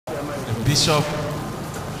Bishop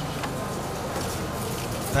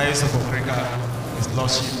Diocese of WAKIRIKE, His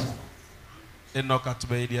Lordship Enoch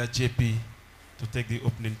Atubedia JP, to take the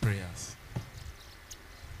opening prayers.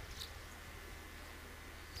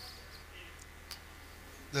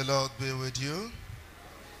 The Lord be with you.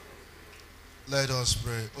 Let us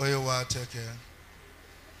pray. Oyewa teke.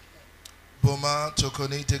 Boma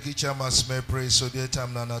tokoni tekicha masme pray so dear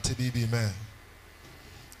tam na natibi be me.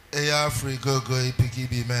 Eya free go ipiki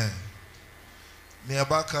be me.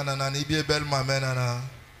 Miabaka na nibi bel mamena na.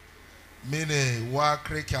 Mine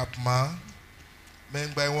WAKIRIKE apma.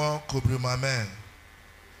 Mengbai won kubri mamen.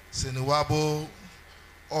 Sini wabo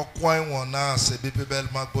okwan wona se bipi bel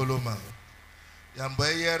magboloma.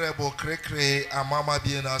 Yambayere bo krekre amama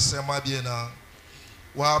biena sema biena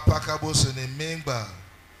wa pakabo sene mengba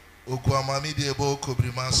okwamami biebo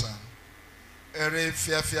kobrimasa ere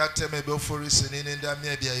fiafia teme be ofori sene nda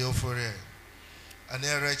me bia yofore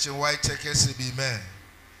ane reche white tekesi bi me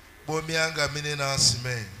bo mianga mini na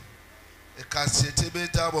sime e kasiete be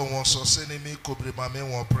tabo won so sene mi kobrimame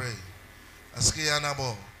won pray aski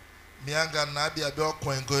yanabo mianga na bia be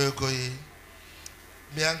okwen goyegoye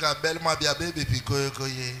mianga belma bia baby piko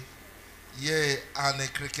ye ane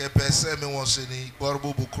krike pese me wonseni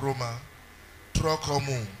borbu bukroma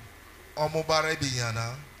trokomu omubare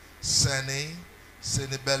binyana seni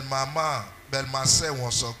belma se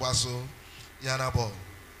wonso kwaso yanabo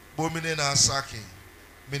bomine na saki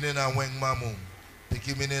mine na wengmamu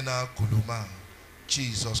piki mine na kuluma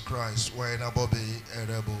Jesus Christ wa na bobe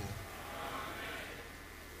erebo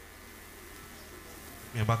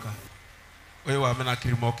Mebaka. All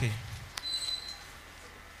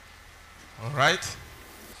right.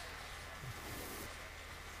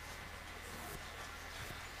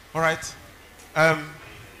 All right.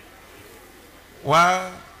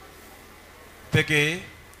 Wa peke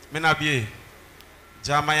menabie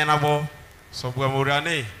jama yanabo sobwa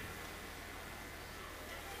murane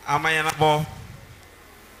amayanabo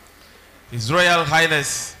His Royal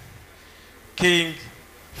Highness King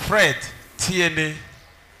Fred TNA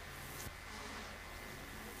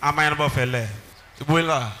Amayanabo Fele.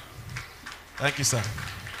 Thank you, sir.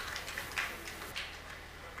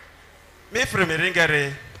 Me from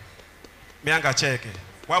Ringere, me anga check.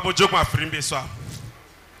 Wabo joke ma frimbe so.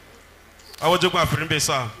 Wabo joke ma frimbe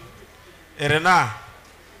so. Erena,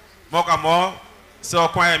 moka mo se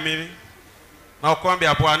okwan emi na okwan bi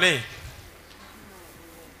apoane.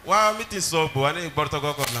 Wa miti so bo ane borto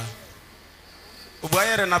gokona. Ubu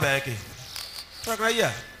ayere na ba yake. Fakra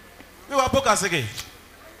ya. Me wa boka sege.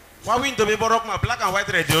 Wa win to be borok ma black and white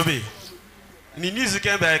red obi. Ni news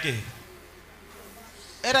can be ake.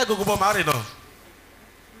 Era go go mari no.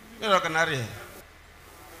 Me ro kanari.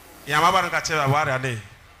 Ya ma baran ka cheba wari ane.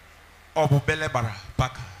 Obu bele bara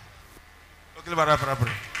paka. Okile bara para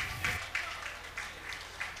para.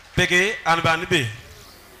 Peke anbani be.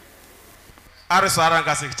 Are saran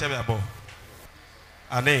ka se chebe abo.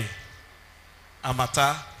 Ane.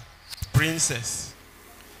 Amata Princess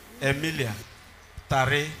Emilia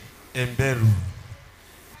Tare Emberu.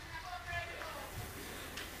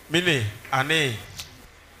 Mini ane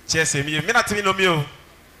chese mi mina timi no mio.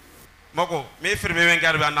 Moko me firme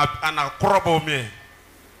wengar ana krobo mi.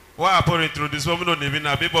 Wa apor introduce wo no nebi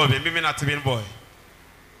na be boy me mina timi boy.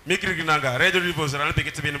 Mi kriginanga radio rivers ran be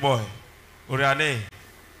timi boy. Ore ane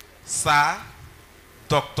sa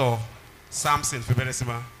Dr. Samson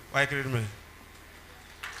Feberesima. Why me?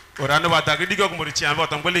 Ore ane wa tagri digo ko mori chiambe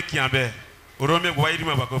otangole kiambe. Orome gwa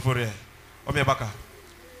irima bako fore. Ome baka.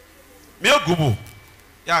 Me ogubu.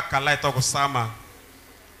 Ya kalai toko sama.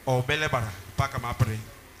 O bele bara. Paka mapre.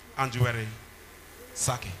 Anjuere.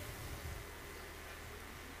 Sake.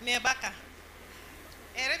 Me baka.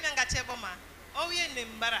 Ere mianga cheboma. Owie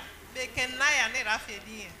nimbara. Beke naya ne rafe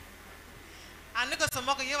diye. Aniko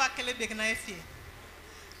somoko yewa kele beke na efie.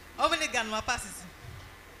 Omini ganma pasisi.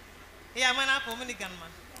 Ya mana po omini ganma.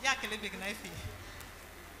 Ya kele beke na efie.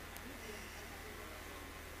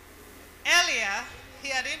 Earlier, he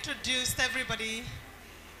had introduced everybody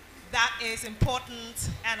that is important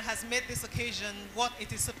and has made this occasion what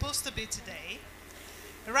it is supposed to be today.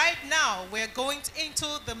 Right now, we're going into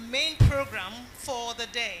the main program for the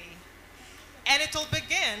day. And it will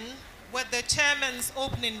begin with the chairman's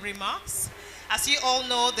opening remarks. As you all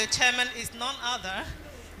know, the chairman is none other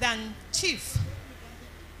than Chief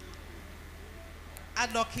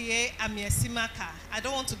Adokie Amiesimaka. I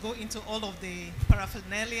don't want to go into all of the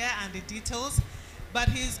paraphernalia and the details, but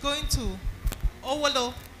he's going to,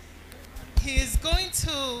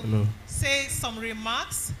 say some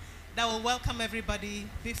remarks that will welcome everybody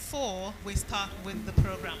before we start with the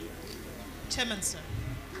program. Chairman, sir,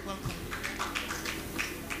 welcome.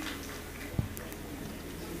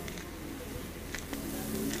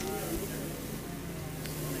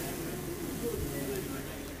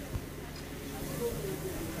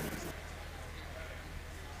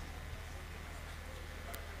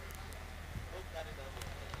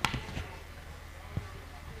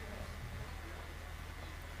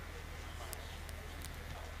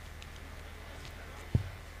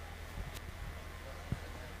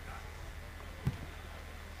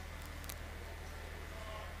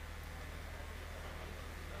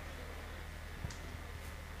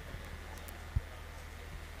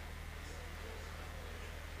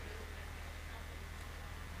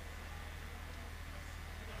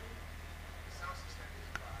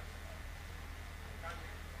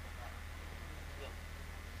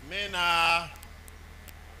 Mena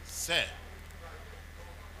say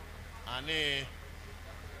ane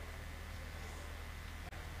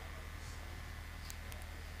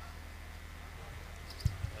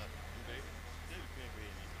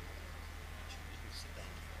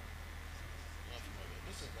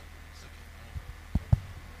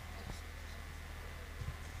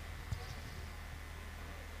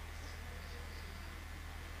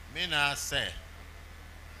Mena say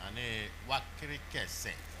ane WAKIRIKE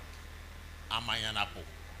say amayanapo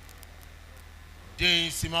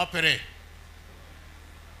den simapere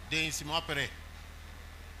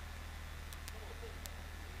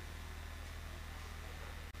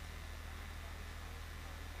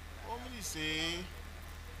omni say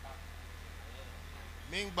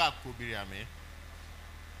mengba kobiriame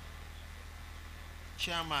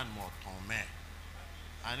chairman motonme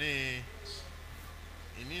ane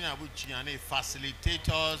inina buchi ane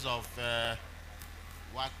facilitators of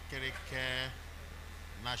WAKIRIKE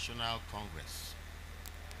National Congress.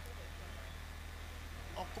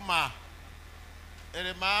 Okuma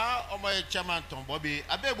erema omoye chairman ton bobi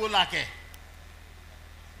abebo lake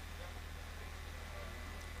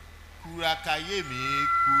kurake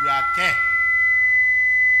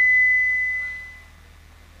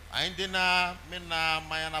aindena mena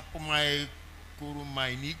mayana pumai kuru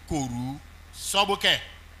maini koru sobuke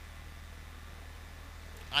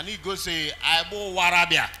ani go say aibo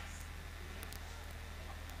warabia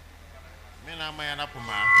mena mayana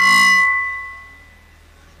puma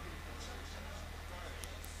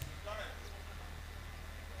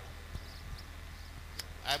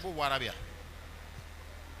aibo warabia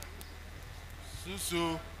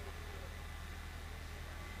susu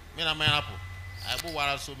mena mayana pu aibo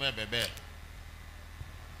wara so me bebe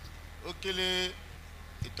okele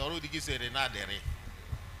itoro digi sere na dere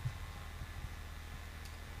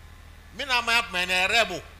mena mayana mena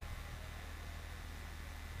rebo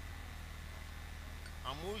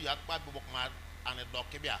amu yakpa bobokma ane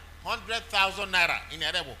dokebia 100,000 naira in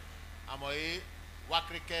erebo amoy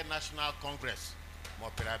WAKIRIKE National Congress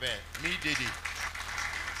mo perabe mi dedi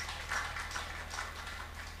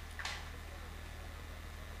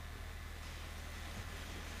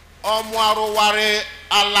Omuaroware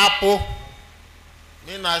alapo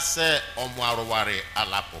nina se omuaroware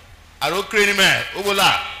alapo aro kreni me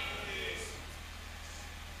obola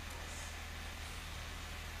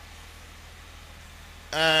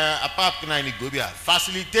apart na ni gobia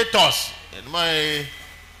facilitators my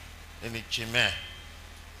eni chime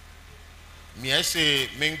mi ese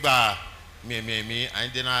mengba mi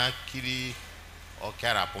andena kiri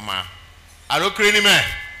okara puma aro kreni me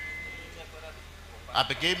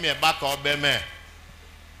apeke me back obe me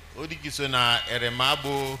odikiso na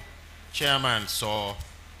eremabo chairman so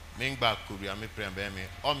mengba kuria me prembe me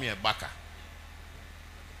o me baka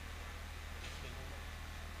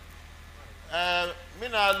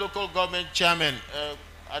mina local government chairman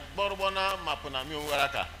at Borbona mapuna mi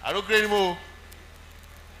waraka aro greni mo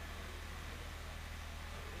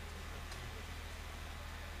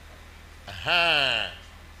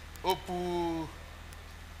opu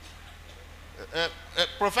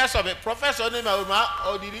professor ni ma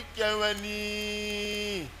odiri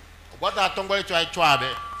kenwani gbota tongo icho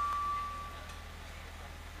abe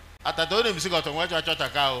atado ni misigo tongo icho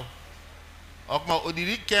taka o okma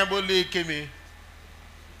odiri kenbo le keme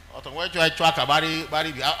otongo icho aka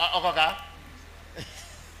bari bi okoka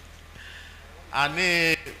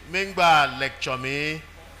ani mengba lecture me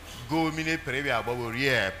go mini previa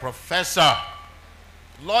aboborie professor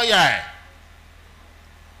lawyer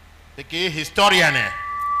peke historian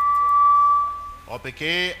o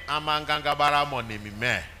peke amanganga bara monemi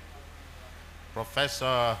me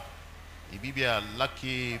professor ibibia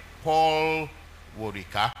Lucky Paul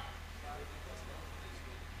Worika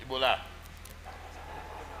ibola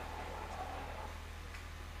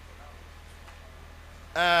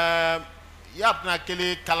yap na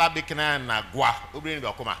kele kalabikna na gwa obiri ni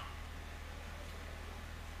bakoma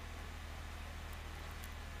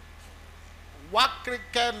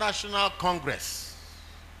WAKIRIKE National Congress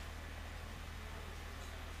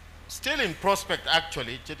still in prospect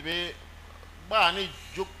actually chitbe ba ni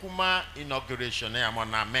jokuma inauguration e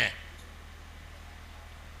amona me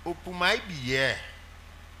opumai biye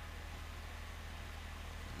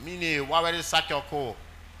mini wawere sakyoko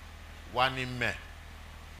wani me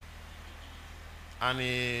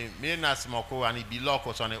ani mina smoko ani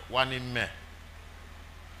biloko so wani me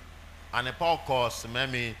ani pokos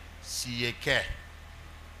memi siyeke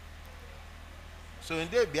so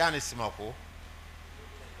inde bia ni smoko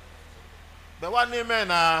but wani me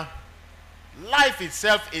na life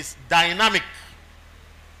itself is dynamic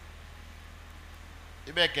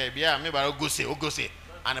Ibeke bia me ba ogose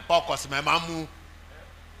and the pokos me mamu.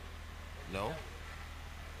 No.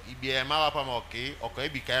 Ibia ma wa pa ma okay, okay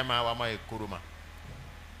ibika ma wa ma ekuruma.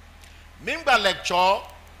 Mimba lecture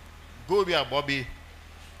go bia Bobby.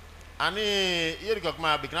 Ani yeriko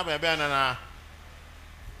ma bikna ba na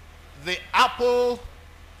the apple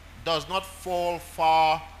does not fall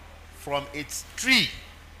far from its tree.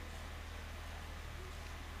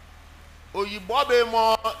 Oyibobe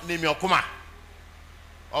mo Nimiokuma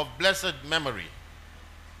of blessed memory.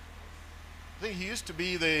 I think he used to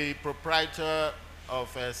be the proprietor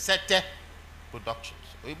of Sete Productions.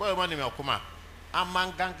 Oyibobe mo Nimiokuma.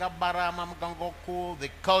 Amanganga bara mamgangoko, the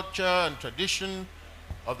culture and tradition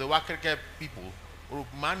of the WAKIRIKE people.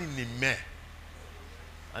 Urumani Nime.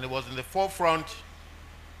 And he was in the forefront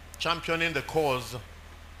championing the cause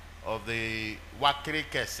of the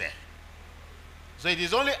WAKIRIKE. So it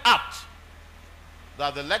is only apt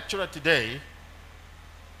that the lecturer today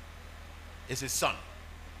is his son.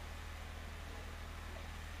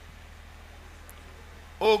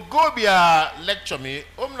 Ogobia lecture me,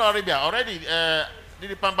 Umnoribia already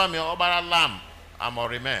did pamba me obara lam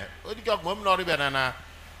amorime.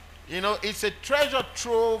 You know, it's a treasure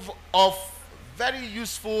trove of very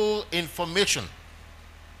useful information.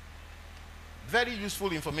 Very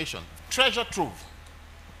useful information. Treasure trove.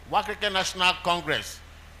 WAKIRIKE National Congress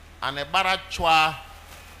and a barachwa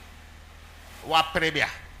wa prebia.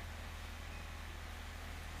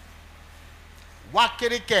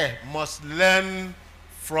 WAKIRIKE must learn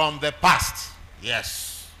from the past.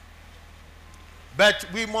 Yes. But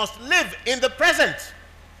we must live in the present.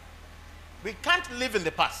 We can't live in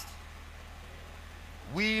the past.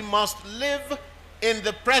 We must live in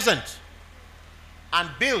the present and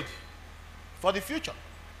build for the future.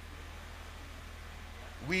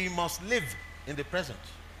 We must live in the present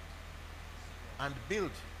and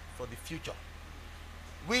build for the future.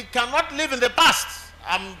 We cannot live in the past.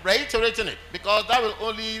 I'm reiterating it because that will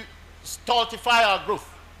only stultify our growth.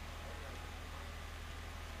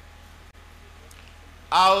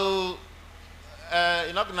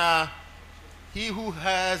 He who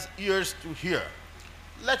has ears to hear,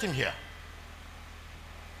 let him hear.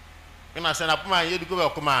 And du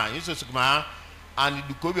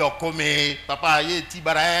kobi okome papa ye ti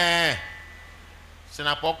bara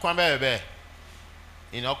sena pokwa bebe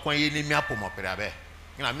ina okwan ye ni miapo mo pere abe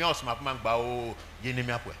ina mi osma pama gba o ye ni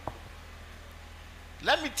miapo.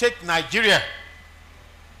 Let me take Nigeria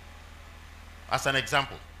as an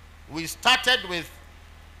example. We started with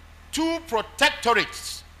two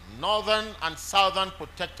protectorates, northern and southern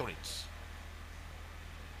protectorates.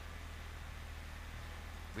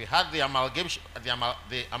 We had the amalgamation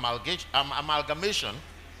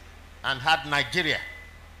and had Nigeria.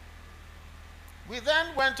 We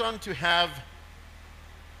then went on to have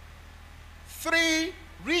three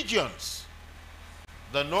regions: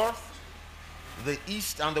 the north, the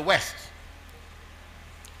east, and the west.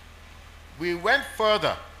 We went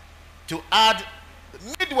further to add the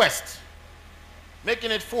Midwest,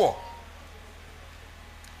 making it 4.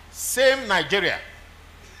 Same Nigeria.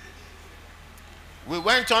 We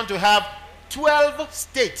went on to have 12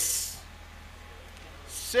 states.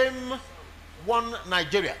 Same one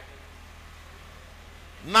Nigeria.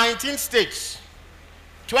 19 states.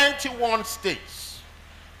 21 states.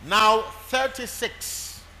 Now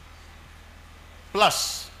 36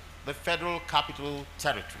 plus the Federal Capital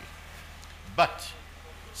Territory. But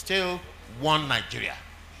still one Nigeria.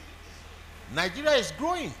 Nigeria is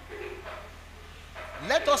growing.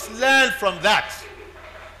 Let us learn from that.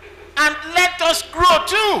 And let us grow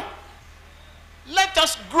too. Let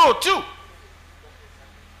us grow too.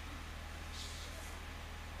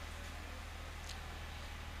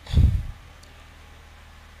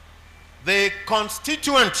 The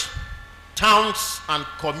constituent towns and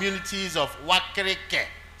communities of WAKIRIKE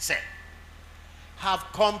have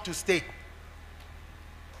come to stay.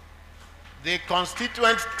 The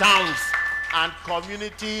constituent towns and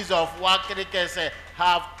communities of WAKIRIKE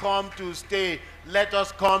have come to stay. Let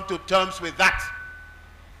us come to terms with that.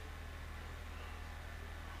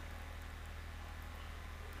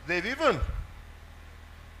 They've even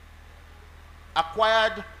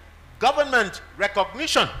acquired government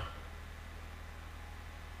recognition.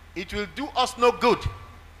 It will do us no good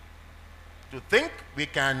to think we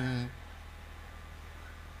can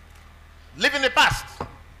live in the past.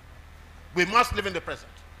 We must live in the present.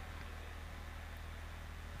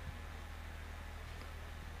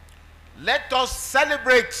 Let us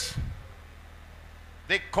celebrate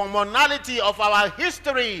the commonality of our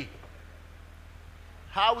history.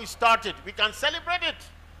 How we started, we can celebrate it.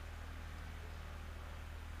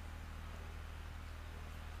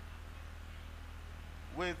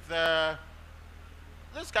 with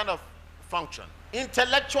this kind of function.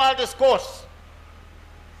 Intellectual discourse.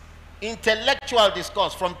 Intellectual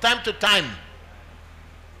discourse from time to time.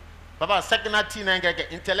 Baba, second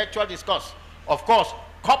intellectual discourse. Of course,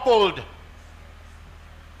 coupled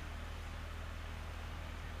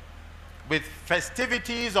with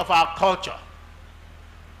festivities of our culture.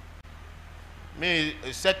 Me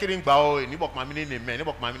settling bao ni bok mamini ne me ni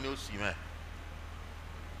bok mamini osi me.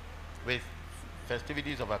 With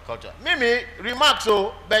festivities of our culture. Me remarks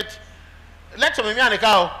so, but lecture me aneka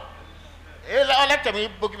o. Lecture me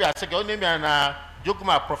book be aseke o name na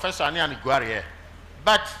jokuma professor ani guare.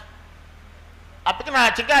 But I pick na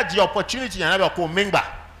chika the opportunity and have a member.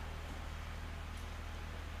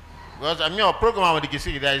 Because I mean, our program with the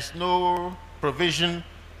GC, there is no provision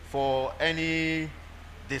for any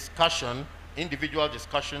discussion, individual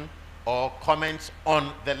discussion, or comments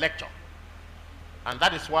on the lecture. And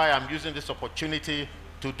that is why I'm using this opportunity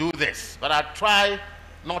to do this. But I try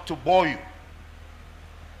not to bore you.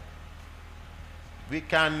 We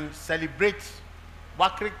can celebrate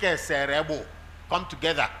WAKIRIKE Serebo, come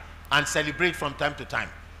together and celebrate from time to time.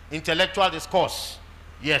 Intellectual discourse,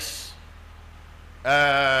 yes.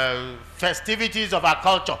 Festivities of our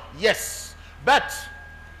culture, yes. But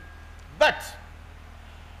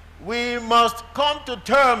we must come to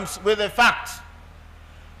terms with the fact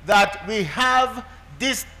that we have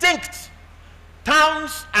distinct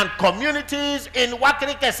towns and communities in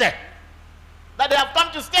WAKIRIKE that they have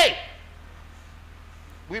come to stay.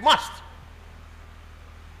 We must.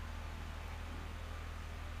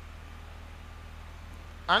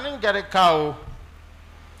 And in Garikao,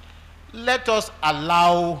 let us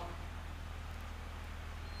allow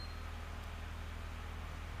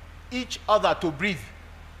each other to breathe.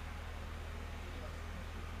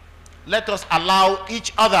 Let us allow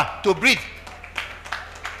each other to breathe.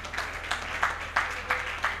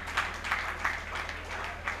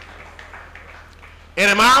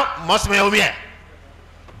 Erema must me omie.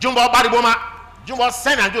 Jumbo bariboma, jumbo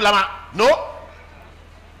senanju lama. No.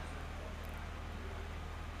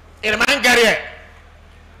 Erema ngariye.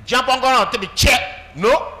 Jump on going to be checked.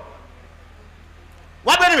 No.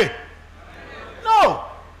 What anyway? No.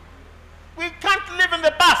 We can't live in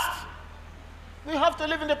the past. We have to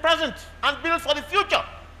live in the present and build for the future.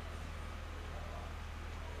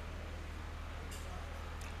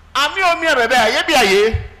 Ami omi bebe ye bia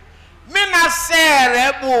ye. Mina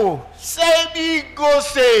serebu sebi go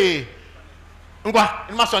say. Ngwa,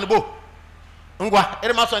 iri maso ni bo. Ngwa,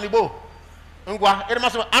 iri maso ni bo. Ngwa, iri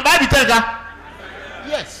maso. And by the tenga.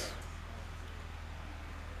 Yes.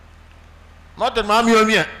 Not that mommy or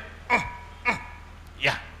me.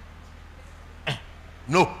 Yeah.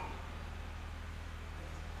 No.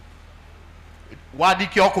 Wadi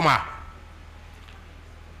Kyokuma.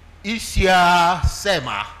 Isia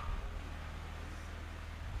Sema.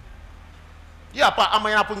 Ya pa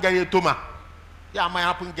amaya pungari toma. Ya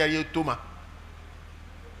amaya pungari toma.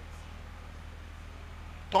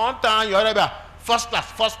 Tontan yoreba. First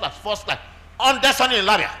class. On this one in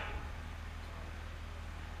Labia.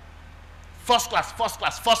 First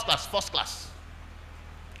class.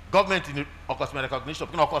 Government in the recognition.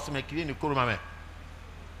 Of course, make it in the Kurumame.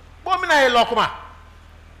 Bomina Lokuma.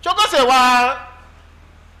 Choko se wa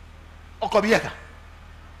Okobieka.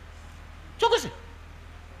 Choko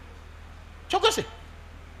se.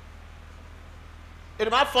 In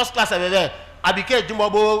my first class over there, I became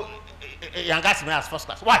Jumbo Yangasme as first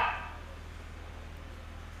class. Why?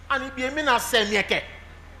 And it be a mina say mieke.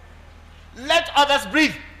 Let others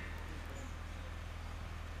breathe.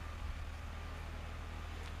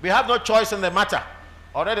 We have no choice in the matter.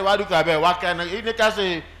 Already, what can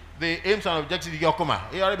the aims and objectives of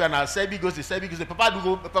Yokoma? He already been Sebi goes to Papa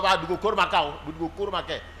do go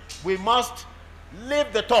Kurumaka. We must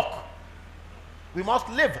live the talk. We must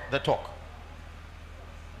live the talk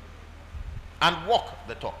and walk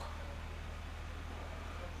the talk.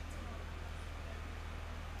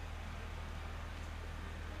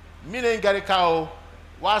 Mine Garikao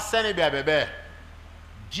was sending bebe.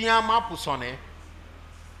 Jiama Pusone.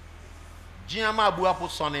 Jiama Bua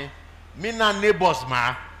Pusone. Mina neighbors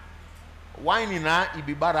ma. Wine na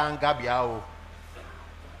ibibara ngabiao.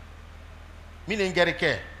 Mine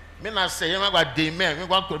Garike. Mina say, you know what they men.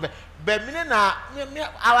 But mine na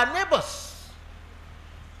our neighbors.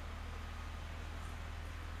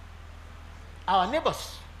 Our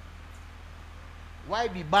neighbors. Why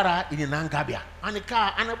be bara in Nangabia? And a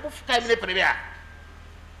car and a buff time in the Prebia.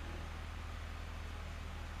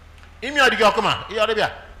 Imia de Gokuma,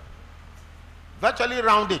 Yoribia. Virtually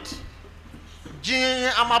round it. Jin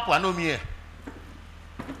Amapua no me.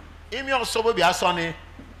 Imio Sobia Sonny,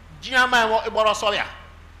 Giama Borosolia.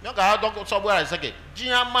 You go somewhere and say,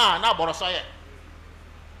 Giama, na borosoye.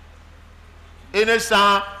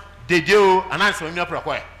 Innocent, Dedio, and answer me up.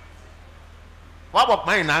 What about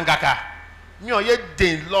mine Nangaka? You are yet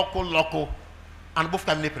den local, and both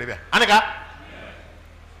can prepare. Anega?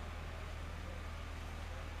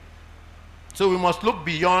 So we must look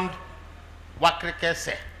beyond what WAKIRIKE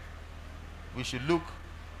say. We should look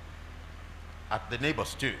at the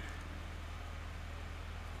neighbors too.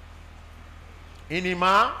 In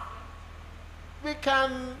Ima, we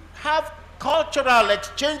can have cultural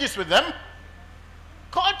exchanges with them.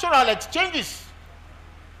 Cultural exchanges.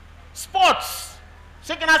 Sports.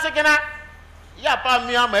 Sekena. Yapa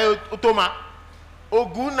miya me utoma.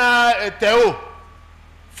 Oguna eteo.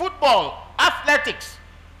 Football. Athletics.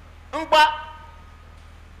 Ngba.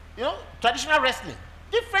 You know, traditional wrestling.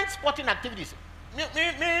 Different sporting activities.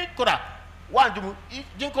 Me kora. Wanjumu.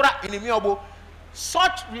 Jinkora inimiobo.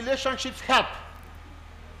 Such relationships help.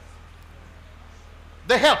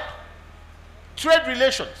 They help. Trade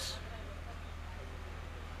relations.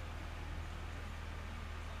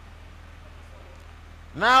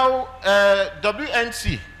 Now,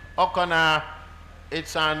 WNC, Okana,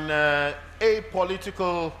 it's an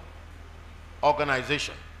apolitical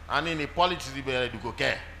organization. And in a politics, even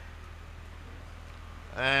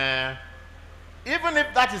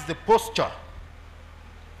if that is the posture,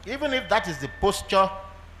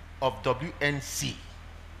 of WNC,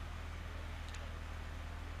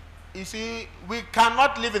 you see, we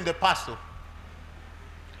cannot live in the past. So.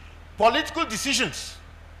 Political decisions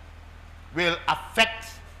will affect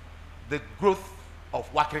the growth of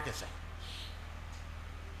WAKIRIKE.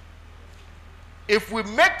 If we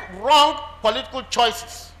make wrong political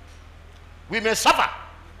choices, we may suffer.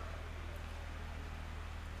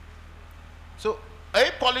 So,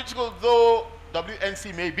 apolitical though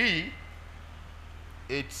WNC may be,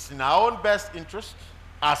 it's in our own best interest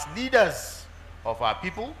as leaders of our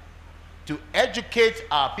people to educate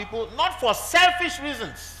our people, not for selfish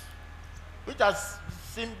reasons, which has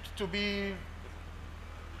seemed to be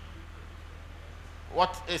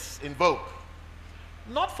what is in vogue.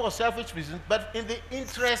 Not for selfish reasons, but in the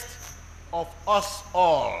interest of us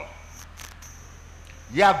all.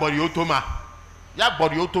 Ya boriotoma. Ya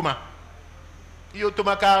boriotoma.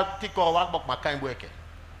 Iotoma ka tiko wakbok makaimweke.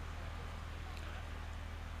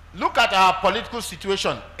 Look at our political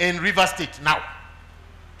situation in River State now.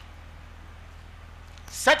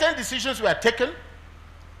 Certain decisions were taken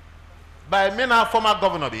by many former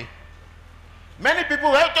governor. Many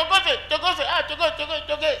people were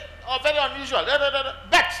very unusual.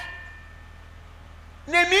 But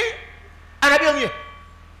Nemi Anabiomi.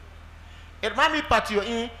 It might be part of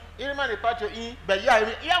in, it might be part of in, but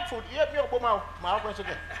yeah, food, yeah, Obama, my own.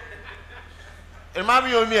 It might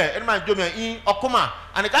be on me, it might do me in Okuma,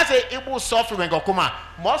 and it can say it will suffer when Okuma.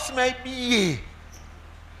 Most may be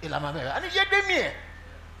Ilamabera, and yet they me.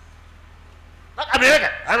 Not America.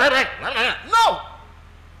 No.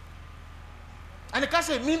 And it can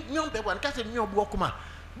say me on the one, can say me on Okuma.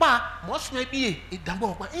 But most may be it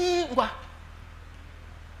Dambo,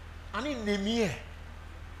 and in the mere.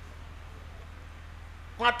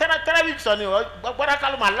 What 10 weeks on you, what I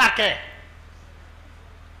call my lackey.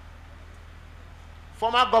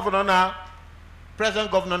 Former governor now,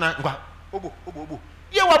 present governor now. Obo.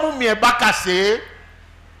 You want me back say,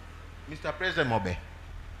 Mr. President Mobe.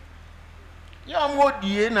 You want more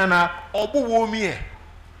die na obu wo mi e.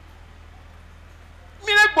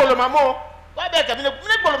 Mi le gbolo mamo. Why be ka mi le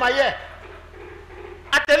gbolo ma ye.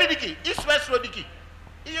 Atelidiki, East West Road diki.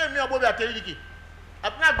 Iye mi obo be atelidiki.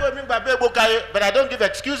 I'm not going to be but I don't give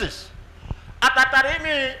excuses. Atatari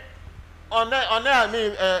me on there,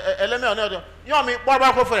 me element on there. You know me,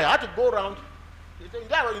 I had to go around. You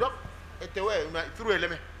know, through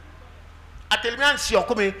element. I tell me, and see you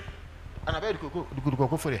coming, and I bet you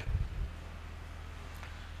go for it.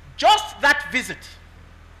 Just that visit,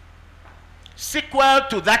 sequel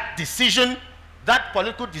to that decision, that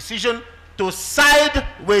political decision to side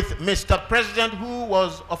with Mr. President, who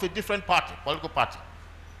was of a different party, political party.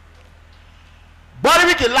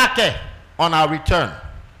 WAKIRIKE on our return.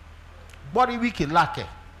 WAKIRIKE.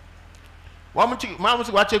 Watch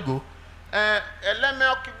it go. Eleme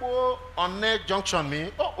okibo on the junction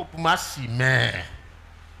me. Oh, opumasi me.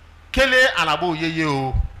 Kele anabo ye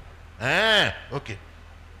o. Okay.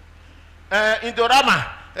 Indorama.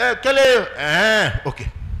 Kele.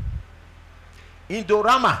 Okay.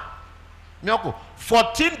 Indorama. Mioko.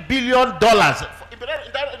 $14 billion.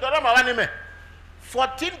 Indorama wanime.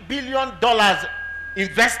 $14 billion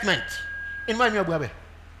investment in my Miabuabe.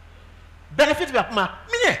 Benefit ma.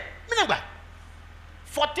 Mine.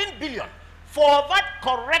 14 billion for that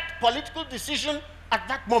correct political decision at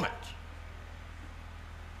that moment.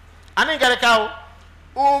 And then get a cow,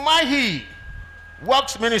 Umahi,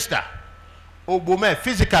 works minister, Obume,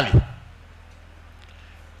 physically.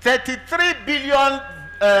 33 billion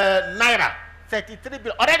naira. 33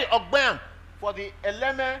 billion. Already Ogbam for the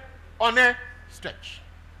Eleme One stretch.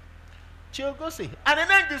 She'll go see. And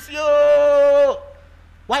then this yo.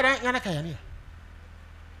 Why don't you not?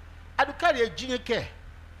 Adukari junior care.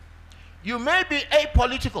 You may be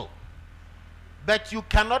apolitical, but you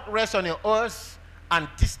cannot rest on your oars and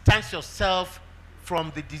distance yourself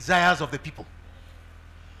from the desires of the people.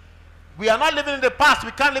 We are not living in the past.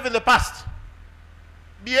 We can't live in the past.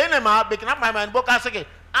 Be enema, making up my mind, book and say,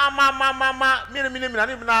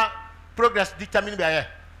 progress determined by here.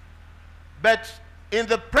 But in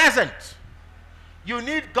the present, you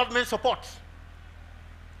need government support.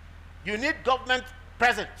 You need government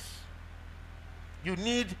presence. You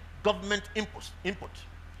need government input.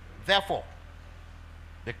 Therefore,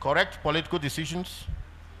 the correct political decisions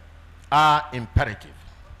are imperative.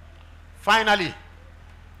 Finally,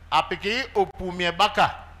 apiki opumie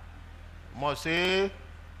baka mose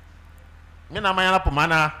mina mayana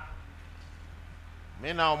pumana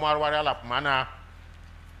mina omarwari la pumana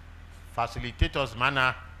facilitators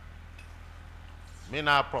mana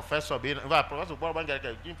mina professor bin professor borban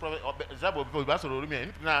gere jin professor zabo bi ba so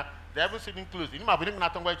rumi na they have sitting close ni ma bi na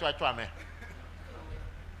tongo echo ame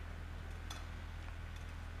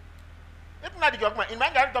if na di jogma in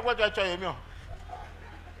man gare tongo echo yemi o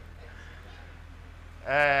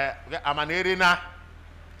amanere na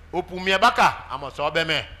opumie baka amoso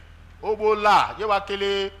obeme obola ye wa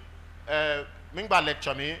kele mingba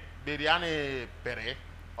lecture mi beriane pere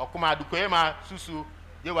okuma adukoye ma susu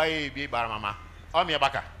ye wa ye bi bar mama omie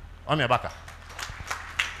baka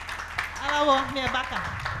alawo mie baka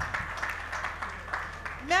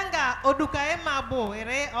menga odukaye ma bo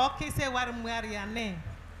ere okise war muariane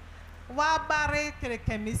wa bare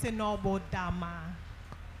kerekemise no bo dama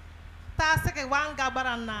taseke wanga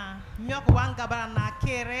barana myoko wanga barana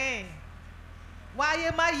kere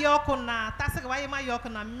waye ma yokuna taseke waye ma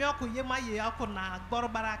yokuna myoko ye ma yokuna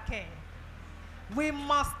gorbarake. We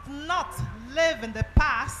must not live in the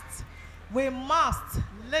past. We must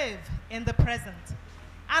live in the present.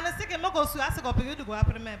 And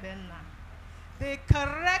the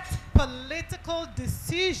correct political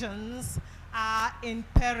decisions are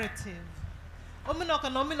imperative.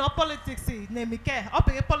 Politics nemike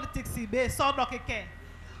opege politics be so dokeke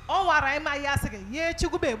on wara ma yasege ye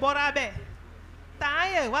chugube borabe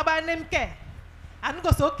taye waba nemke an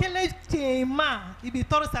go so kele tema ibi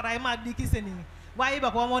tor sarai ma dikiseni waye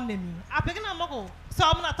ba ko mon nemi apege na mako so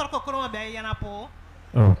amna torko kroma be yana po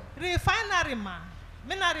refinery ma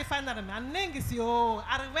mena refinery ma nengisi o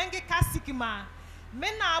arwenge kasikima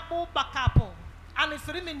mena abu bakapo an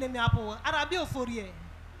frimi nemi apo arabi oforie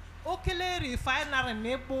okele refinery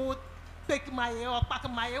nebo take my or pack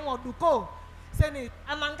my or duko seni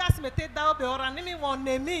anangas mete dawo be ora nimi won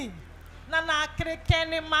nemi nana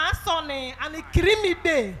krekene ma sone ani krimi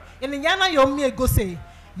be eninyana yomi egose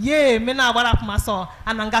ye mena wara ma so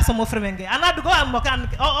anangas mo fremenge anadugo amokan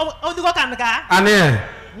odugo kanka ane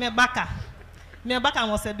me baka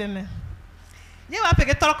mo se deme ye wa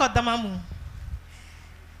pege toroko damamu.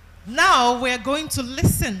 Now we're going to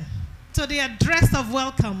listen to the address of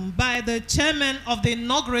welcome by the chairman of the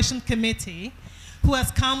Inauguration Committee, who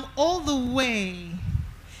has come all the way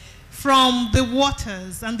from the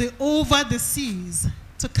waters and over the seas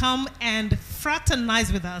to come and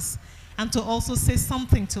fraternize with us and to also say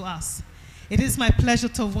something to us. It is my pleasure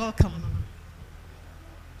to welcome.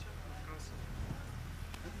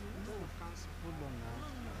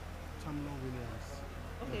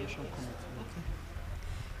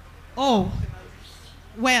 Oh,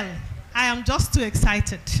 well, I am just too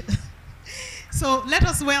excited. So let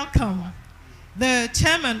us welcome the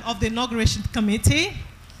chairman of the Inauguration Committee,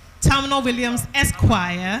 Tamno Williams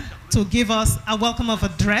Esquire, to give us a welcome of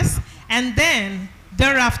address. And then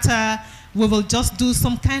thereafter, we will just do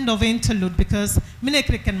some kind of interlude because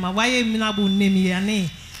minekriken mawaye minabu nemiane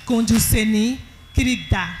konjuseni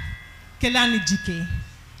kirida kelani jike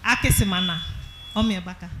akesemana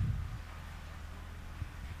omiabaka.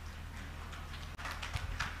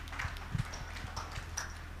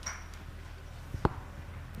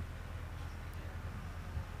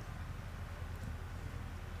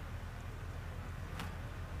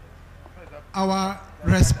 Our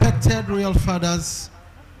respected royal fathers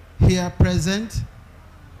here present,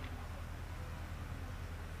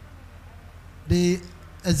 the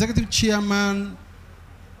executive chairman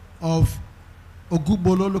of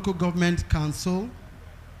Ogubolo Local Government Council,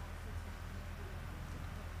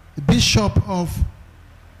 the bishop of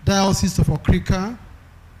Diocese of WAKIRIKE,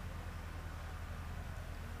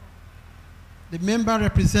 the member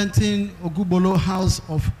representing Ogbolo House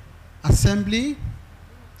of Assembly,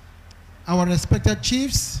 our respected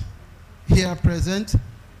chiefs here present,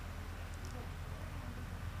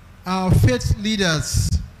 our faith leaders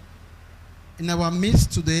in our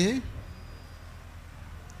midst today,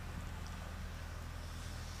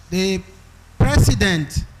 the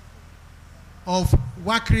president of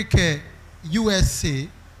WAKIRIKE USA,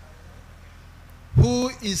 who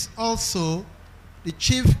is also the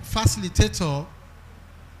chief facilitator,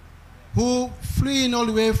 who flew in all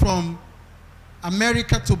the way from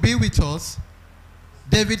America to be with us,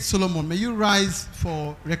 David Solomon. May you rise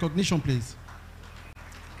for recognition, please.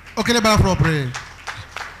 Okay, let's pray.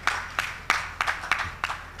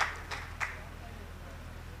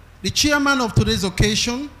 The chairman of today's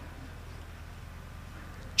occasion,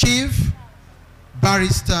 Chief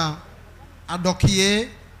Barrister Adokie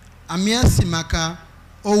Amia Simaka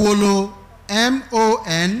Owolo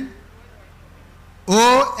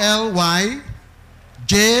MONOLY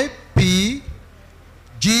JP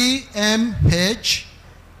GMH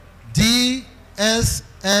DSSRS.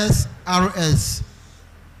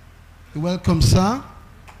 You're welcome, sir.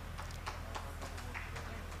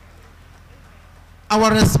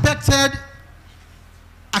 Our respected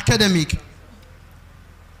academic,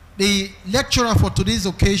 the lecturer for today's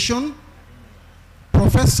occasion,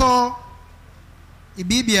 Professor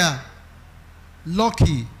Ibibia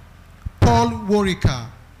Lucky Paul Warika,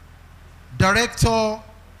 Director,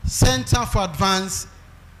 Center for Advanced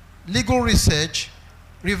Legal Research,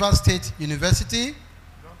 Rivers State University.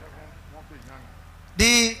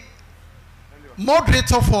 The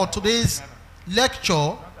moderator for today's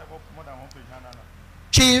lecture,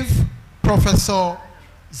 Chief Professor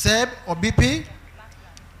Zeb Obipi,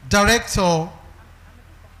 Director,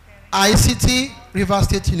 ICT, Rivers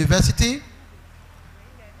State University.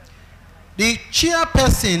 The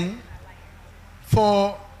chairperson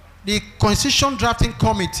for the Constitution Drafting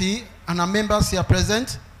Committee and our members here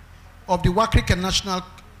present of the WAKIRIKE National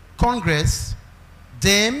Congress,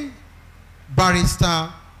 Dame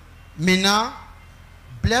Barrister Mina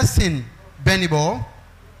Blessing Benibo.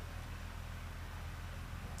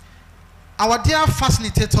 Our dear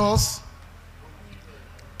facilitators,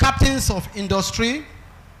 captains of industry,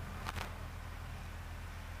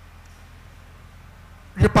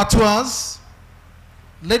 repertoires,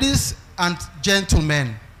 ladies and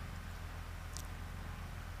gentlemen,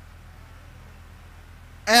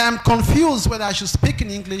 I am confused whether I should speak in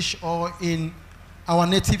English or in our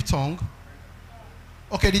native tongue.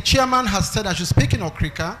 Okay, the chairman has said I should speak in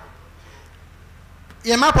Okrika.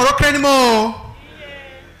 Yema porokrenimo.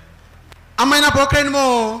 Amina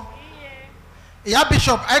porokrenimo. Ya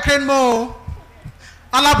bishop I krenimo.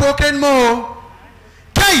 Ala porokrenimo.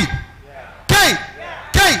 Kay. Kay.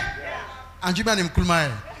 Kay. Anjiba nim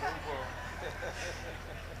kulmae.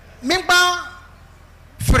 Mimba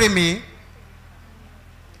fremi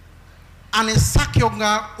ane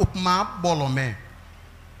sakyonga upma bolome.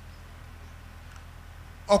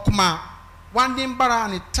 Okuma wandimbara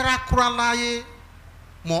ane trakuralaye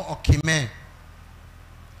mo okime.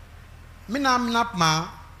 Mina minapma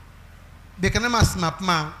bekanema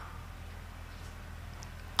smapma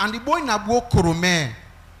andi boy na buo korome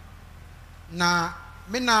na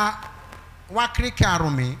mina WAKIRIKE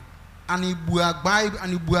arome ani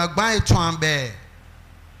buagbai toambe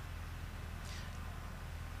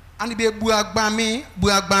ani be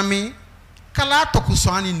buagbami kala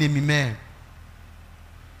tokuso ani nemime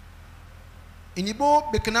inibo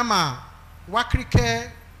bekanama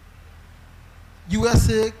WAKIRIKE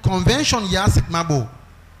USA convention yasik mabo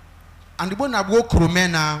anibo na buo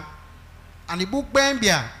kromena anibo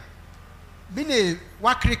gbembia bine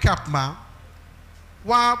WAKIRIKE apma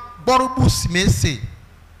wa borubus mese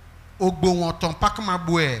ogbo won ton pakma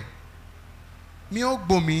boe mi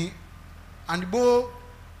ogbomi anibo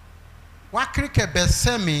WAKIRIKE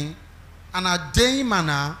besemi ana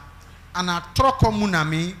deimana ana troko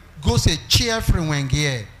munami go se cheer free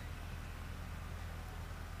wengie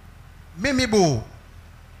memibo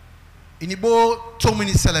inibo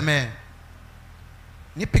tomini seleme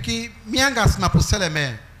ni piki miangas mapu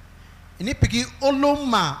seleme ini piki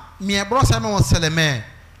oloma miebro sama won seleme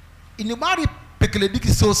ini bari pekele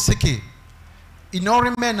diki so seke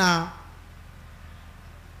inori mena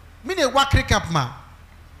mine WAKIRIKE apma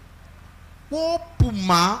wo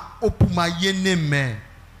opuma yeneme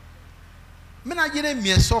mina yene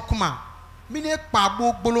mieso kuma mine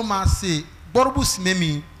kpabo gboloma se borbu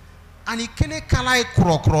simemi ani kele kala e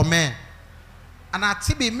krokro me ana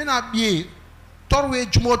tibi mina bie torwe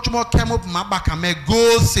jumo kemo mabaka me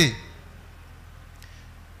gose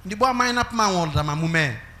The boy mine up man won the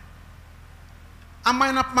mamume. A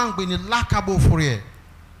mine up man be in the lackable for ye.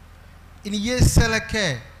 In ye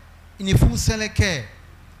seleke, in ye food seleke,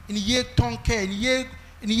 in ye tonke, in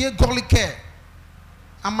ye golike.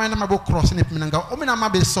 A mine up about crossing it menanga. Omina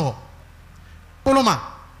mabe so. Poloma.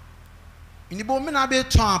 In the boy mena be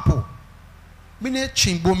champo. Mine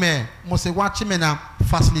chimbo me must watch mena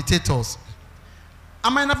facilitators. A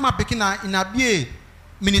mine up my pekina in a bie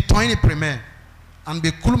mini tiny premier. And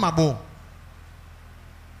be cool my bo.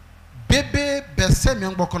 Bebe bese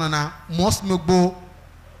myang bokonana most mugbo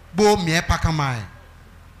bo mie pakamai.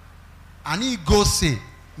 Ani go se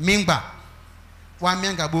mingba wa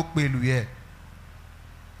myanga bo kpeluye.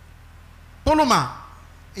 Poloma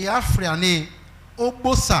e afriane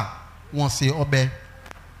obosa won se obe.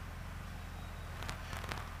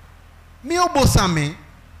 Mi obosa me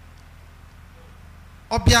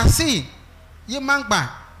obiasi ye mangba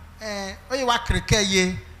oye WAKIRIKE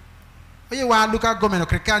ye oye wa local government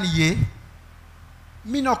okrika ni ye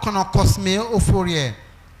mi no kono cosme oforie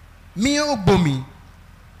mi ogbomi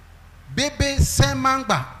bebe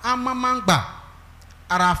semangba amamangba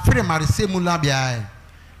ara fere marise mulabia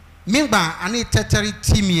mingba ani teteri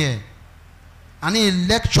timie ani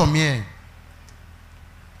lecture me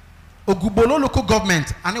ogubolo local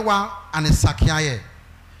government ani wa ani sakiaye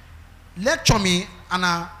lecture me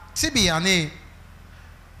ana tibi ani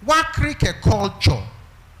WAKIRIKE culture,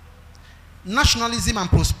 nationalism and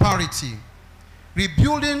prosperity,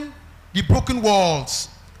 rebuilding the broken walls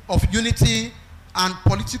of unity and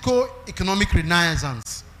political economic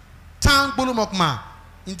renaissance. Tang Bolumokma,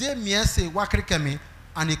 in the miese WAKIRIKE me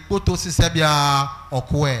and Ikpoto Sisebia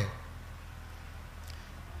Okwe.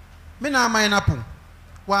 Mena mainapu,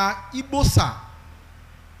 wa Ibosa,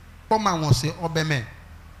 Poma wonse obeme.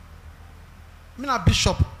 Mena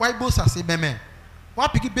bishop, wa Ibosa se beme. Wa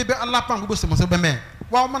piki bebe alapang gubo se beme.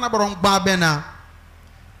 Wa mana borong ba bena.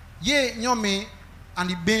 Ye nyome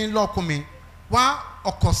and ben lokome. Wa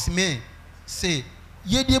okosime se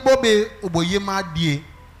ye die bobe oboye ma die.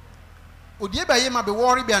 Odie ba ye ma be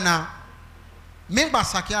worry bia na. Memba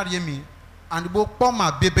sakiare mi and bo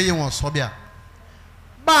poma bebe ye won so bia.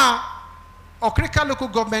 Ba Okrika Local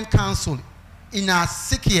Government Council in a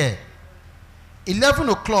sick year 11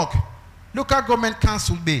 o'clock local government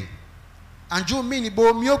council be and you mean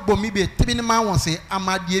bo miogbo mi be tibini ma won say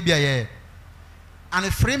amadie bia ye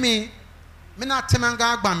and free me na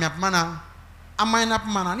temanga agba mi apmana amina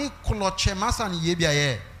apmana ni kuloche masa ni ye bia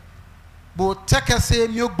ye bo teke say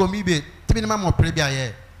miogbo mi be tibini ma mo pre bia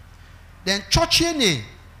ye then church ye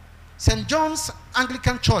St. John's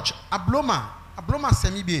Anglican Church Abloma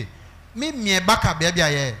semi be me baka bia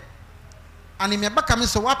ye and me baka me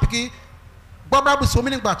so wapiki Baba bu so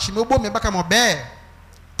many bachi me bo me baka mo be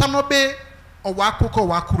tamo be o wa akoko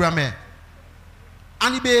wa kura me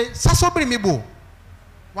ani be sasobri me bo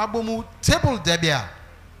wa bo mu table debia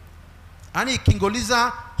ani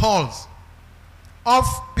Kingoliza halls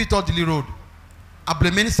off Peter Dilly Road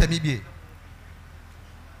Ablemeni Semibie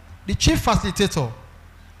the chief facilitator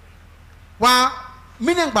wa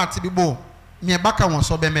minen gbati bibo me baka won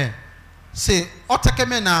so be me say oteke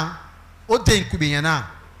me na o den kubi na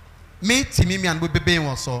me timi me and we bebe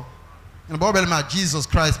won so and Bible ma Jesus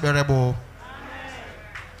Christ bearable.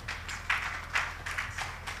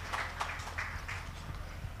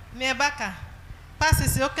 Me baka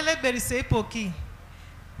passes okele berise poki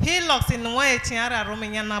he locks in one tiara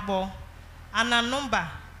romenya nabo and a number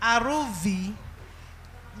ROV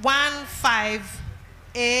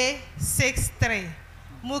 15A63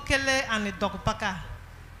 mukele and the dokpaka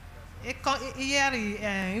iyari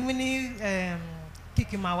imini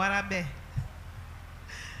kikimawara be.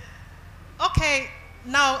 Okay,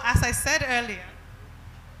 now as I said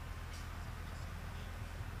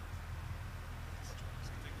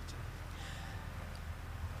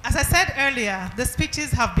earlier, the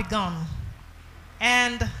speeches have begun,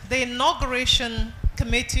 and the inauguration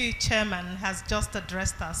committee chairman has just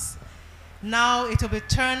addressed us. Now it will be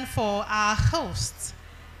turn for our host,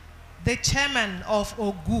 the chairman of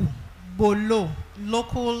Ogu Bolo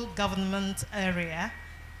local government area,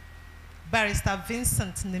 Barrister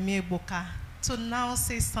Vincent Nemieboka, to now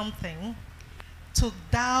say something to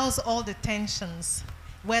douse all the tensions,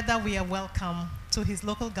 whether we are welcome to his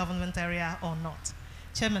local government area or not.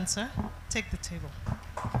 Chairman, sir, take the table.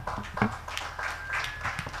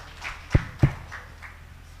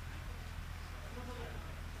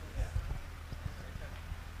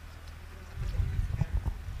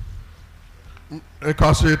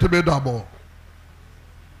 Ekasi to be double.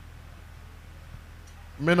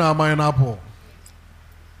 Mena Pineapple.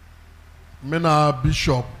 Mena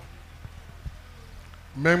Bishop.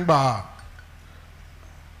 Member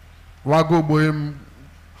Wago boy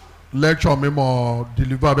lecture me more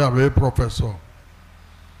deliver be a professor.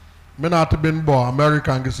 Me not been bo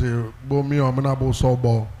American say bo me or me na bo so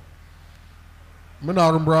bo. Me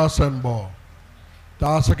na rumbra send bo.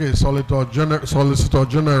 That's a solicitor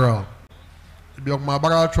general. If my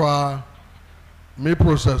baratwa me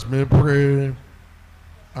process me pray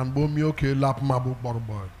and bo me okay lap my book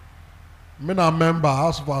boy. Me na member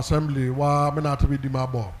House of Assembly wa me na to be di my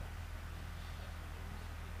bo.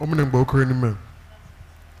 Omening bo kre ni me.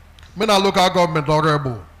 Me na local government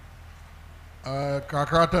honorable.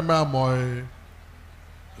 Kakrate me amoy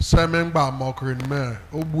semen ba mo kre ni me.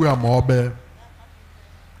 Obu amobe.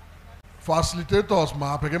 Facilitators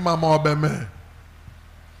ma peke ma obe me.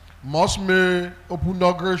 Must me open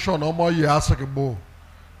inauguration omo ye asake bo.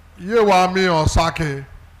 Ye wa mi osake.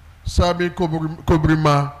 Sami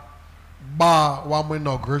kobrima ba wa mo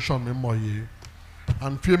inauguration me mo ye.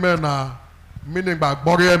 And female na meaning ba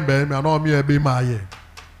gbori embe me na mi ebe ma ye.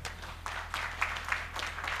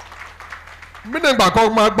 Meaning ba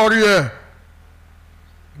ko ma gbori e.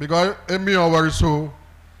 Because emi o very so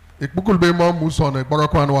ikpukul be mo muso na gboro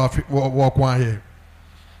kwa na wa kwa here.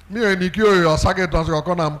 Me and Nikio or Saget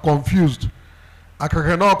I'm confused. I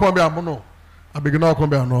cannot come here mono. I begin to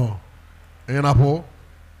come here no. And apo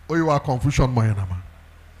o you are confusion mo yanama.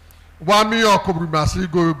 Wa mi o ko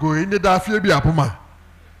brimasi go in da fie bi apoma.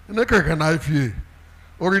 Ne keke na fie.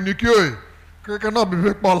 Ori Nikio keke no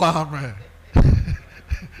be pola me.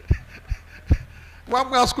 Wa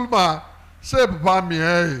mo school ma say papa mi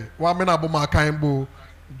wa me na bo ma kan bo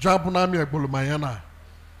jump na mi egbolo mayana.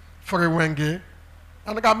 For wenge.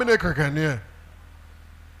 And I got many cricket near.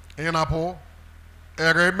 And Apple, I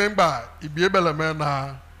remember if you be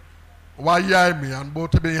man, why ye me and both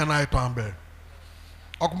to be a night on bed.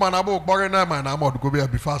 Okman about Borina man, I'm out to go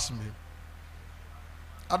be fast me.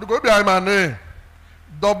 I'd go behind my name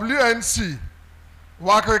WNC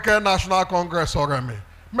WAKIRIKE National Congress or me.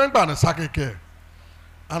 Member the Sakike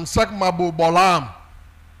and Sakmabu Bolam.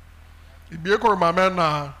 If you call my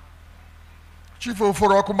man, Chief of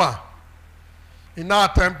Forokuma. In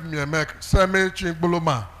that attempt me make semi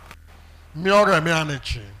chimbuluma me ore me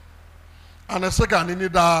anichi and the second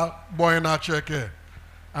in that boy na cheke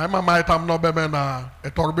I'm a my tam no be na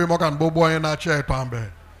etorbe mo kan bo boy na che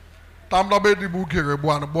tambe tam no be di bukire bo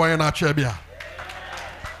an boy na che bia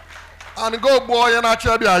and go boy na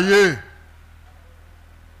che bia ye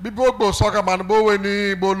bibo go soka man bo we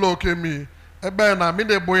ni bo loke mi ebe na mi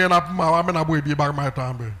de boy na puma wa me na boy bi bar my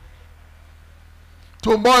tambe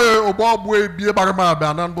tomorrow obo boy bi barma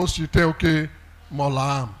ba nan bo si te okay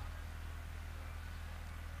molam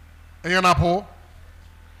eyana po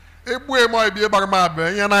ebu e mo bi barma ba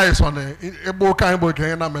eyana iso ne ebu kan bo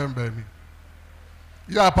ke na member mi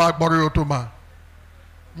ya pa gbori otoma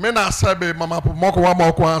me na sabe mama po moko wa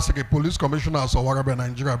moko asike police commissioner so wara be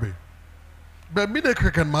Nigeria be mi de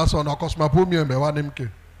cricket maso na cosma po mi embe wa nimke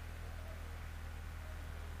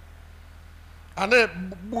ane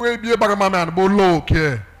buwe biye barama man bo low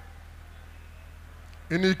ke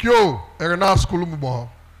inikyo erena school mubo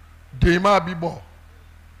dema bibo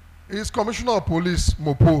is commissioner of police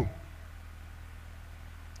mopo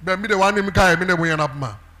be mi de one him kai mi de boyan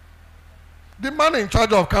apma the man in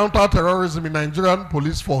charge of counter terrorism in Nigerian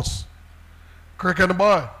police force cricket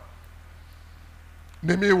boy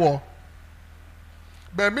nemi wo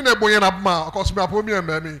be mi de boyan apma cause me apo mi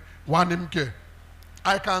embe mi one him ke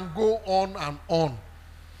I can go on and on.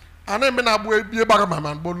 And then I will be a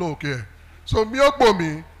man below okay. So me okbo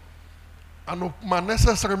me and my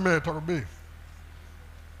necessary method be.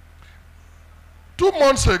 2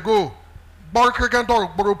 months ago, Barker can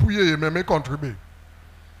talk Boropuye me contribute.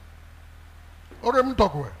 Or him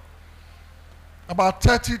talk well. About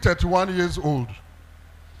 30, 31 years old.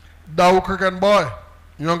 Daw Kirkan boy,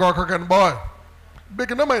 younger Kirkan boy.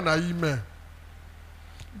 Big number na email.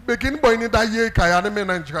 Begin boy in that year Kayaneme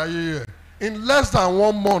Nigeria in less than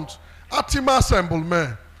 1 month Atima assembled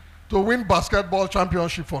men to win basketball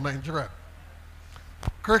championship for Nigeria.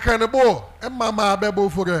 Krekenebo Emma ma bebo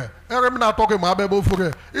fure Eremina talking ma bebo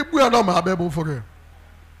fure Ibu no ma bebo fure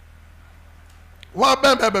Wa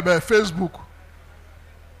bebe Facebook.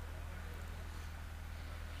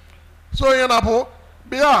 So yenapo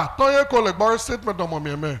bia toye collect bar statement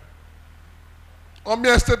on me. On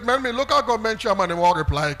my statement, me local government chairman will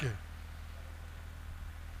reply.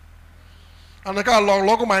 And I got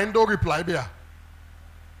long my indo reply there.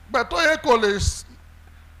 But to call is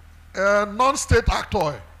non-state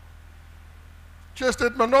actor. Che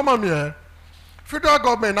statement no man federal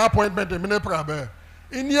government appointment in Minneprabe.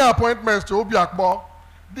 In your appointments to Obiakbo,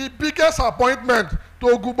 the biggest appointment to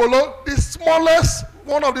Ogubolo, the smallest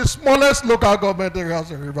one of the smallest local government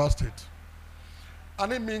areas in River State.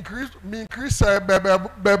 And it me increase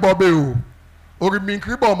bebo or me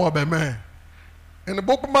increase more be me. And the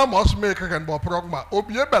book ma must make and bo progma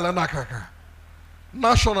obie belana kaka.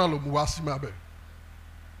 National muwasima be.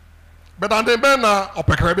 But and the men na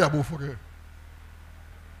opekrebi abo for it.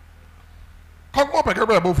 Come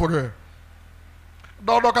opekrebi abo for it.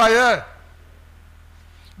 Dodo kaye.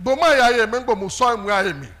 Boma ya ye mengo muso mu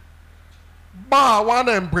ya mi. Ba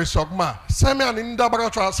wana embrace ogma. Semi an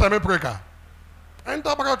indabaracha semi preka.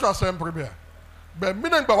 Indabaracha semi preka. Be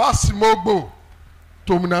minen gba wasimogbo.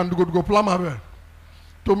 Tomina ndugo plama be.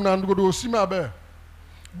 Tomina ndugo sima be.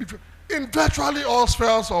 In virtually all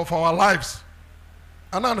spheres of our lives.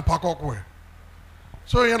 Anani pakokwe.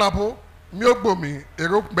 So yenapo miogbo mi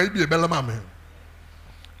ero maybe a belama me.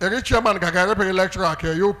 Eri chairman kagare pe lecturer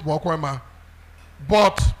ke yo mokwema.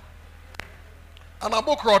 But an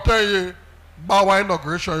abokrote Wnc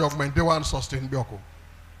Inauguration Lecture they want sustain bioko.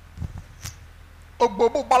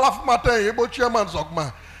 Ogbobo balaf mate ebo chairman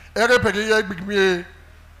zogma. Ere pe ye gbigmi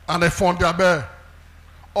and a fund abe.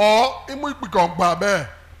 Or imu gbigong ba be.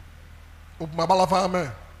 Ogma balafa me.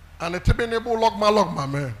 And a tibinable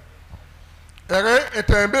logma me. Ere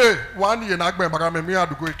etembe 1 year nagbe magame mi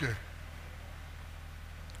adugoike.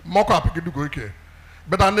 Moko apiki dugoike.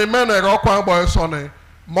 But an the men a rock one boy sonny,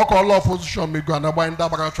 moko law position me go and a wind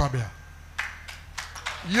dabara trabia.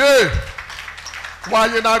 Yea, why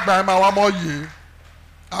you not by my 1 more year?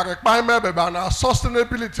 I require me by na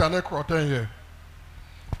sustainability and a crotten ye.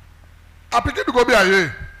 I pick it to go be a ye.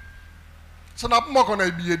 So na moko na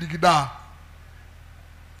be a digida.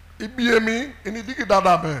 It be a me in the digida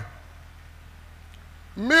da me.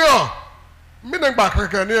 Mio, meaning back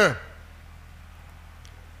again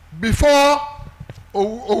before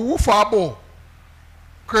Owufabo,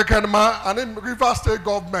 Krekenma, and in River State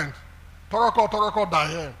government, Toroko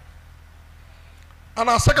Daye. And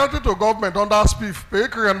our secretary to government under Spiff,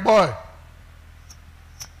 Baker and boy.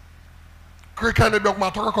 Kreken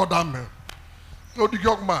Bokma Toroko Dame. So the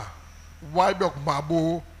Yokma, why Bokma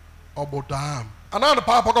Bo or Bodam. And now the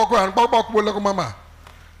Papa Coco and Bobok will look mama.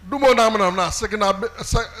 Dumo Namana, second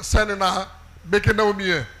sending a baking no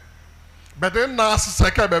me. But then Nas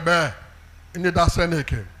Seka Bebe. In the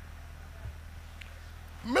Daseneke.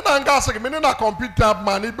 Menangasek, Menina computer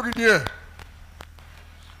man, he bring here.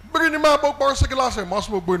 Bring him up, Borsicalas, and must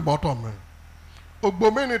go in bottom.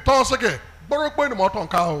 Ogbomini Tonseke, Borrow in Moton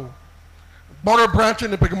cow. Borrow branch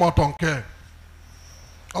in the Pigmoton care.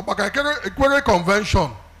 Equerry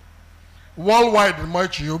Convention. Worldwide in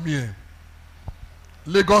March, you me.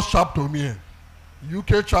 Lagos chapter me.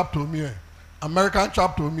 UK chapter me. American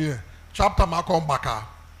chapter me. Chapter Macon Baka.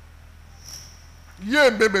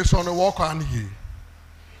 Ye baby son walk on here.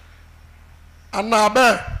 And now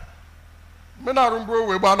bear. Mena rumbro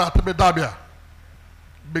we bana to be dabia.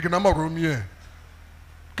 Big number room here.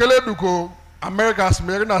 Kele duko America's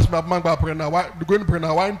Marinas Mamba Prena, the going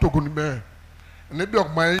Prena wine to Gunbe. And it be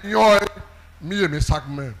of my yoy me and me sack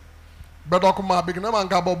me. But Okuma big number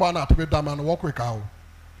and Gabo Bana to be dam and walk with cow.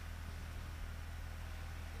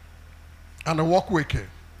 And a walk wicked.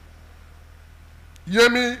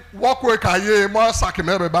 Yemi walk work aye more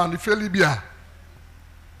sakimebe band Felibia.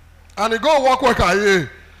 And he go walk work aye.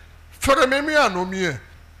 Freme me and no me.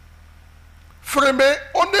 Freme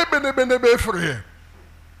only bene free.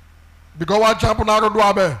 Because I jump on our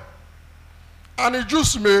doabe. And he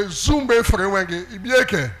just me zoom be free wenge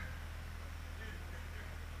ibieke.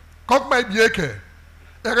 Cock my bieke.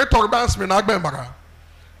 Ere torbans me nagbembara.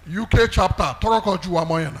 UK chapter Toroko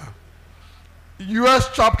Juamoyana. US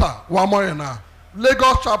chapter Wamoyana.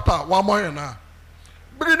 Lagos chapter, 1 more now.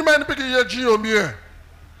 Bring men picking your GOME.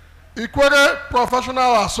 Equerry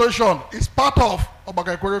Professional Association is part of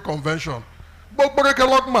Equerry Convention. But Boreke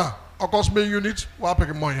Lokma, of course, me unit,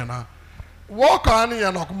 Wapik Moyana. Walk on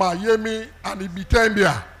and Okma, Yemi, and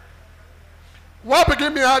Ibitembia.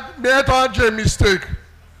 Wapik me at a mistake.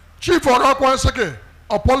 Chief for Rock 1 second,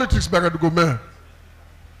 or politics better to go me.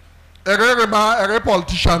 A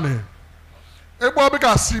politician.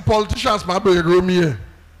 Because see politicians might be Romeo.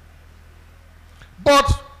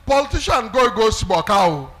 But politicians go see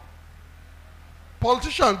Bokao.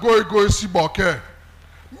 Politicians go see Boke.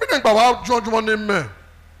 Meaning about George one me.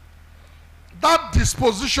 That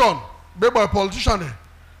disposition, be by politician,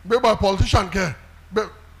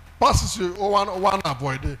 passes you one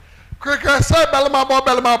avoid it. Cricket say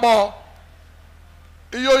Belmabo.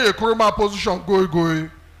 Iyo ye kuruma position go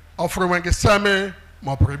offering a semi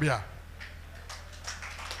more prebia.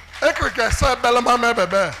 Ekrike say Belma me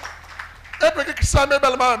bebe. Ekrike say me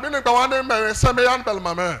Belma, meaning the one me say me and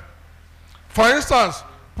Belma me. For instance,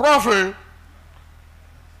 Prophet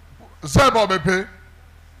Zebo bepe.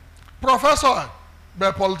 Professor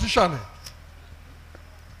be politician.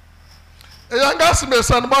 E yanga sime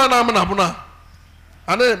san boy na me na buna.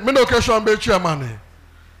 Ane me no occasion be chairman.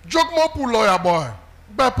 Joke mo pu lawyer boy.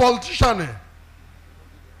 Be politician.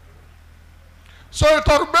 So it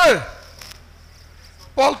talk be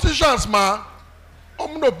politicians ma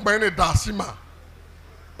omno many dasima.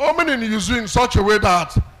 Omni using in such a way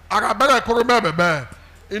that agabere korome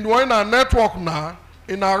in one our network na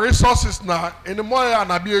in our resources na in the more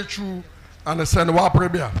na BHU and the senwa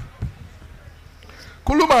prebia.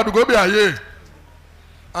 Kuluma do go be aye.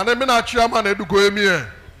 And then na chairman edu go emi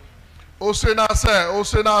o se na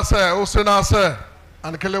se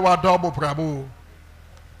and kelewa double prabo.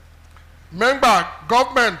 Member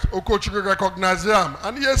government okochi recognize them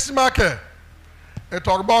and yes make it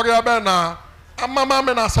orboria be na amama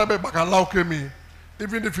me na sabe bakala okemi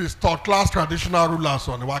even if it's third class traditional rulers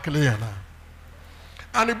on the wakile yana.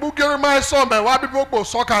 And the book my son be wa people go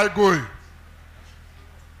soccer go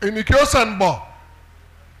in the kiosen bo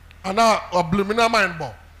and now oblumina mind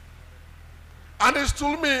bo. And it's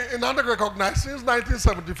told me in under recognized since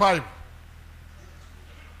 1975.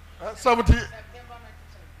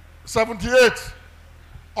 78.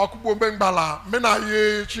 Okubo Bengbala, Mena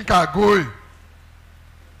ye Chinka Goi.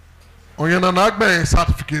 Oyena Nagbe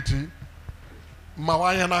certificate.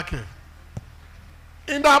 Mawayanake.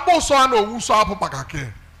 In the Aboso Wuso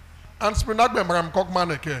Apopakake. And Spinagbe Maram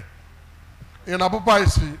Kokmaneke. In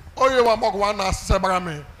Apopaisi, Oyewa Mogwana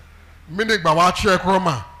Sebarame. Minik Bawachi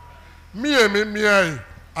Kroma. Me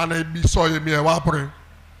and a be so ye me a wapre.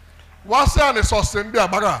 Was there any sustain be a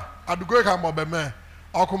baga? I'd go come up a man.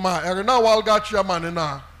 Okuma, Erina Walga chairman in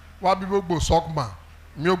a Wabibo Sokma,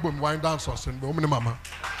 Mugum wine dancers and Bomini Mama.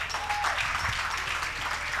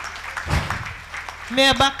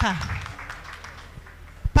 Me baka.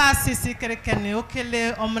 Passi Sikrekene,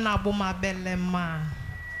 Okele, Omanabuma Bellema.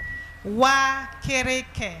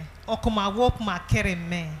 WAKIRIKE, Okuma Wopma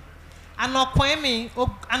Kereme. Anokwemi,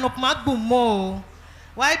 Anopmagu Mo.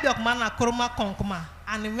 Why be Okmana Kuruma Konkuma?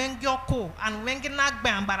 And Wengyoko, and Wenginak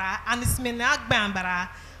Bambara, and Sminak Bambara,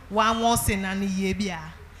 one was in an Yebia.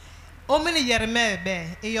 O many yerme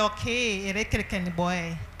be, Eyoke, Erekeken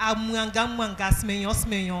boy, Amuangam Gasme,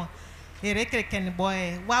 Yosmeyon, Erekeken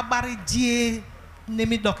boy, Wabari G.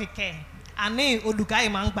 Nemidoke, Ane Odukai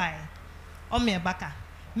Mangbai, Ome Baka.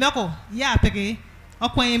 Meko, ya pegi,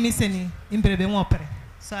 Okwa Misseni, Imbrebe Mopere.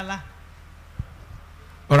 Sala.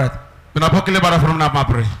 All right. Mina pokile bara from na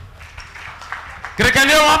mapre.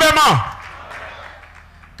 Kerekane wambe mo.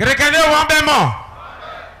 Kerekane wambe mo.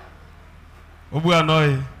 Obu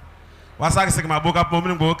anoi. Wasaki sik maboka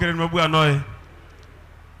pomini bo kere no obu anoi.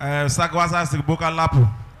 Sak wasaki sik boka lapo,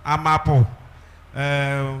 amapo.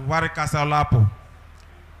 Wari kasa lapo.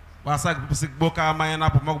 Wasaki sik boka amayana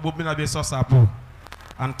po mo bobi na be sosa po.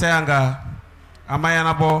 Antanga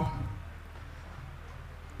amayana bo.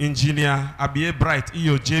 Engineer Abie Bright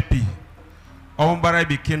iyo JP Ombara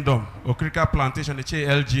bi Kingdom Okrika Plantation the che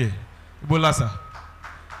LGA Bolasa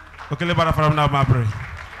Okele bara from na mabre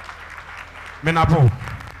Menapo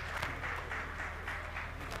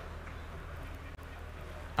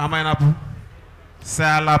Amainapo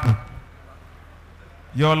Salapo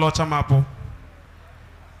Yo locha mapo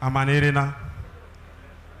Amanirina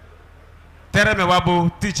Tere me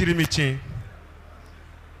wabo teachiri michi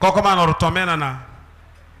Kokoma no rutomena na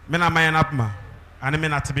Mena mayan apma, and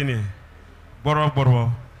men at Bini,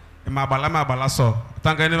 Boro, and my balama so.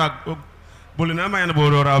 Thank any Bulinama and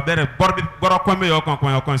Boro, better Boroquame or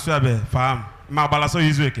Consuabe, farm, my balaso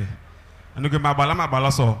is wicked. And look at my balama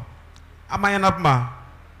balaso. A mayan apma,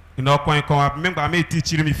 in all coin co up, member may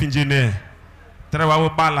teach me finjine.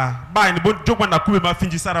 Terawa bala, buy the boat joke when I cool my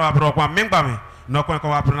finji Sarah Broqua, member me, no coin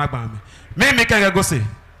co up and agami. May make a go say,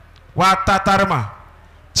 what tatarma,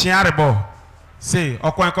 chiarebo. Say,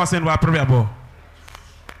 Okwan consent wa probable.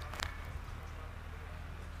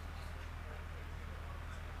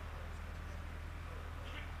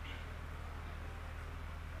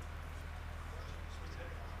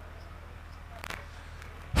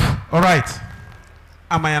 All right.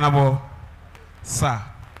 Amayanabo, sir.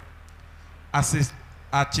 Assist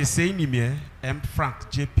at Chesei Nimie, M. Frank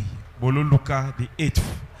JP, Bolo Luka the 8th.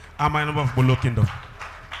 Amayanabo of Bolo Kingdom.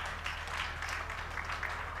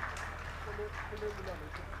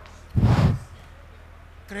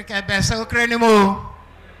 Krike beso krenimo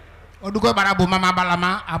odugo barabu mama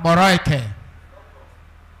balama aboroike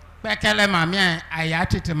bekele ma mie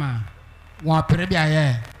ayatitema won prebia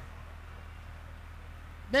ye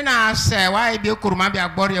bena se wa ibi kuruma bi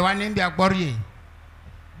agborie wa ni bi agborie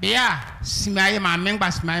bia simaye ma mengba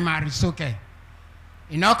simaye ma risoke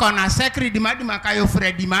Inoko na sekri dima kayo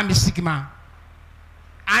fre dima misikima.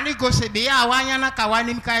 Ani go se be ya wanya na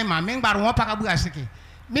kawani mkai ma mengbar won pakabu asiki.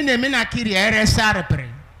 Mina kiri RSA repre.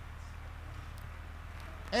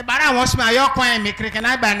 E bara won sma yo kwan mi krike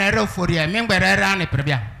na ba na re oforia mengbere ra ne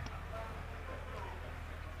prebia.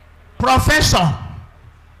 Professor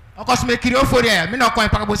okos me kiri oforia mi no kwan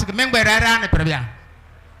pakabu asiki mengbere ra ne prebia.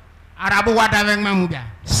 Arabu wada veng mamu bia.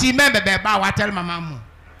 Si me bebe ba watel mamamu.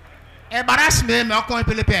 E baras me okon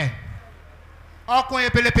pelepe. Okon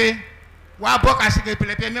pelepe. Wa boka sike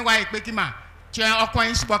pelepe me wa ekpekima. Che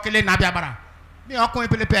okon isbokele na bia bara. Mi okon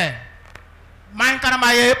pelepe. Man kana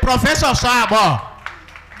maye professor so abo.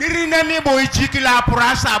 Dirine mi bo ichikila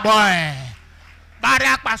pura sa boy. Bare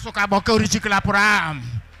akpasuka boke orichikila pura.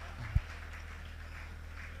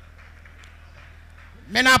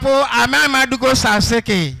 Menapo amama dugo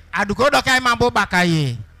saseke. Adugo dokai mambo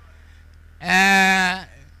bakaye.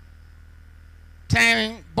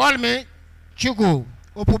 Ten ball me chugu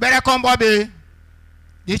opubere kombobe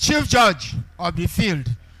the chief judge of the field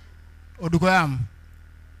odugoyam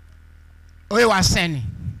oye was sending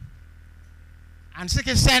and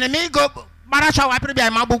sike send me go baracha wa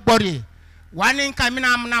prebi ma bugbori wani nka mi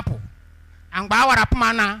na amnapo angba wara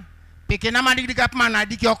pumana peke na madidiga pumana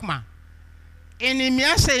diki okma eni mi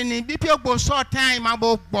ase ni bipi ogbo so time ma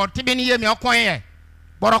bo tibi ni ye mi okon ye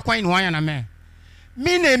boro kon ni wan ya na me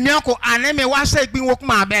mi na miako aneme wasa gbin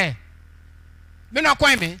wokuma be mi na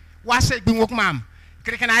kwan me wasa gbin wokuma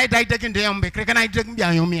kreke na dai degin de yombe kreke na degin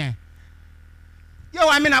bia yomi e yo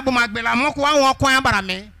wa mi na bu magbela mo ko won kwan bara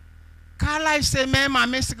me kala ise me ma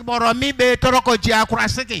me sik boro mi be toroko ji akura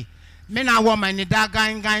siki mi na wo ma ni da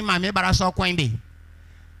gan ma me bara so kwan be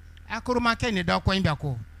akuruma ke ni da kwan bia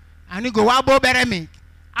ko ani go wa bo bere mi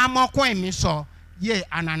amokwan mi so ye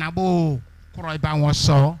ananabo kuro ba won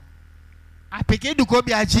so apeke duko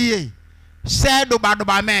bi ajiye se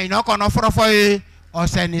doba me no kono forofo e o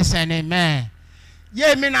seni me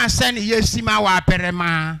ye mi na seni ye sima wa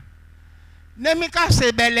perema ne mi ka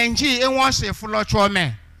se belenji e won se fulocho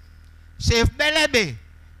me se belebe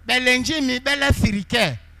belenji mi bele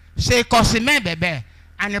firike se kosime bebe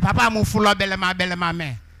ani papa mu fulo belema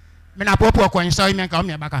me mi na popo ko nso imi ka o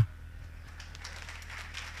mi baka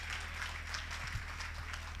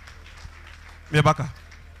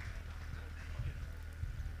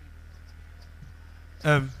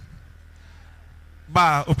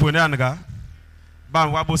ba opone anga ba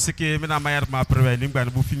wa bo sike mina mayer ma preve ni ngba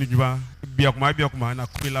bu fini juba biokuma na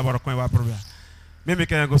ku la baro ko wa preve meme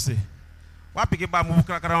ken go se wa pike ba mu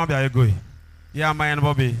krakara ma bia ego ya mayen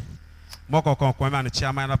bobe moko kon ma ni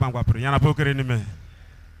chia mayen ba ngwa preve yana pokere ni me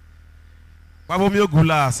wa bo mi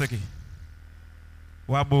ogula sike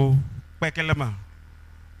wa bo pekelema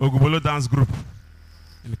ogubolo dance group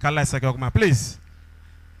in kala sike okuma please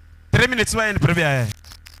 3 minutes were in preview.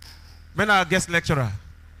 When our guest lecturer,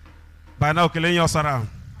 by now, killing your surround.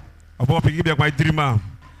 About to give you my dream.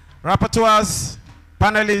 Rapporteurs,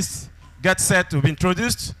 panelists, get set to be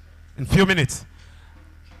introduced in few minutes.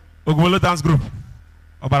 Ogubolo dance group.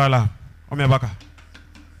 Obarala, Omiabaka.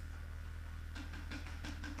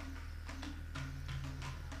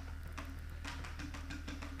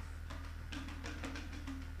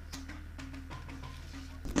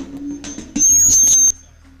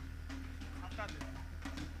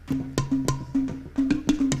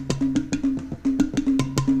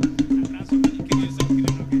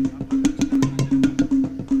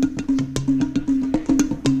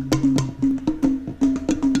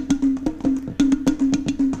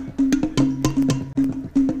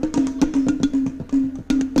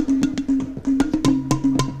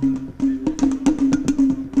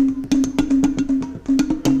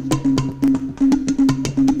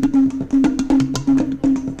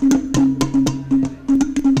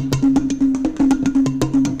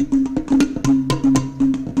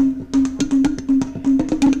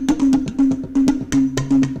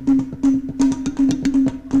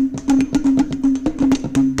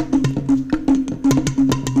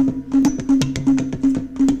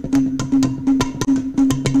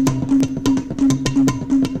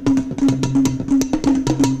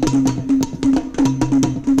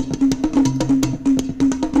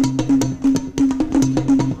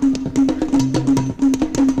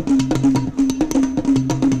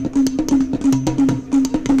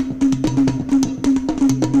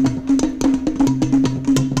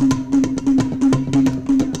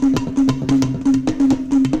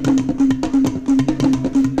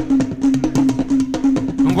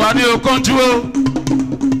 Control.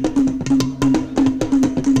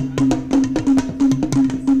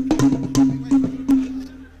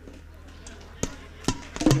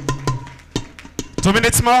 2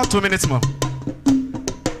 minutes more, 2 minutes more.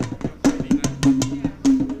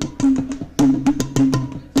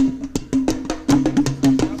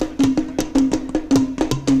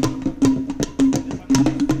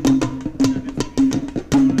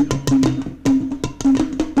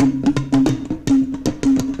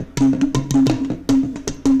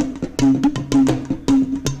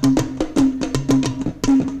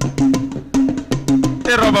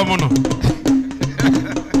 Roba mono.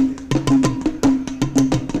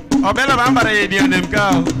 Obela bambara ye dia nem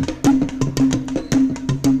kao.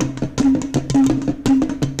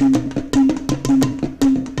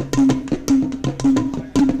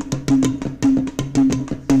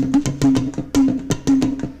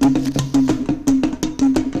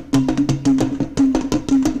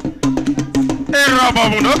 Roba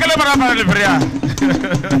mono, que le para el fria.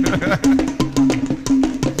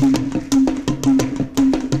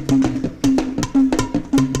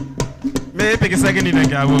 Take a second in a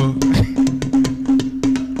gabo.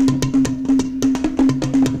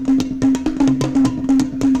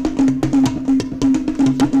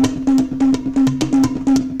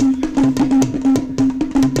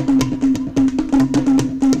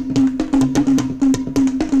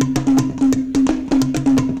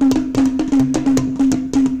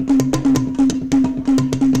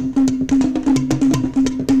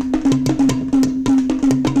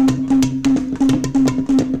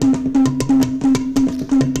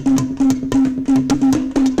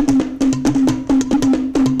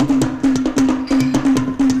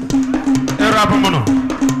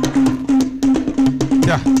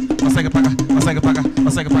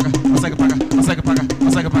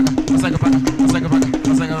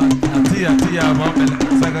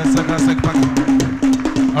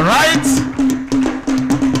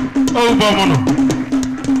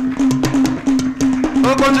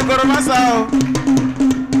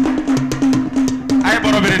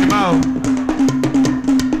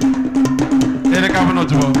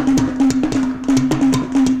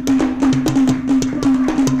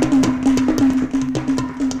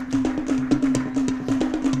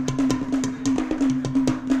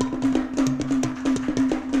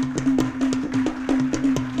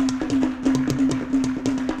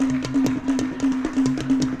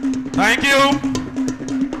 Thank you.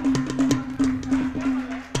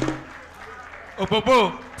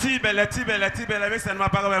 Bobo, T-Bella, make sense. My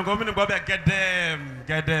father, go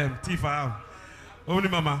get them, T-File. Only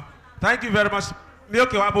mama. Thank you very much.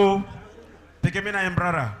 Milky Wabo, Pekemina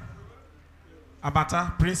Embrara,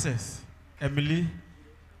 Amata, Princess, Emily,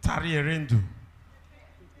 Tari Erendu,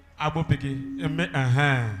 Abo Peke,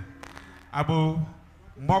 Abo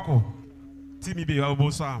Moko, Timmy B,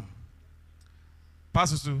 Abo Sam.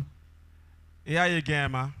 Passusu, Ea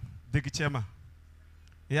Gama, Dikichema,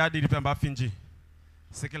 Ea di Pemba Finji.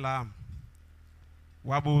 Sekilam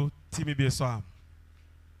Wabu Timmy be Sam.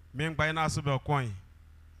 Ming by Nasuba coin.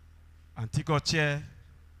 Antico chair,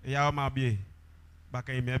 Yama be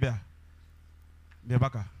Baka Mebia.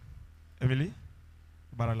 Mebaka. Emily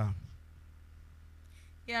Baralam.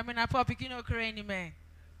 Yeah, I mean, I pop picking no cranny man.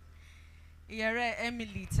 Yere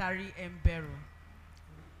Emily Tari Mbero.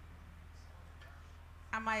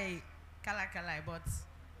 Am I Kalakala, but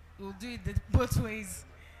we'll do it both ways.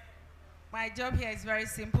 My job here is very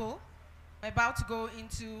simple. We're about to go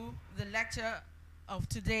into the lecture of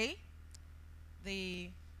today, the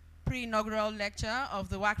pre-inaugural lecture of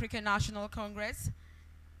the WAKIRIKE National Congress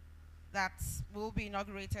that will be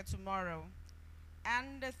inaugurated tomorrow.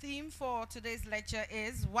 And the theme for today's lecture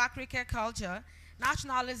is WAKIRIKE Culture,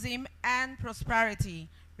 Nationalism and Prosperity,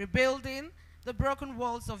 Rebuilding the Broken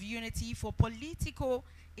Walls of Unity for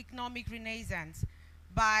Politico-Economic Renaissance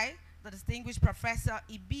by the distinguished Professor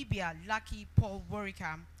Ibibia Lucky Paul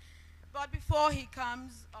Worika. But before he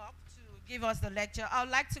comes up to give us the lecture, I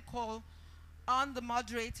would like to call on the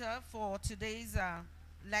moderator for today's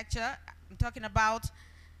lecture. I'm talking about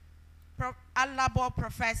Alabo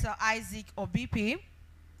Professor Isaac Obipi.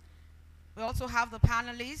 We also have the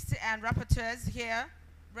panelists and rapporteurs here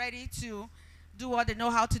ready to do what they know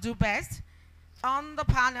how to do best. On the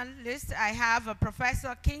panel list, I have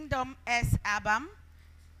Professor Kingdom S. Abam.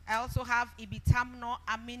 I also have Ibitamno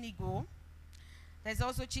Aminigo. There's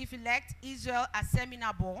also Chief-elect Israel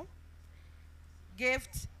Aseminabo,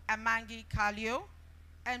 Gift Amangi Kalio,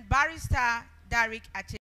 and Barrister Derek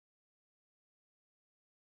Ache.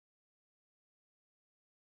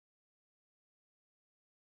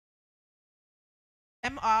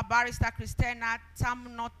 MR Barrister Christina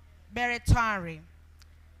Tamnot Beretari.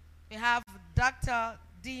 We have Dr.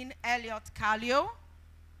 Dean Elliot Kalio,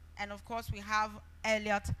 and of course we have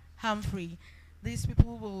Elliot Humphrey. These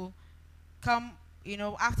people will come,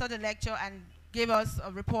 after the lecture and give us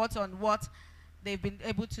a report on what they've been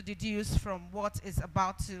able to deduce from what is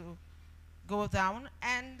about to go down.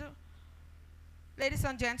 And ladies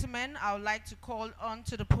and gentlemen, I would like to call on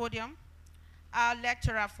to the podium our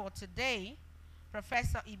lecturer for today,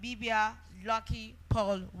 Professor Ibibia Lucky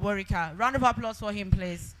Paul Worika. Round of applause for him,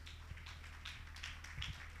 please.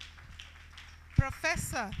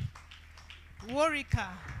 Professor WAKIRIKE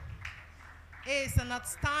is an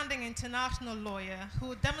outstanding international lawyer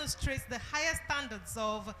who demonstrates the highest standards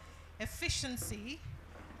of efficiency,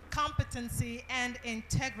 competency, and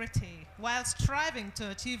integrity while striving to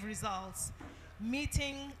achieve results,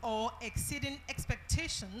 meeting or exceeding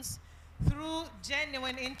expectations through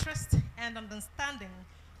genuine interest and understanding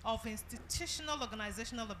of institutional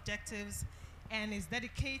organizational objectives, and is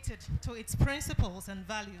dedicated to its principles and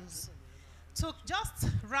values. To just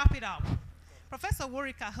wrap it up, Professor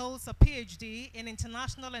WAKIRIKE holds a PhD in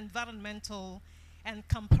International Environmental and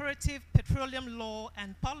Comparative Petroleum Law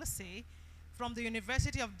and Policy from the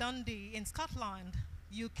University of Dundee in Scotland,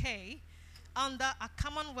 UK, under a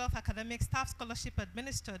Commonwealth Academic Staff Scholarship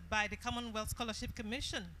administered by the Commonwealth Scholarship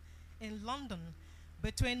Commission in London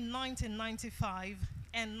between 1995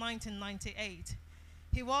 and 1998.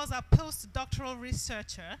 He was a postdoctoral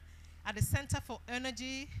researcher at the Center for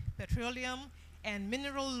Energy, Petroleum, and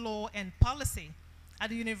Mineral Law and Policy at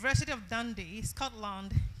the University of Dundee,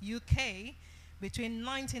 Scotland, UK, between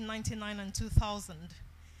 1999 and 2000.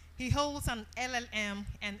 He holds an LLM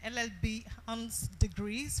and LLB honors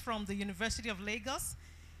degrees from the University of Lagos,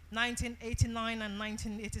 1989 and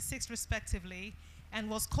 1986 respectively, and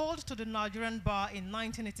was called to the Nigerian bar in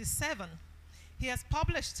 1987. He has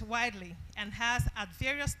published widely and has at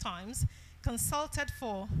various times consulted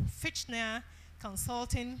for Fitchner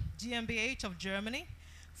Consulting GmbH of Germany,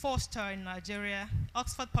 Forster in Nigeria,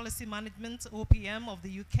 Oxford Policy Management OPM of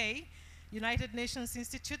the UK, United Nations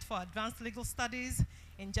Institute for Advanced Legal Studies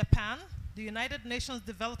in Japan, the United Nations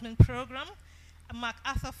Development Program,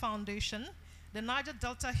 MacArthur Foundation, the Niger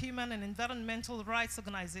Delta Human and Environmental Rights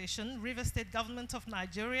Organization, River State Government of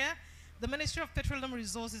Nigeria, the Ministry of Petroleum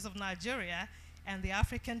Resources of Nigeria, and the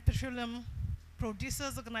African Petroleum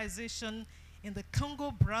Producers Organization in the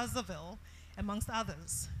Congo, Brazzaville, amongst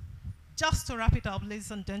others. Just to wrap it up,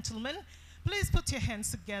 ladies and gentlemen, please put your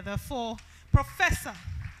hands together for Professor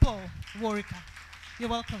Paul WAKIRIKE. You're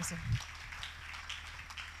welcome, sir.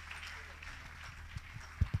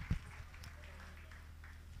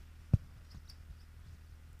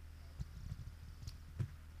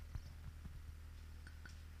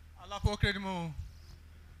 Allah pokred mo.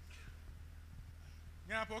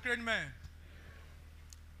 Ngana pokred me.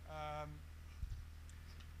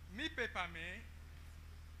 Me paper me.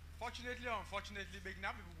 Fortunately or unfortunately, big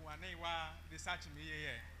now people want to research me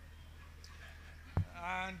here.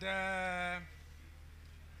 And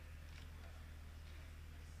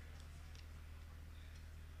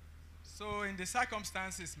so in the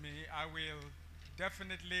circumstances, I will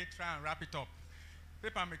definitely try and wrap it up.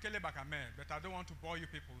 Paper me kele bakame, but I don't want to bore you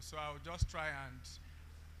people, so I'll just try and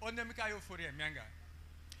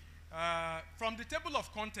from the table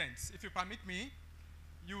of contents, if you permit me,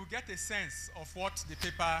 you will get a sense of what the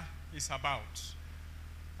paper is about.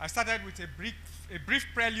 I started with a brief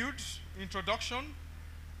prelude, introduction,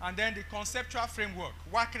 and then the conceptual framework,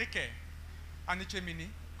 WAKIRIKE, Anichemini,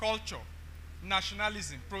 culture,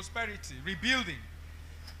 nationalism, prosperity, rebuilding,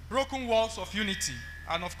 broken walls of unity,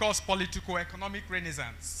 and of course, political-economic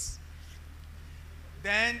renaissance.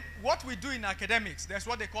 Then what we do in academics, that's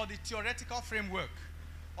what they call the theoretical framework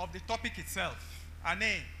of the topic itself.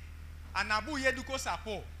 Anabu yeduko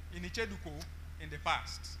sapo in icheduko in the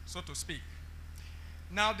past, so to speak.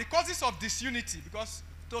 Now, the causes of disunity, because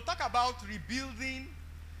to talk about rebuilding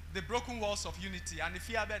the broken walls of unity, and if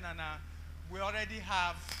we already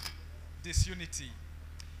have disunity.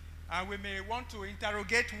 And we may want to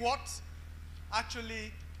interrogate what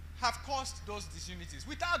actually have caused those disunities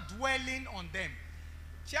without dwelling on them.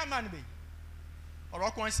 Chairman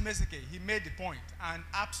he made the point, and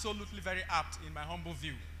absolutely very apt in my humble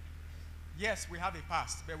view. Yes, we have a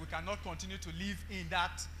past, but we cannot continue to live in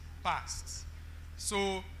that past.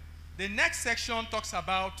 So the next section talks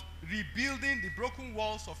about rebuilding the broken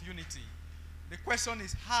walls of unity. The question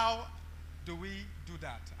is, how do we do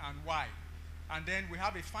that and why? And then we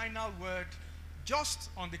have a final word just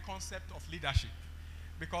on the concept of leadership.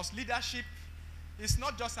 Because leadership is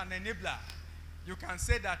not just an enabler. You can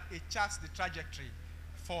say that it charts the trajectory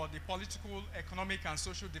for the political, economic, and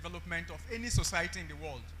social development of any society in the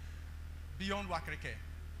world beyond WAKIRIKE.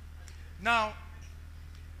 Now,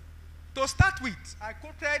 to start with, I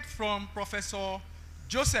quoted from Professor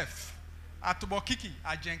Joseph Atubokiki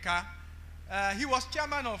Ajenka. He was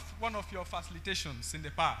chairman of one of your facilitations in the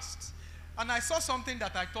past. And I saw something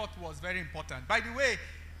that I thought was very important. By the way,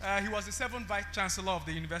 he was the 7th Vice Chancellor of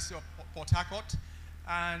the University of Port Harcourt.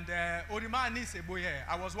 And Orima Aniseboye,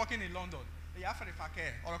 I was working in London.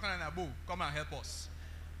 Come and help us.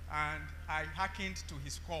 And I hearkened to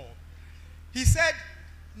his call. He said,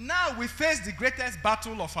 now we face the greatest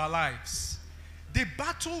battle of our lives. the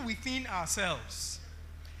battle within ourselves,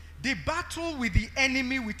 the battle with the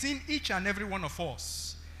enemy within each and every one of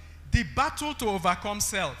us, the battle to overcome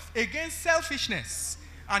self, against selfishness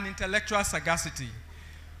and intellectual sagacity.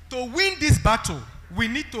 To win this battle, we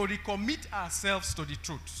need to recommit ourselves to the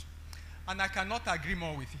truth. And I cannot agree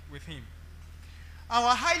more with him.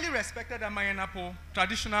 Our highly respected Amayanapo,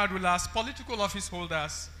 traditional rulers, political office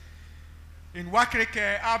holders in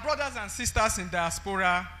WAKIRIKE, our brothers and sisters in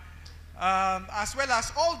diaspora, as well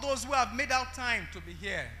as all those who have made out time to be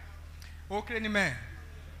here.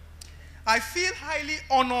 I feel highly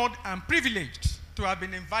honored and privileged to have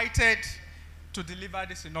been invited to deliver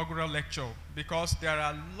this inaugural lecture because there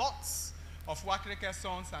are lots of WAKIRIKE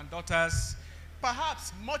sons and daughters,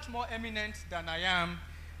 perhaps much more eminent than I am,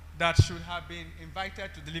 that should have been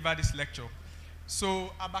invited to deliver this lecture.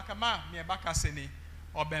 So, Abakama Miebaka Seni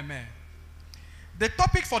Obeme. The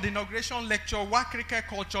topic for the inauguration lecture, WAKIRIKE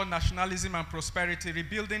Culture, Nationalism and Prosperity,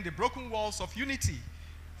 Rebuilding the Broken Walls of Unity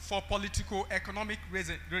for Political Economic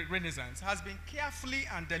Renaissance, has been carefully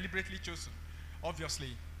and deliberately chosen, obviously.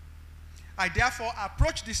 I therefore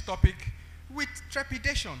approach this topic with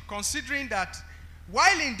trepidation, considering that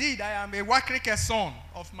while indeed I am a WAKIRIKE son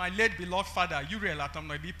of my late beloved father, Uriel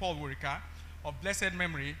Atomnoibi Paul Worika, of blessed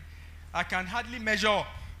memory, I can hardly measure up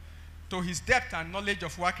to his depth and knowledge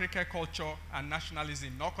of WAKIRIKE culture and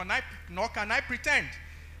nationalism, nor can I pretend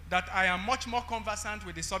that I am much more conversant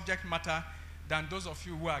with the subject matter than those of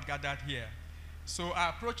you who are gathered here. So I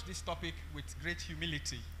approach this topic with great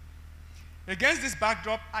humility. Against this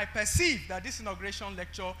backdrop, I perceive that this inauguration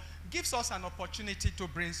lecture gives us an opportunity to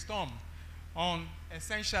brainstorm on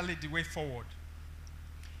essentially the way forward.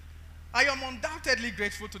 I am undoubtedly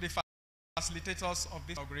grateful to the facilitators of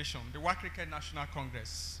this inauguration, the WAKIRIKE National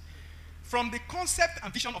Congress. From the concept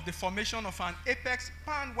and vision of the formation of an apex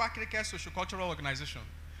pan-WAKIRIKE sociocultural organization,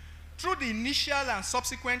 through the initial and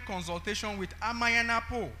subsequent consultation with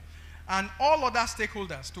Amayanapo and all other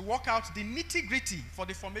stakeholders to work out the nitty-gritty for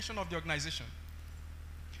the formation of the organization.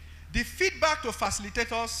 The feedback to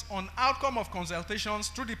facilitators on outcome of consultations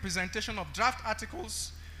through the presentation of draft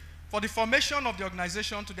articles for the formation of the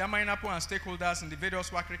organization to the Amayanapo and stakeholders in the various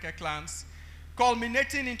WAKIRIKE clans,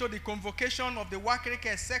 culminating into the convocation of the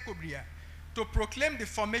WAKIRIKE Sekobria to proclaim the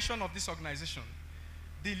formation of this organization.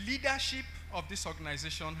 The leadership of this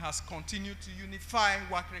organization has continued to unify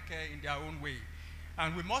WAKIRIKE in their own way,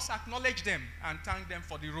 and we must acknowledge them and thank them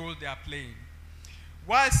for the role they are playing,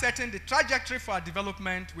 while setting the trajectory for our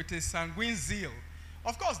development with a sanguine zeal.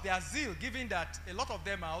 Of course, their zeal, given that a lot of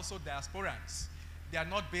them are also diasporans, they are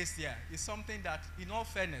not based here, is something that, in all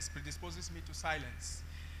fairness, predisposes me to silence.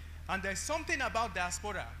 And there's something about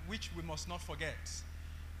diaspora which we must not forget.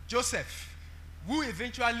 Joseph, who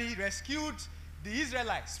eventually rescued the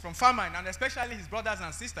Israelites from famine, and especially his brothers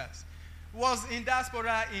and sisters, was in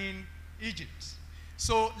diaspora in Egypt.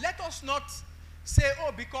 So let us not say,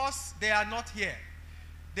 oh, because they are not here,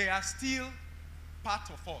 they are still part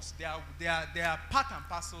of us. They are part and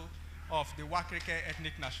parcel of the WAKIRIKE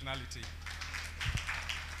ethnic nationality.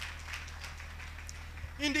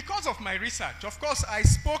 In the course of my research, of course, I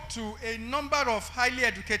spoke to a number of highly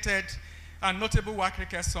educated and notable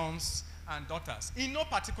WAKIRIKE sons and daughters, in no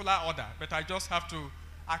particular order, but I just have to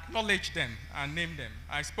acknowledge them and name them.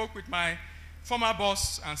 I spoke with my former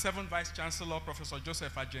boss and 7th Vice Chancellor, Professor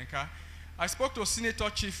Joseph Ajenka. I spoke to Senator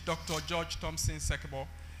Chief Dr. George Thompson Sekebo.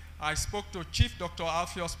 I spoke to Chief Dr.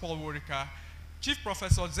 Alpheus Paul Worika, Chief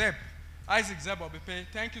Professor Zeb, Isaac Zeb Obepe.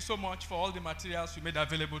 Thank you so much for all the materials you made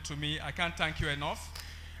available to me. I can't thank you enough.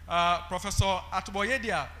 Professor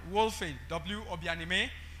Atuboyedia Wolfe W. Obianime.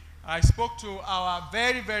 I spoke to our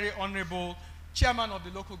very, very honorable chairman of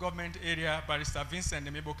the local government area, Barrister Vincent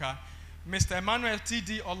Nemiboka, Mr. Emmanuel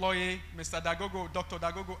T.D. Oloye, Mr. Dagogo, Dr.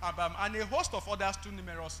 Dagogo Abam, and a host of others too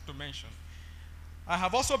numerous to mention. I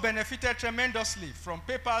have also benefited tremendously from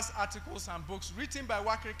papers, articles, and books written by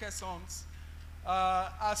WAKIRIKE sons,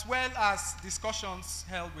 as well as discussions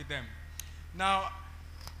held with them. Now,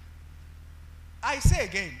 I say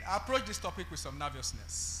again, I approach this topic with some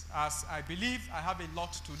nervousness, as I believe I have a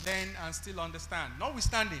lot to learn and still understand.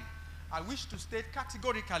 Notwithstanding, I wish to state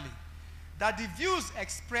categorically that the views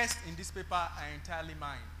expressed in this paper are entirely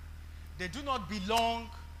mine. They do not belong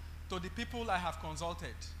to the people I have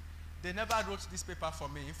consulted. They never wrote this paper for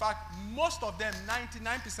me. In fact, most of them,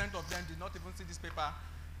 99% of them, did not even see this paper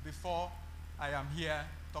before I am here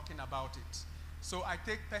talking about it. So I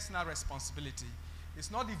take personal responsibility. It's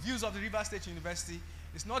not the views of the Rivers State University.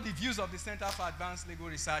 It's not the views of the Center for Advanced Legal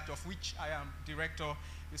Research, of which I am director.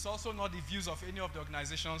 It's also not the views of any of the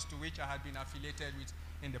organizations to which I had been affiliated with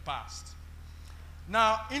in the past.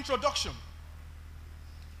 Now, introduction.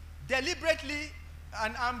 Deliberately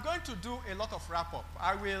And I'm going to do a lot of wrap-up.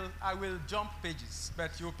 I will jump pages,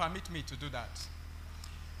 but you'll permit me to do that.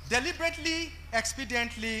 Deliberately,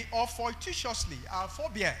 expediently, or fortuitously, our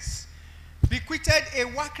forebears bequeathed a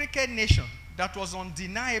WAKIRIKE nation that was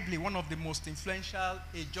undeniably one of the most influential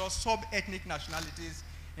Ijaw sub-ethnic nationalities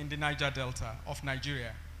in the Niger Delta of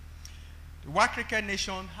Nigeria. The WAKIRIKE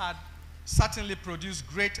nation had certainly produced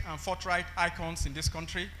great and forthright icons in this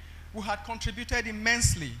country who had contributed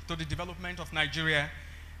immensely to the development of Nigeria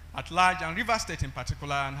at large, and River State in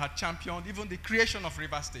particular, and had championed even the creation of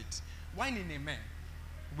River State. Wine in Amen,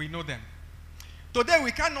 we know them. Today,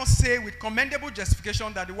 we cannot say with commendable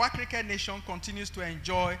justification that the WAKIRIKE nation continues to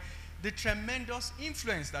enjoy the tremendous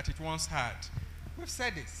influence that it once had. We've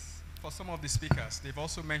said this for some of the speakers. They've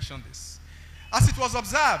also mentioned this. As it was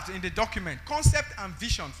observed in the document, concept and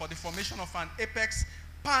vision for the formation of an apex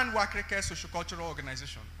pan-WAKIRIKE sociocultural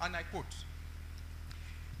organization, and I quote,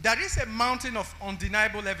 "There is a mountain of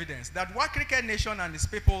undeniable evidence that WAKIRIKE nation and its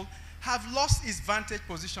people have lost its vantage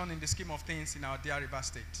position in the scheme of things in our dear River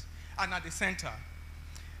State, and at the center.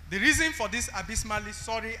 The reason for this abysmally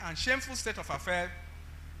sorry and shameful state of affairs,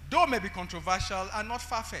 though may be controversial, are not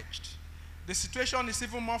far-fetched. The situation is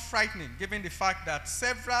even more frightening given the fact that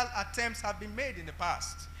several attempts have been made in the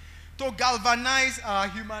past to galvanize our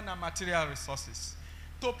human and material resources,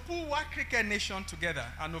 to pull WAKIRIKE nation together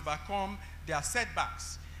and overcome their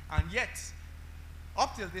setbacks. And yet,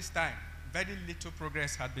 up till this time, very little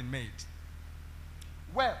progress had been made."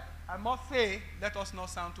 Well, I must say, let us not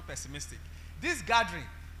sound too pessimistic. This gathering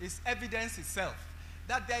is evidence itself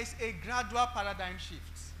that there is a gradual paradigm shift.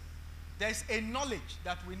 There is a knowledge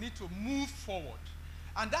that we need to move forward.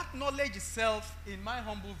 And that knowledge itself, in my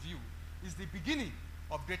humble view, is the beginning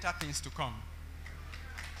of greater things to come.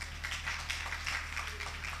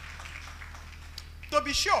 To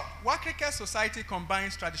be sure, WAKIRIKE society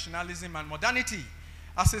combines traditionalism and modernity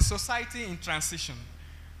as a society in transition,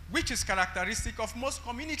 which is characteristic of most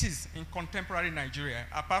communities in contemporary Nigeria,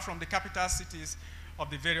 apart from the capital cities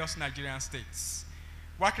of the various Nigerian states.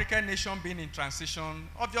 WAKIRIKE nation being in transition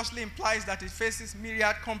obviously implies that it faces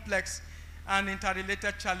myriad complex and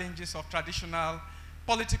interrelated challenges of traditional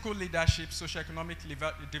political leadership, socioeconomic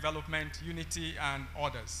development, unity, and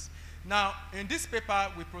others. Now, in this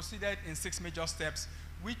paper, we proceeded in 6 major steps,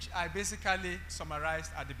 which I basically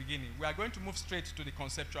summarized at the beginning. We are going to move straight to the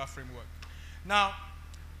conceptual framework. Now,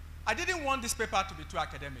 I didn't want this paper to be too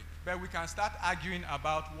academic, but we can start arguing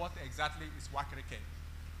about what exactly is WAKIRIKE.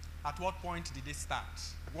 At what point did it start?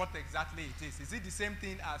 What exactly it is? Is it the same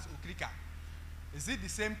thing as Okrika? Is it the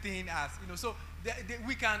same thing as, so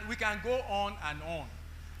we can go on and on.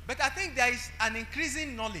 But I think there is an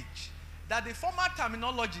increasing knowledge that the former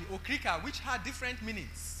terminology, Okrika, which had different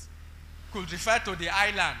meanings, could refer to the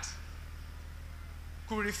island,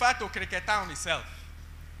 could refer to Okrika town itself,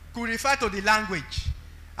 could refer to the language,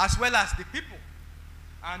 as well as the people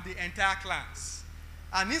and the entire clans.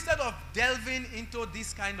 And instead of delving into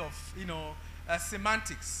this kind of,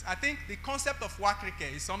 semantics, I think the concept of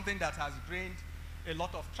WAKIRIKE is something that has gained a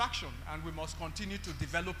lot of traction, and we must continue to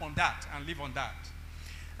develop on that and live on that.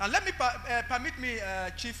 And let me permit me,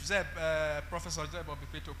 Chief Zeb, Professor Zeb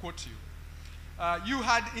Obikwe, to quote you. You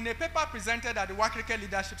had, in a paper presented at the WAKIRIKE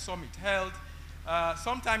Leadership Summit held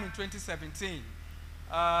sometime in 2017,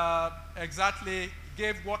 exactly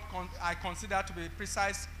gave what I consider to be a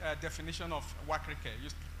precise definition of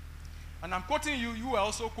WAKIRIKE. And I'm quoting you. You were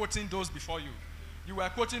also quoting those before you. You were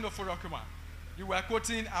quoting Oforokuma. You were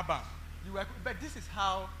quoting Abam. But this is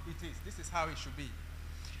how it is. This is how it should be.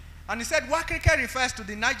 And he said, WAKIRIKE refers to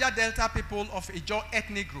the Niger Delta people of Ijaw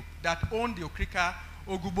ethnic group that own the Okrika,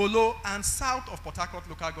 Ogubolo, and south of Port Harcourt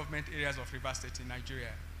local government areas of River State in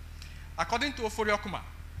Nigeria. According to Oforiokuma,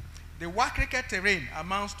 the WAKIRIKE terrain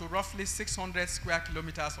amounts to roughly 600 square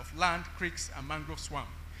kilometers of land, creeks, and mangrove swamp,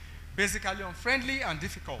 basically unfriendly and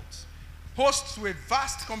difficult, hosts to a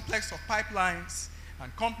vast complex of pipelines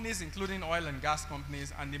and companies, including oil and gas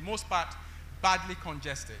companies, and the most part, badly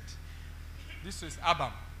congested. This is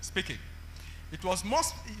Abam speaking. Who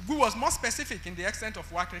was more specific in the extent of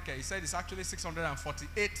WAKIRIKE. He said it's actually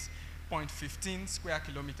 648.15 square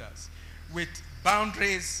kilometers, with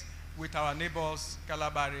boundaries with our neighbors,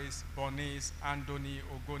 Calabaris, Bonis, Andoni,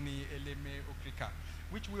 Ogoni, Eleme, Okrika,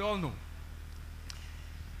 which we all know.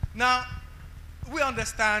 Now, we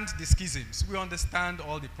understand the schisms. We understand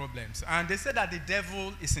all the problems. And they say that the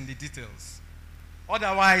devil is in the details.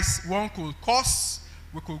 Otherwise, one could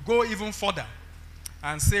we could go even further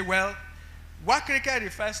and say, well, WAKIRIKE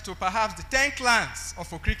refers to perhaps the 10 clans of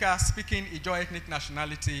Okrika speaking Ijaw ethnic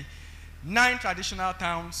nationality, 9 traditional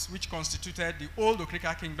towns which constituted the old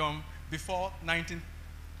Okrika kingdom before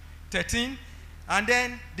 1913, And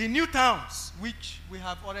then the new towns, which we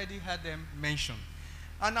have already heard them mention.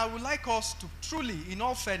 And I would like us to truly, in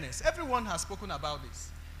all fairness, everyone has spoken about this.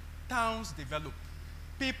 Towns develop,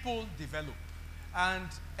 people develop. And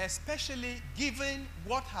especially given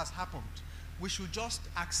what has happened, we should just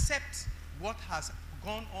accept what has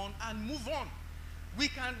gone on and move on. We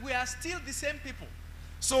are still the same people.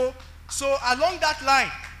 So along that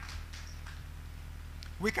line,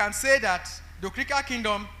 we can say that the Okrika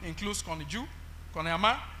Kingdom includes Koniju,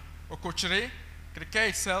 Konyama, Okochere, Kirike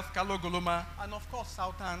itself, Kalogoloma, and of course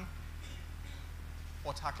Southern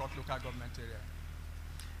Port Harcourt local government area.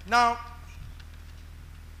 Now,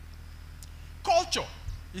 culture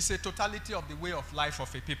is a totality of the way of life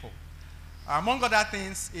of a people. Among other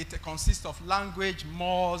things, it consists of language,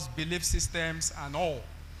 mores, belief systems, and all.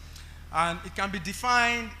 And it can be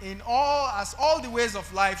defined in as all the ways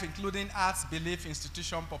of life, including arts, belief,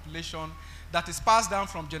 institution, population, that is passed down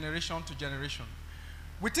from generation to generation.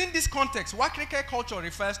 Within this context, WAKIRIKE culture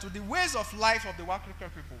refers to the ways of life of the WAKIRIKE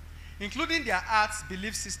people, including their arts,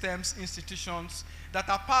 belief systems, institutions that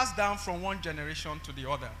are passed down from one generation to the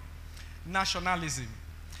other. Nationalism.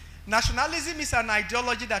 Nationalism is an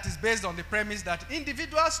ideology that is based on the premise that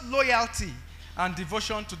individuals' loyalty and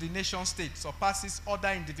devotion to the nation state surpasses other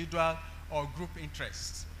individual or group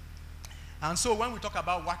interests. And so when we talk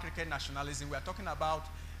about WAKIRIKE nationalism, we are talking about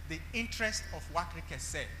the interest of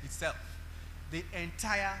WAKIRIKE itself, the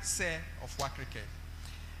entire say of WAKIRIKE.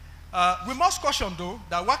 We must caution, though,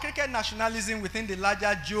 that WAKIRIKE nationalism within the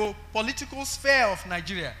larger geopolitical sphere of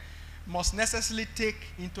Nigeria must necessarily take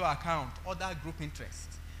into account other group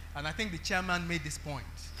interests. And I think the chairman made this point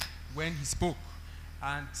when he spoke.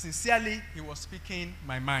 And sincerely, he was speaking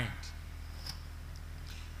my mind.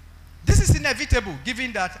 This is inevitable,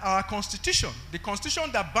 given that our constitution, the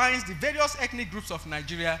constitution that binds the various ethnic groups of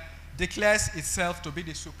Nigeria, declares itself to be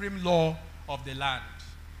the supreme law of the land.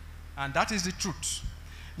 And that is the truth.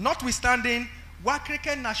 Notwithstanding,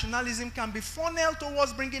 WAKIRIKE nationalism can be funneled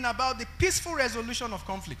towards bringing about the peaceful resolution of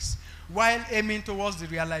conflicts, while aiming towards the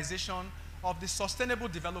realization of the sustainable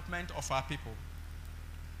development of our people.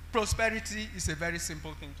 Prosperity is a very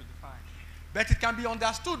simple thing to define, but it can be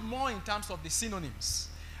understood more in terms of the synonyms.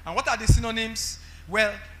 And what are the synonyms?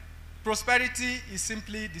 Well, prosperity is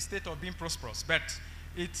simply the state of being prosperous, but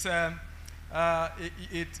it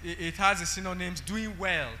has the synonyms doing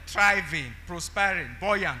well, thriving, prospering,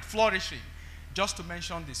 buoyant, flourishing, just to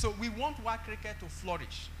mention this. So we want WAKIRIKE to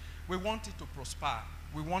flourish. We want it to prosper.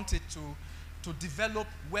 We want it to develop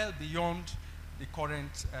well beyond the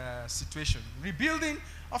current situation. Rebuilding,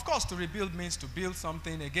 of course, to rebuild means to build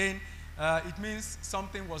something again. It means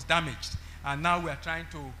something was damaged, and now we are trying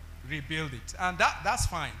to rebuild it. And that's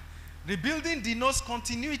fine. Rebuilding denotes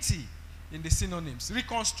continuity in the synonyms.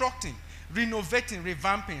 Reconstructing, renovating,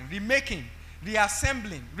 revamping, remaking,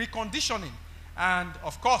 reassembling, reconditioning, and,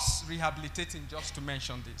 of course, rehabilitating, just to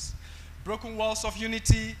mention this. Broken walls of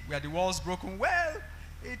unity, where the walls broken, well,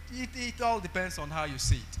 it all depends on how you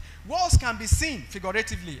see it. Walls can be seen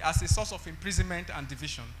figuratively as a source of imprisonment and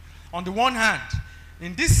division. On the one hand,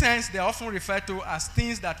 in this sense, they are often referred to as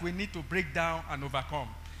things that we need to break down and overcome,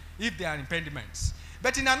 if they are impediments.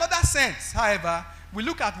 But in another sense, however, we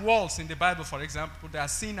look at walls in the Bible, for example, they are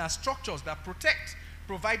seen as structures that protect,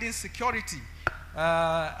 providing security,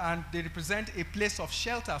 and they represent a place of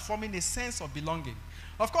shelter, forming a sense of belonging.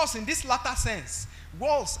 Of course, in this latter sense,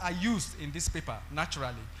 walls are used in this paper,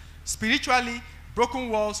 naturally. Spiritually, broken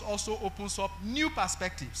walls also opens up new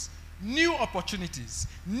perspectives, new opportunities,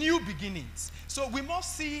 new beginnings. So we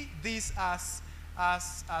must see this as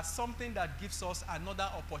something that gives us another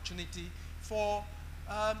opportunity for,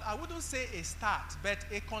 I wouldn't say a start, but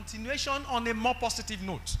a continuation on a more positive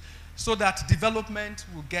note, so that development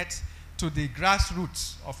will get to the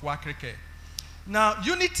grassroots of WAKIRIKE. Now,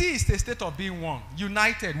 unity is the state of being one,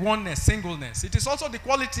 united, oneness, singleness. It is also the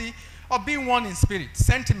quality of being one in spirit,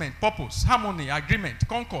 sentiment, purpose, harmony, agreement,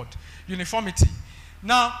 concord, uniformity.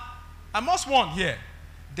 Now, I must warn here,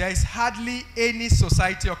 there is hardly any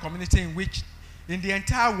society or community in the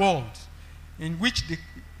entire world, in which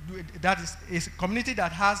that is a community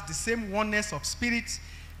that has the same oneness of spirit,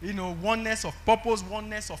 oneness of purpose,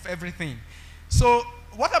 oneness of everything. So,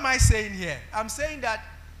 what am I saying here? I'm saying that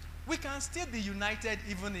we can still be united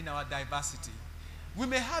even in our diversity. We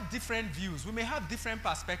may have different views. We may have different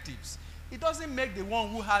perspectives. It doesn't make the one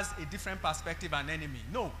who has a different perspective an enemy.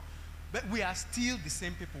 No. But we are still the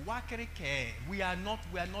same people. WAKIRIKE. We are not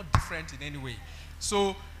different in any way.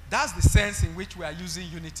 So that's the sense in which we are using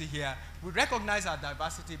unity here. We recognize our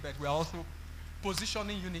diversity, but we are also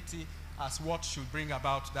positioning unity as what should bring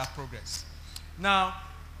about that progress. Now,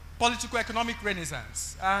 political economic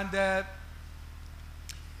renaissance. And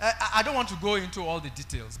I don't want to go into all the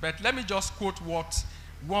details, but let me just quote what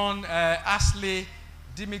one Ashley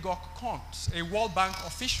Demigok Kont, a World Bank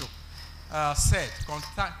official, said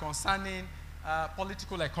concerning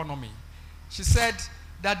political economy. She said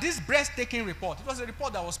that this breathtaking report, it was a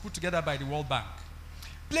report that was put together by the World Bank,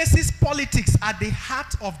 places politics at the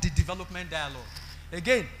heart of the development dialogue.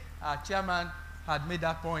 Again, our chairman had made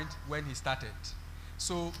that point when he started.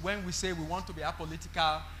 So when we say we want to be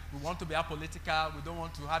apolitical, we don't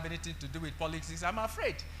want to have anything to do with politics, I'm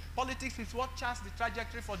afraid politics is what charts the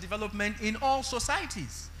trajectory for development in all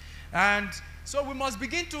societies. And so we must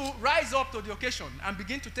begin to rise up to the occasion and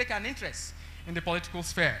begin to take an interest in the political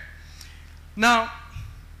sphere. Now,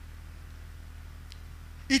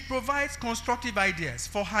 it provides constructive ideas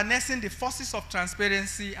for harnessing the forces of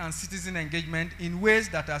transparency and citizen engagement in ways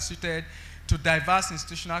that are suited to diverse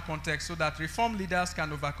institutional contexts so that reform leaders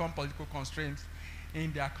can overcome political constraints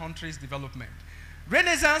in their country's development.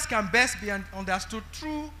 Renaissance can best be understood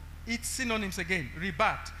through its synonyms again: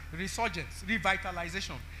 rebirth, resurgence,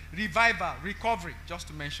 revitalization, revival, recovery, just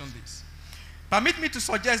to mention this. Permit me to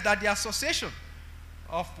suggest that the association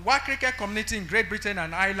of WAKIRIKE community in Great Britain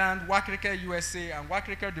and Ireland, WAKIRIKE USA, and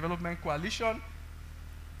WAKIRIKE Development Coalition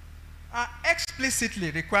are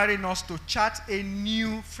explicitly requiring us to chart a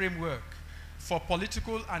new framework for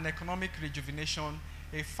political and economic rejuvenation,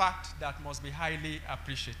 a fact that must be highly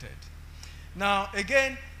appreciated. Now,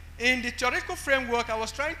 again, in the theoretical framework, I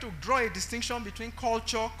was trying to draw a distinction between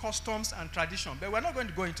culture, customs, and tradition, but we're not going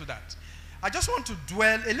to go into that. I just want to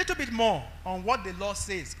dwell a little bit more on what the law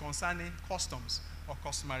says concerning customs or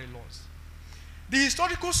customary laws. The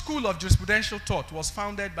historical school of jurisprudential thought was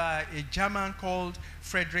founded by a German called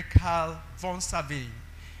Friedrich Karl von Savigny,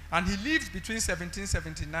 and he lived between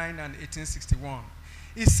 1779 and 1861.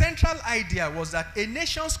 His central idea was that a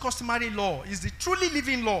nation's customary law is the truly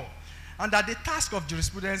living law, and that the task of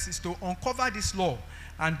jurisprudence is to uncover this law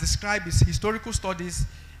and describe its historical studies,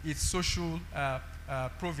 its social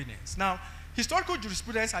provenance. Now, historical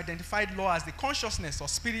jurisprudence identified law as the consciousness or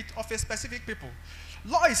spirit of a specific people.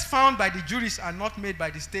 Law is found by the jurists and not made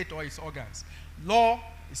by the state or its organs. Law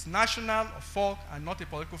is national or folk and not a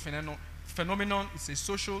political phenomenon. It's a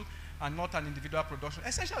social and not an individual production.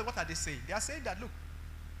 Essentially, what are they saying? They are saying that, look,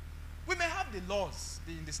 we may have the laws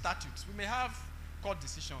in the statutes, we may have court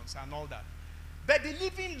decisions and all that, but the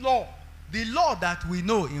living law, the law that we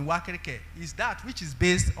know in WAKIRIKE, is that which is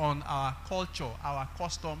based on our culture, our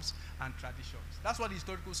customs, and traditions. That's what the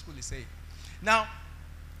historical school is saying. Now,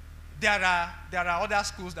 there are other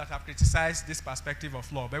schools that have criticized this perspective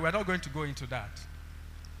of law, but we're not going to go into that.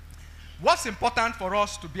 What's important for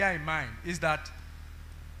us to bear in mind is that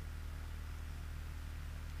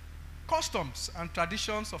customs and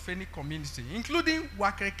traditions of any community, including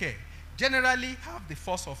WAKIRIKE, generally have the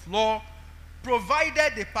force of law,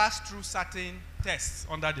 provided they pass through certain tests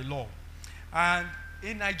under the law. And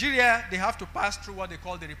in Nigeria, they have to pass through what they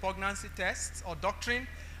call the repugnancy tests or doctrine,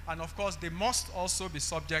 and of course, they must also be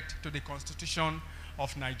subject to the Constitution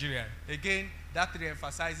of Nigeria. Again, that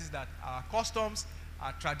re-emphasizes that our customs,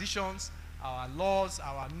 our traditions, our laws,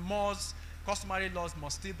 our mores, customary laws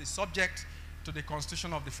must still be subject to the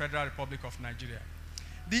Constitution of the Federal Republic of Nigeria.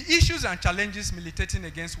 The issues and challenges militating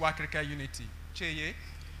against WAKIRIKE unity,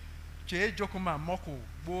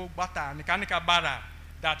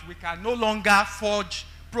 that we can no longer forge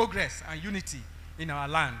progress and unity in our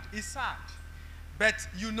land, is sad, but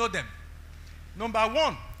you know them. Number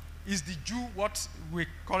one is the Jew, what we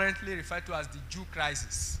currently refer to as the Jew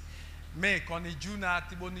crisis. And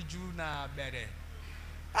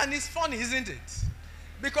it's funny, isn't it?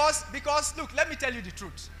 Because look, let me tell you the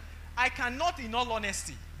truth. I cannot, in all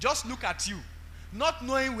honesty, just look at you, not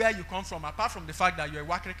knowing where you come from, apart from the fact that you're a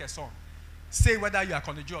WAKIRIKE son, say whether you are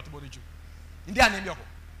Koneju or Tiboni Jew. In their name, Yoko.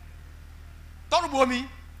 Torubomi?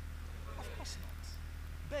 Of course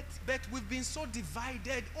not. But we've been so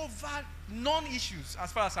divided over non-issues,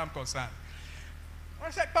 as far as I'm concerned. I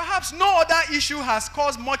said, perhaps no other issue has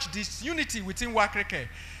caused much disunity within WAKIRIKE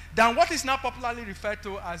than what is now popularly referred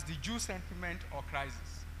to as the Jew sentiment or crisis.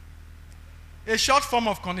 A short form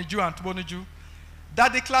of Koneju and Tuboniju,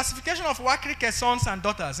 that the classification of WAKIRIKE sons and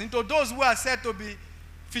daughters into those who are said to be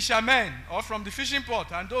fishermen or from the fishing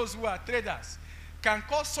port and those who are traders can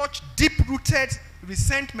cause such deep-rooted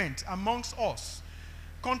resentment amongst us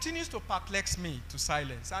continues to perplex me to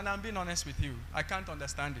silence. And I'm being honest with you, I can't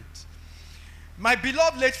understand it. My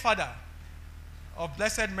beloved late father of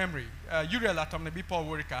blessed memory, Uriel Atomnebi Paul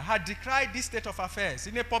Worika, had decried this state of affairs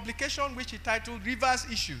in a publication which he titled Rivers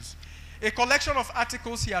Issues, a collection of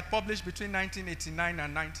articles he had published between 1989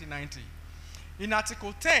 and 1990. In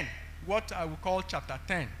Article 10, what I will call Chapter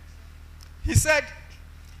 10, he said,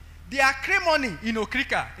 The acrimony in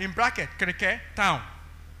Okrika, in bracket, Kirike town,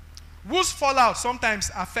 whose fallout sometimes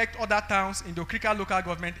affect other towns in the Okrika local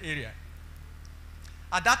government area.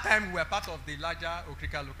 At that time, we were part of the larger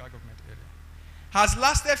Okrika local government area. Has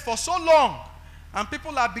lasted for so long, and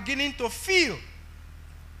people are beginning to feel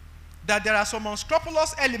that there are some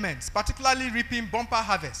unscrupulous elements, particularly reaping bumper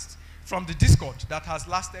harvest from the discord that has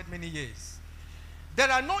lasted many years. There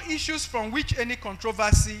are no issues from which any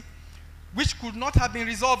controversy which could not have been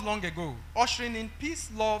resolved long ago, ushering in peace,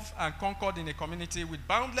 love, and concord in a community with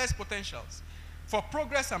boundless potentials for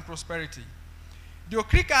progress and prosperity. The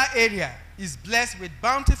Okrika area is blessed with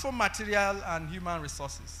bountiful material and human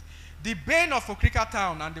resources. The bane of Okrika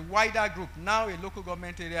town and the wider group, now a local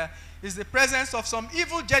government area, is the presence of some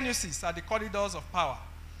evil geniuses at the corridors of power,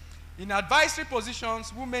 in advisory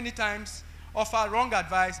positions who many times offer wrong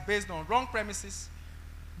advice based on wrong premises,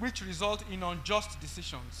 which result in unjust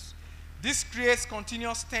decisions. This creates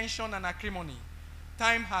continuous tension and acrimony.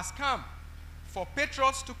 Time has come for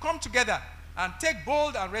patriots to come together and take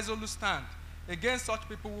bold and resolute stand against such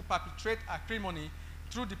people who perpetrate acrimony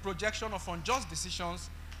through the projection of unjust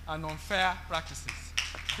decisions and unfair practices.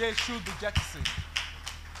 They should be jettisoned.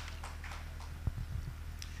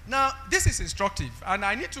 Now, this is instructive, and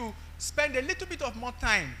I need to spend a little bit of more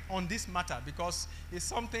time on this matter because it's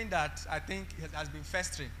something that I think has been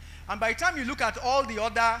festering. And by the time you look at all the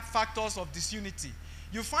other factors of disunity,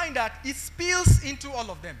 you find that it spills into all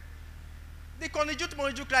of them. The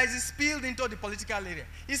Koniju-Moniju crisis spilled into the political area.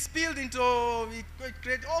 It spilled into, it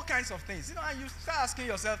created all kinds of things. You know, and you start asking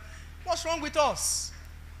yourself, what's wrong with us?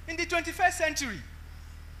 In the 21st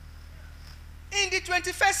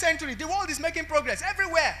century, the world is making progress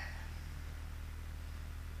everywhere.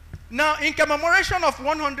 Now, in commemoration of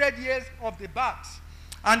 100 years of the birth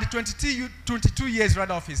and the 22 years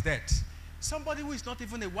rather of his death, somebody who is not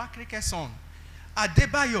even a WAKIRIKE son,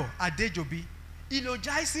 Adebayo Adejobi,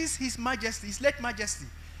 eulogizes his majesty, his late majesty,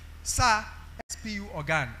 Sir SPU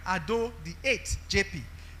Ogan, Ado the 8th JP,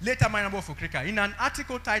 late Amainabo of Okrika, in an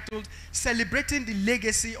article titled Celebrating the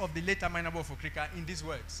Legacy of the late Amainabo of Okrika in these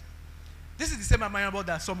words. This is the same Amainabo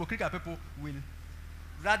that some Okrika people will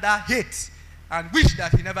rather hate and wish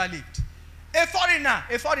that he never lived. A foreigner,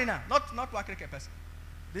 not WAKIRIKE person.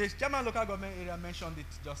 The German local government area mentioned it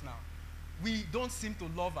just now. We don't seem to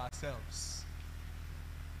love ourselves.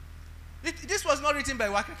 This was not written by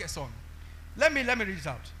WAKIRIKE son. Let me read it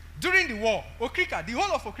out. During the war, Okrika, the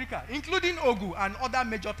whole of Okrika, including Ogu and other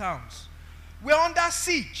major towns, were under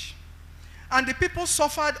siege, and the people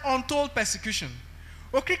suffered untold persecution.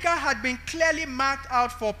 Okrika had been clearly marked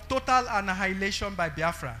out for total annihilation by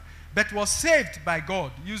Biafra, but was saved by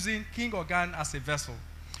God using King Ogan as a vessel.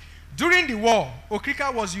 During the war,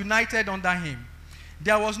 Okrika was united under him.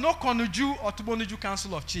 There was no Konuju or Tubonuju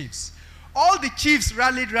Council of Chiefs. All the chiefs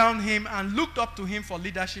rallied around him and looked up to him for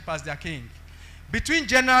leadership as their king. Between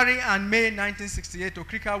January and May 1968,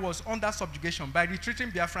 Okrika was under subjugation by retreating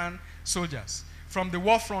Biafran soldiers from the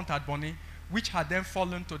war front at Bonny, which had then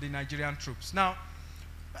fallen to the Nigerian troops. Now,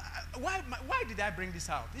 why did I bring this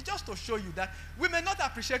out? It's just to show you that we may not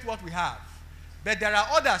appreciate what we have, but there are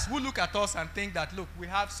others who look at us and think that, look, we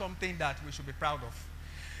have something that we should be proud of.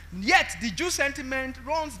 Yet, the Jew sentiment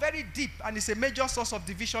runs very deep and is a major source of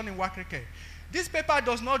division in WAKIRIKE. This paper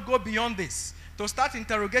does not go beyond this to start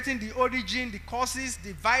interrogating the origin, the causes,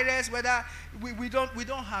 the virus, whether we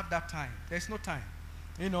don't have that time. There's no time,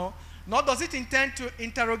 you know. Nor does it intend to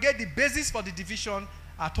interrogate the basis for the division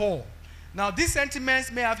at all. Now, these sentiments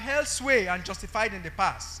may have held sway and justified in the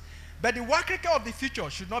past, but the WAKIRIKE of the future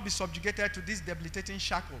should not be subjugated to this debilitating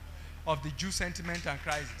shackle of the Jew sentiment and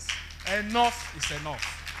crisis. Enough is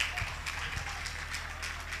enough.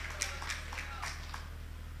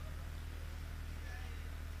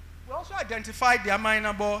 We also identified the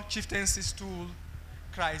Amainabo chieftaincy stool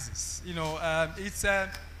crisis. You know,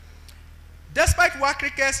 despite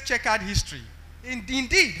WAKIRIKE's checkered history,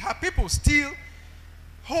 indeed, her people still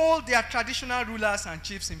hold their traditional rulers and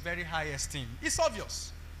chiefs in very high esteem. It's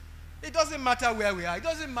obvious. It doesn't matter where we are. It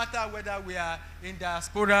doesn't matter whether we are in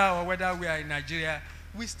diaspora or whether we are in Nigeria.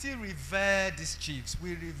 We still revere these chiefs.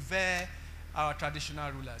 We revere our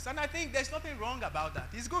traditional rulers. And I think there's nothing wrong about that.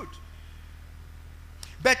 It's good.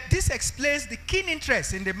 But this explains the keen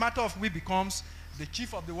interest in the matter of who becomes the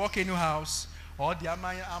chief of the Wakenu house, or the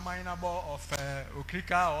Amainabo of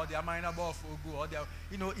Okrika, or the Amainabo of Ogu, or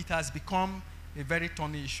you know, it has become a very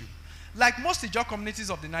thorny issue. Like most Ijaw communities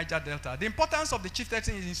of the Niger Delta, the importance of the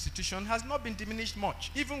chieftaincy institution has not been diminished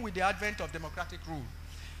much, even with the advent of democratic rule.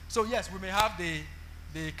 So yes, we may have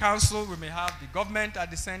the council, we may have the government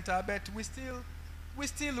at the center, but we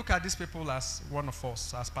still look at these people as one of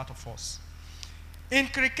us, as part of us. In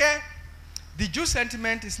Kirike, the Jew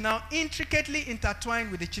sentiment is now intricately intertwined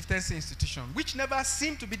with the chieftaincy institution, which never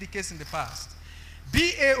seemed to be the case in the past.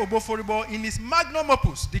 B.A. Oboforibo, in his magnum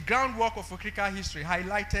opus, The Groundwork of Okrika History,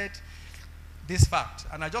 highlighted this fact.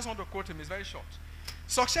 And I just want to quote him, it's very short.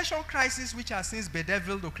 Succession crisis which has since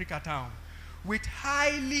bedeviled Okrika town with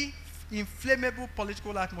highly inflammable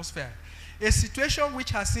political atmosphere. A situation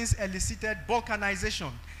which has since elicited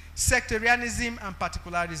balkanization, sectarianism, and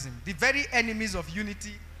particularism, the very enemies of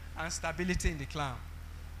unity and stability in the clan.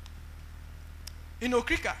 In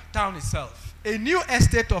Okrika town itself, a new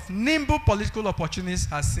estate of nimble political opportunities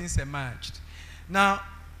has since emerged. Now,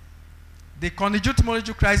 the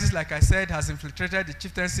Koniju-Timoju crisis, like I said, has infiltrated the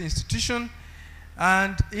chieftaincy institution,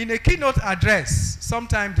 and in a keynote address,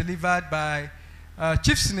 sometime delivered by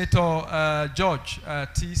Chief Senator George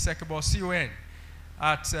T. Sekebo, CON,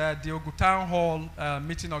 at the Ogu Town Hall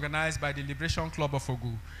meeting organized by the Liberation Club of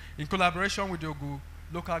Ogu, in collaboration with the Ogu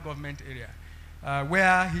local government area,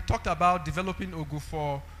 where he talked about developing Ogu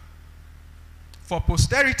for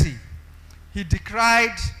posterity. He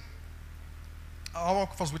decried,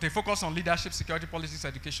 with a focus on leadership, security, politics,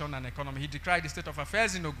 education, and economy, he decried the state of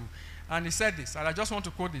affairs in Ogu. And he said this, and I just want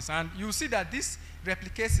to quote this, and you see that this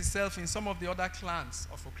replicates itself in some of the other clans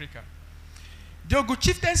of Okrika. The Ogu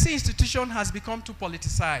chieftaincy institution has become too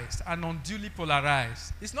politicized and unduly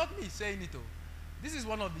polarized. It's not me saying it, though. This is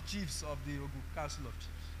one of the chiefs of the Ogu Council of Chiefs.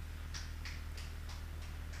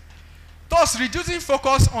 Thus, reducing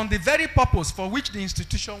focus on the very purpose for which the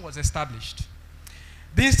institution was established.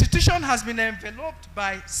 The institution has been enveloped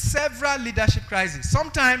by several leadership crises,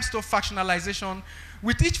 sometimes to factionalization,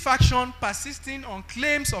 with each faction persisting on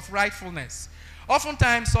claims of rightfulness.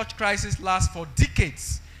 Oftentimes, such crises last for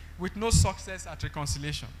decades with no success at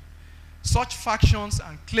reconciliation. Such factions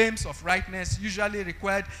and claims of rightness usually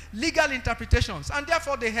required legal interpretations, and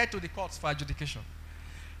therefore they head to the courts for adjudication.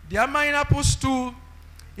 The Amainapu stood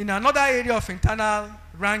in another area of internal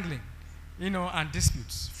wrangling, and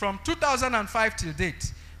disputes. From 2005 till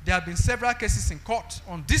date, there have been several cases in court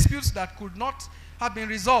on disputes that could not have been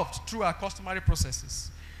resolved through our customary processes.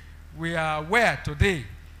 We are aware today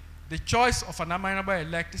the choice of an Amainaba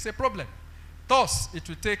elect is a problem. Thus, it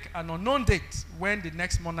will take an unknown date when the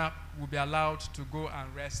next monarch will be allowed to go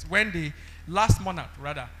and rest, when the last monarch,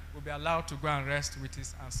 rather, will be allowed to go and rest with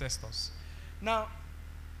his ancestors. Now,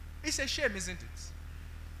 it's a shame, isn't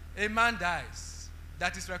it? A man dies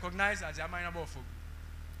that is recognized as the Amainaba of Ogu.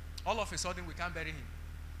 All of a sudden, we can't bury him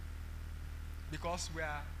because we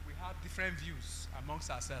have different views amongst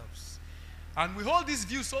ourselves. And we hold these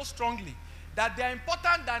views so strongly that they are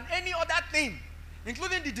important than any other thing,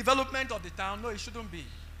 including the development of the town. No, it shouldn't be.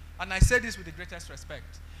 And I say this with the greatest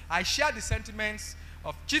respect. I share the sentiments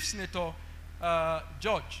of Chief Senator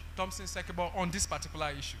George Thompson Sekebo on this particular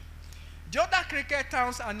issue. The other cricket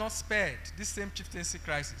towns are not spared this same chieftaincy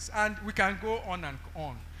crisis, and we can go on and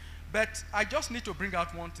on. But I just need to bring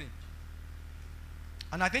out one thing,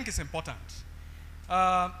 and I think it's important.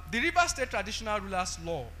 The River State Traditional Rulers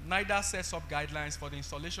Law neither sets up guidelines for the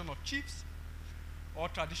installation of chiefs or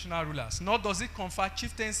traditional rulers, nor does it confer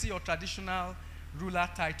chieftaincy or traditional ruler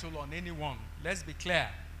title on anyone. Let's be clear.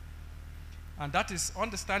 And that is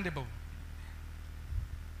understandable,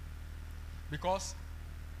 because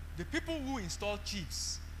the people who install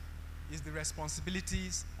chiefs is the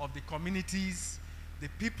responsibilities of the communities, the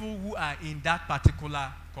people who are in that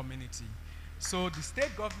particular community. So the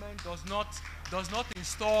state government does not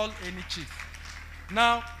install any chief.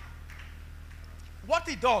 Now, what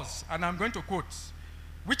it does, and I'm going to quote,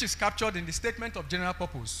 which is captured in the statement of general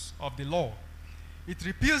purpose of the law, it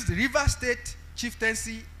repeals the River State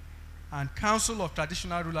Chieftaincy and Council of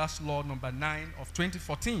Traditional Rulers Law number 9 of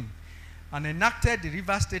 2014, and enacted the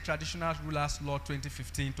River State Traditional Rulers Law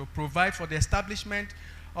 2015 to provide for the establishment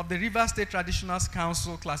of the River State Traditionals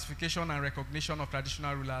Council classification and recognition of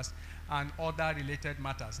traditional rulers and other related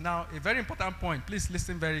matters. Now, a very important point, please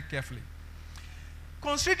listen very carefully.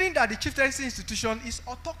 Considering that the chieftaincy institution is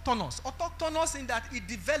autochthonous in that it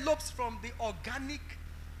develops from the organic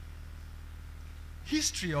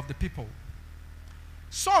history of the people,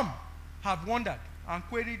 some have wondered and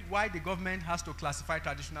queried why the government has to classify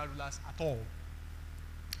traditional rulers at all.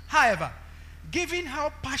 However, given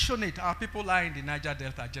how passionate our people are in the Niger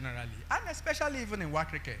Delta generally, and especially even in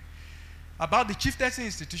WAKIRIKE, about the chieftaincy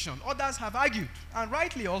institution, others have argued, and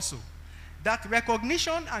rightly also, that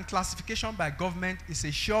recognition and classification by government is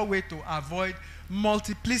a sure way to avoid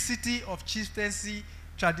multiplicity of chieftaincy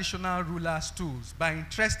traditional rulers' tools by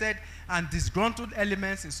interested and disgruntled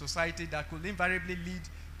elements in society that could invariably lead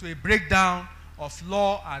to a breakdown of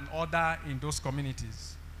law and order in those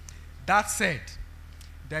communities. That said,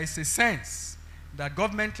 there is a sense that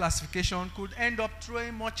government classification could end up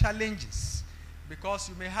throwing more challenges because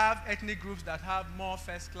you may have ethnic groups that have more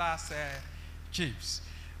first-class chiefs.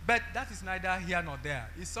 But that is neither here nor there.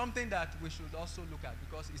 It's something that we should also look at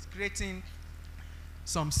because it's creating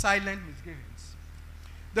some silent misgivings.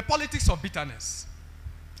 The politics of bitterness.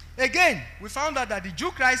 Again, we found out that the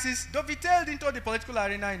Jew crisis dovetailed into the political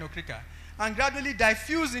arena in Okrika and gradually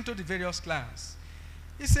diffused into the various clans.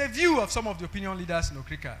 It's a view of some of the opinion leaders in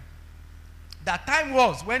Okrika that time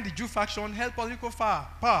was when the Jew faction held political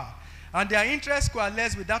power and their interests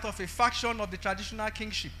coalesced with that of a faction of the traditional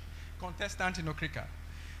kingship contestant in Okrika.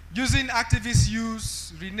 Using activist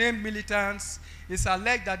use, renamed militants, it's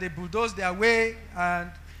alleged that they bulldozed their way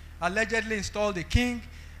and allegedly installed a king,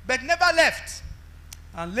 but never left,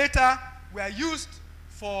 and later were used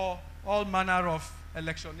for all manner of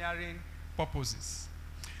electioneering purposes.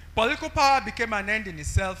 Political power became an end in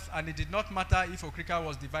itself, and it did not matter if Okrika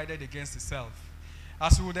was divided against itself.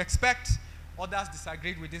 As we would expect, others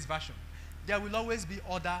disagreed with this version. There will always be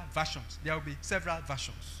other versions. There will be several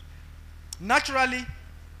versions. Naturally,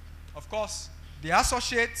 of course, the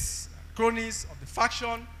associates, cronies of the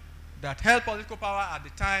faction that held political power at the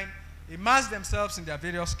time immersed themselves in their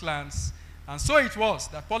various clans, and so it was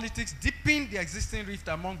that politics deepened the existing rift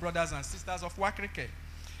among brothers and sisters of WAKIRIKE.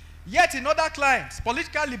 Yet in other clans,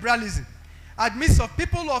 political liberalism admits of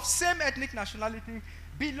people of same ethnic nationality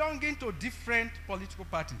belonging to different political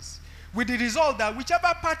parties, with the result that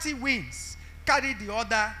whichever party wins carry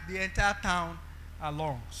the entire town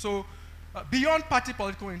along. So beyond party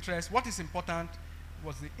political interest, what is important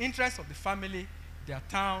was the interest of the family, their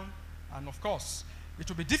town, and of course, it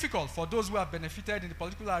will be difficult for those who have benefited in the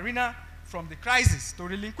political arena from the crisis to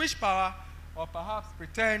relinquish power or perhaps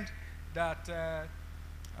pretend that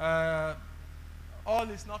all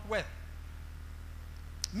is not well.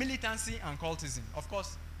 Militancy and cultism, of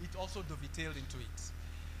course, it also dovetailed into it.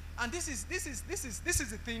 And this is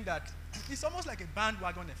the thing that it's almost like a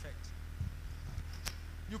bandwagon effect.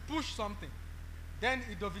 You push something, then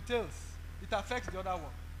it dovetails, it affects the other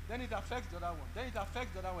one, then it affects the other one, then it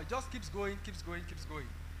affects the other one. It just keeps going, keeps going, keeps going.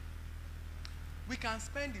 We can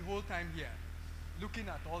spend the whole time here looking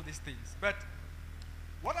at all these things. But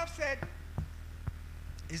what I've said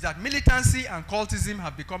is that militancy and cultism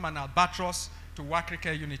have become an albatross to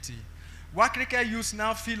WAKIRIKE unity. WAKIRIKE youths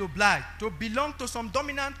now feel obliged to belong to some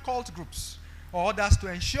dominant cult groups or others to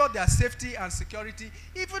ensure their safety and security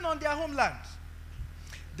even on their homeland.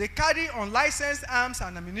 They carry unlicensed arms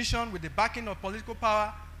and ammunition with the backing of political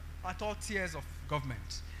power at all tiers of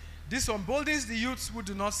government. This emboldens the youths who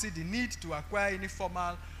do not see the need to acquire any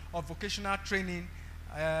formal or vocational training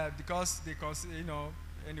because they consider,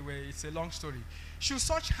 anyway, it's a long story. Should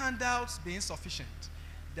such handouts be insufficient,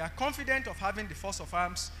 they are confident of having the force of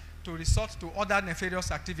arms to resort to other nefarious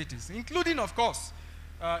activities, including, of course,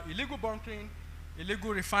 illegal bunkering,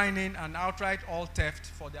 illegal refining, and outright all theft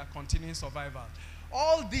for their continuing survival.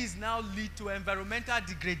 All these now lead to environmental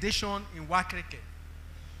degradation in WAKIRIKE.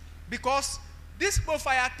 Because this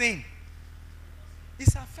fire thing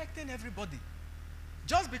is affecting everybody.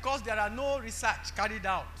 Just because there are no research carried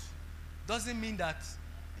out doesn't mean that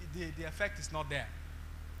the effect is not there.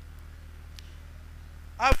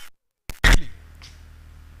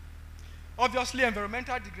 Obviously,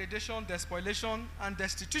 environmental degradation, despoliation, and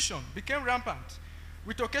destitution became rampant,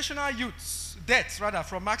 with occasional deaths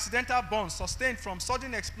from accidental burns sustained from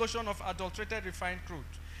sudden explosion of adulterated refined crude.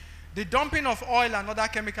 The dumping of oil and other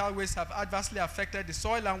chemical waste have adversely affected the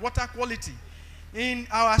soil and water quality in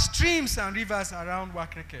our streams and rivers around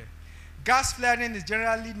WAKIRIKE. Gas flaring is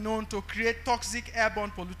generally known to create toxic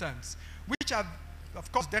airborne pollutants, which are,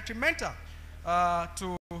 of course, detrimental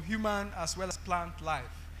to human as well as plant life.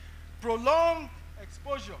 Prolonged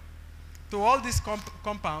exposure to all these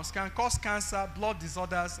compounds can cause cancer, blood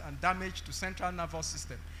disorders, and damage to central nervous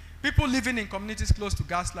system. People living in communities close to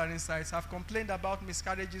gas flaring sites have complained about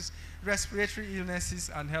miscarriages, respiratory illnesses,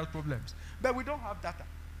 and health problems. But we don't have data.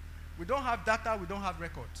 We don't have data, we don't have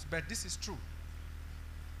records, but this is true.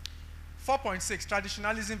 4.6,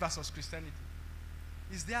 traditionalism versus Christianity.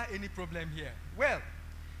 Is there any problem here? Well,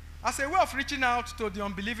 as a way of reaching out to the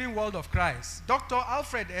unbelieving world of Christ, Dr.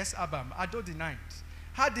 Alfred S. Abam, Ado IX,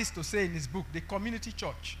 had this to say in his book, The Community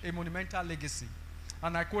Church, A Monumental Legacy.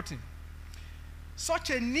 And I quote him,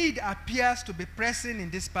 "Such a need appears to be pressing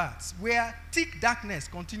in these parts, where thick darkness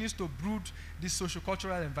continues to brood the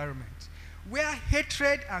sociocultural environment, where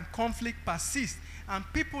hatred and conflict persist and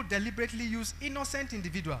people deliberately use innocent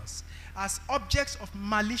individuals as objects of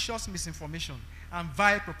malicious misinformation and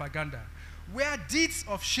vile propaganda, where deeds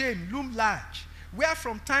of shame loom large, where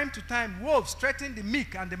from time to time wolves threaten the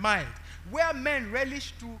meek and the mild, where men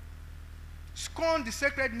relish to scorn the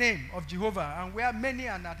sacred name of Jehovah, and where many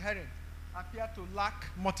an adherent appear to lack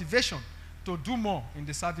motivation to do more in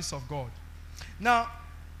the service of God. Now,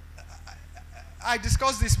 I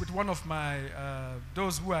discussed this with one of my,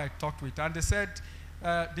 those who I talked with, and they said,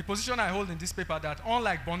 the position I hold in this paper, that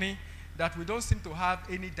unlike Bonnie, that we don't seem to have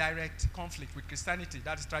any direct conflict with Christianity,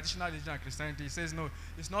 that is traditional religion and Christianity. He says, no,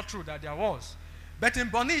 it's not true that there was. But in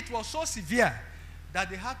Bonnie, it was so severe that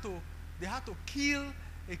they had to kill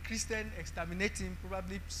a Christian, exterminate him,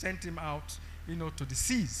 probably sent him out, to the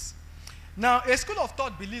seas. Now, a school of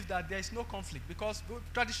thought believes that there is no conflict because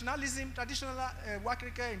traditionalism, traditional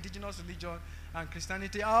WAKIRIKE, indigenous religion, and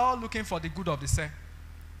Christianity are all looking for the good of the same.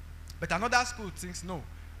 But another school thinks no,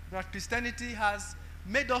 that Christianity has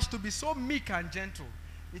made us to be so meek and gentle.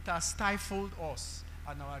 It has stifled us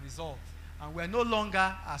and our resolve. And we're no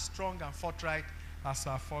longer as strong and forthright as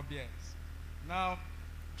our forebears. Now,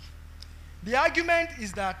 the argument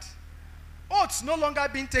is that oaths no longer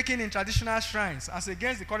being taken in traditional shrines as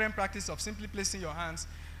against the current practice of simply placing your hands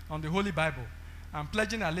on the Holy Bible and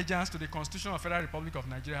pledging allegiance to the Constitution of the Federal Republic of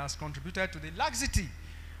Nigeria has contributed to the laxity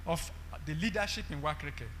of the leadership in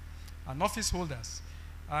WAKIRIKE and office holders.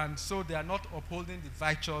 And so they are not upholding the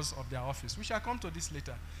virtues of their office. We shall come to this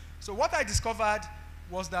later. So what I discovered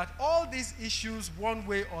was that all these issues, one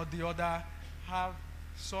way or the other, have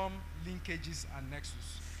some linkages and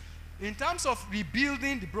nexus. In terms of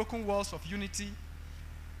rebuilding the broken walls of unity,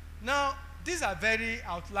 now, these are very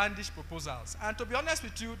outlandish proposals. And to be honest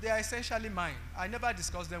with you, they are essentially mine. I never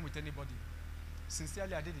discussed them with anybody.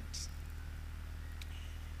 Sincerely, I didn't.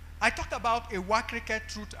 I talked about a WAKIRIKE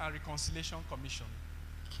Truth and Reconciliation Commission.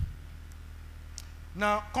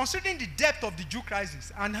 Now, considering the depth of the Jew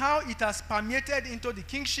crisis and how it has permeated into the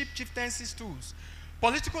kingship chieftaincy stools,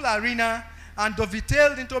 political arena, and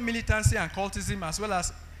dovetailed into militancy and cultism, as well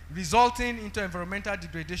as resulting into environmental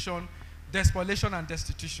degradation, despoliation, and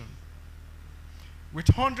destitution, with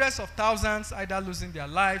hundreds of thousands either losing their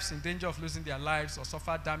lives, in danger of losing their lives, or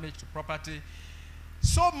suffer damage to property.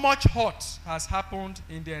 So much hurt has happened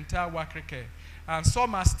in the entire WAKIRIKE, and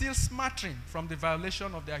some are still smattering from the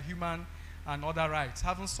violation of their human and other rights,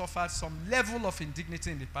 having suffered some level of indignity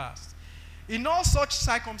in the past. In all such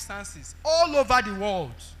circumstances, all over the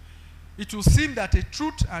world, it will seem that a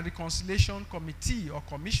Truth and Reconciliation Committee or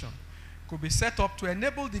Commission could be set up to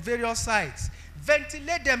enable the various sides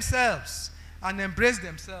ventilate themselves and embrace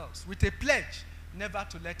themselves with a pledge never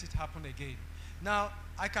to let it happen again. Now,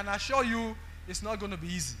 I can assure you it's not going to be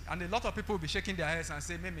easy. And a lot of people will be shaking their heads and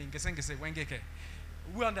say,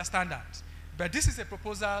 we understand that. But this is a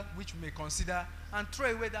proposal which we may consider and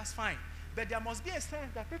throw away, that's fine. But there must be a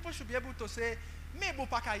sense that people should be able to say,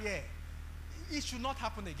 it should not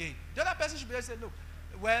happen again. The other person should be able to say, look,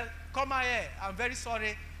 well, come here, I'm very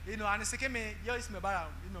sorry, and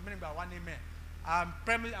I'm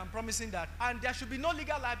promising that. And there should be no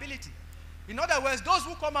legal liability. In other words, those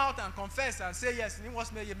who come out and confess and say, yes,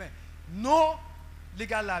 no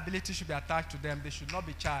legal liability should be attached to them. They should not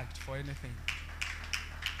be charged for anything.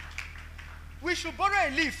 We should borrow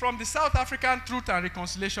a leaf from the South African Truth and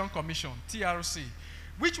Reconciliation Commission, TRC,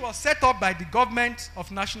 which was set up by the Government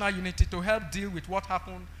of National Unity to help deal with what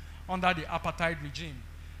happened under the apartheid regime.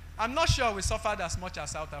 I'm not sure we suffered as much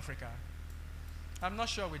as South Africa. I'm not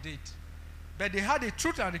sure we did. But they had a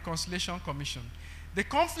Truth and Reconciliation Commission. The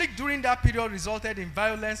conflict during that period resulted in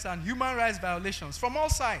violence and human rights violations from all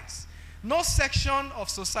sides. No section of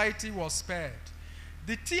society was spared.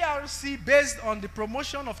 The TRC, based on the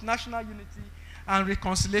Promotion of National Unity and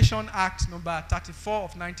Reconciliation Act number 34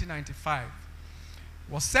 of 1995,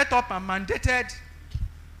 was set up and mandated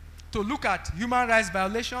to look at human rights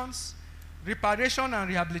violations, reparation and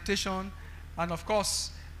rehabilitation, and of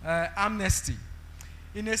course, amnesty.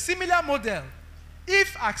 In a similar model,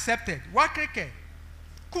 if accepted, WAKIRIKE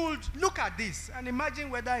could look at this and imagine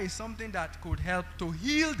whether it's something that could help to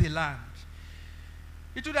heal the land.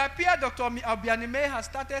 It would appear Dr. Obianime has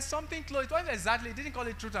started something close. It wasn't exactly, he didn't call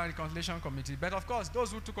it Truth and Reconciliation Committee, but of course,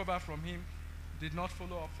 those who took over from him did not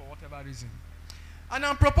follow up for whatever reason. And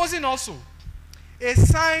I'm proposing also a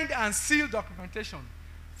signed and sealed documentation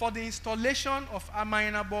for the installation of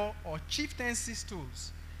amenable or chieftaincy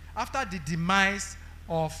stools after the demise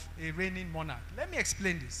of a reigning monarch. Let me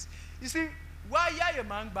explain this. You see, why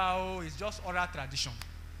Yayemangbao is just oral tradition.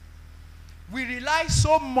 We rely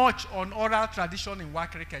so much on oral tradition in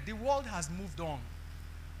WAKIRIKE. The world has moved on.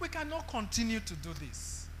 We cannot continue to do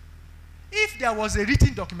this. If there was a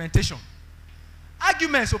written documentation,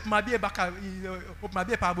 arguments of Mabie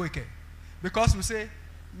Paboike, because we say,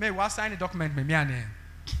 may we sign a document,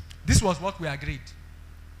 this was what we agreed.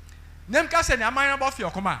 Nemka said, I'm about for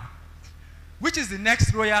your command. which is the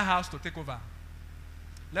next royal house to take over?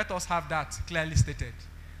 Let us have that clearly stated.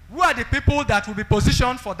 Who are the people that will be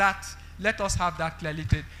positioned for that? Let us have that clearly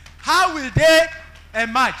stated. How will they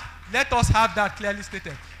emerge? Let us have that clearly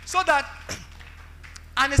stated. So that,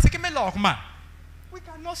 and we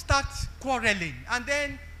cannot start quarreling. And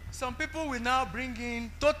then some people will now bring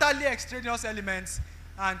in totally extraneous elements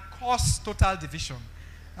and cause total division.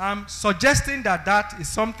 I'm suggesting that that is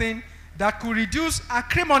something that could reduce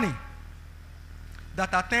acrimony that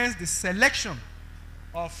attends the selection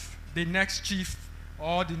of the next chief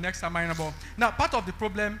or the next amenable. Now, part of the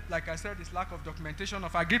problem, like I said, is lack of documentation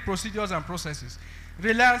of agreed procedures and processes.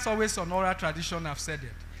 Reliance always on oral tradition, I've said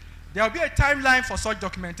it. There will be a timeline for such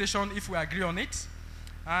documentation if we agree on it,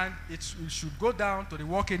 and it should go down to the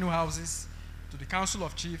working houses, to the Council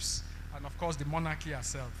of Chiefs, and of course the monarchy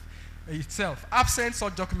itself. Absent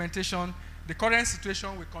such documentation, the current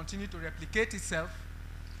situation will continue to replicate itself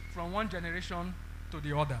from one generation to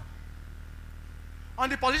the other. On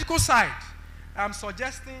the political side, I'm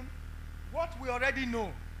suggesting what we already know,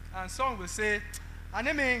 and some will say,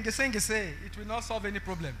 it will not solve any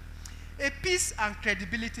problem. A peace and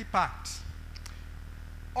credibility pact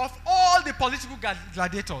of all the political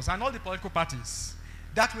gladiators and all the political parties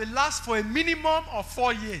that will last for a minimum of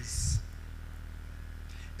 4 years.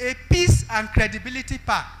 A peace and credibility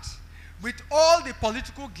pact with all the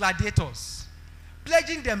political gladiators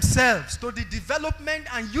pledging themselves to the development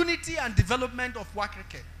and unity and development of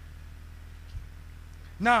WAKIRIKE.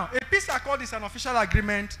 Now, a peace accord is an official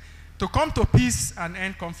agreement to come to peace and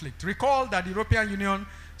end conflict. Recall that the European Union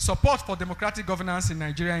Support for Democratic Governance in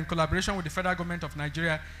Nigeria, in collaboration with the federal government of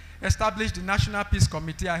Nigeria, established the National Peace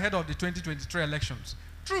Committee ahead of the 2023 elections.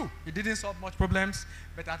 True, it didn't solve much problems,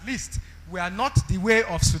 but at least we are not the way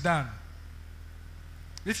of Sudan.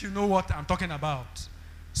 If you know what I'm talking about,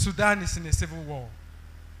 Sudan is in a civil war.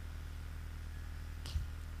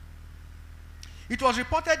 It was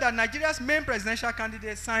reported that Nigeria's main presidential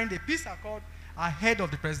candidate signed a peace accord ahead of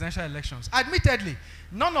the presidential elections. Admittedly,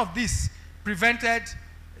 none of this prevented,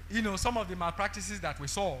 some of the malpractices that we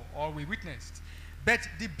saw or we witnessed. But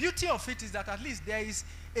the beauty of it is that at least there is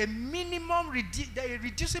a minimum, a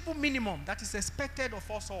reducible minimum that is expected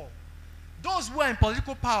of us all. Those who are in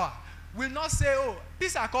political power will not say, oh,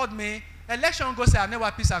 peace accord me, election go say, I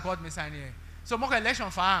never peace accord me sign here. So, more election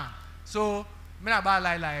for so,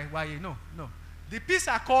 no. The peace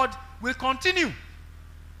accord will continue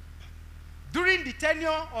during the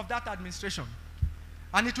tenure of that administration.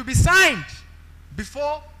 And it will be signed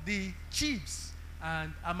before the chiefs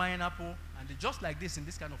and Amayenapo, and just like this in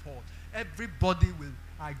this kind of hall. Everybody will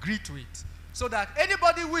agree to it. So that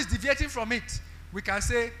anybody who is deviating from it, we can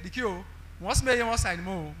say, Dikio, once me you sign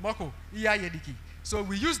more, Moko, iya yediki. So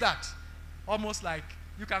we use that almost like,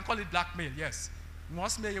 you can call it blackmail, yes.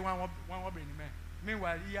 Once me you want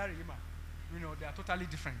meanwhile, iya rima. They are totally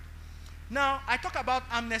different. Now, I talk about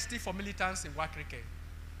amnesty for militants in WAKIRIKE.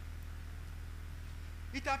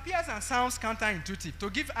 It appears and sounds counterintuitive to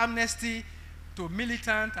give amnesty to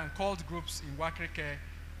militant and cult groups in WAKIRIKE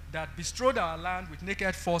that bestrode our land with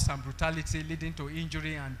naked force and brutality, leading to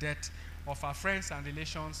injury and death of our friends and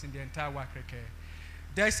relations in the entire WAKIRIKE.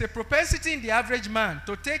 There is a propensity in the average man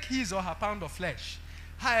to take his or her pound of flesh.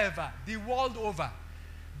 However, the world over,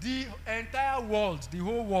 the entire world, the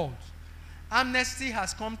whole world, amnesty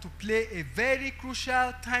has come to play a very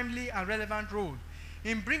crucial, timely, and relevant role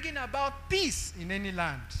in bringing about peace in any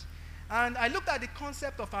land. And I looked at the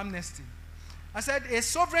concept of amnesty. I said, a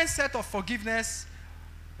sovereign set of forgiveness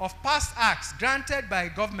of past acts granted by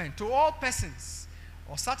government to all persons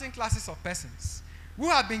or certain classes of persons who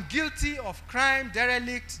have been guilty of crime,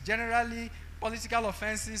 derelict, generally political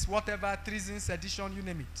offenses, whatever, treason, sedition, you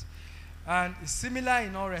name it. And is similar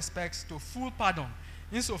in all respects to full pardon,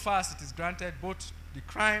 insofar as it is granted both the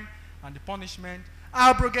crime and the punishment are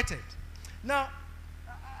abrogated. Now,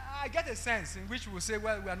 I get a sense in which we'll say,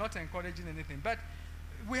 well, we are not encouraging anything, but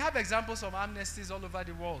we have examples of amnesties all over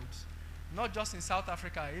the world, not just in South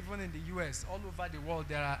Africa, even in the US, all over the world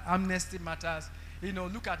there are amnesty matters.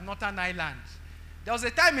 Look at Northern Ireland. There was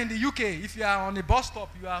a time in the UK, if you are on a bus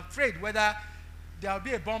stop, you are afraid whether there will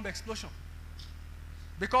be a bomb explosion.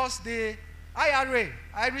 Because the IRA,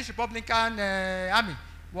 Irish Republican Army,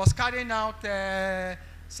 was carrying out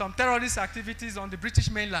some terrorist activities on the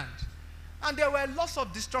British mainland. And there were lots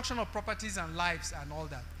of destruction of properties and lives and all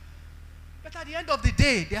that. But at the end of the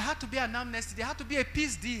day, there had to be an amnesty, there had to be a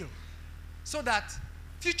peace deal, so that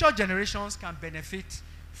future generations can benefit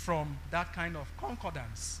from that kind of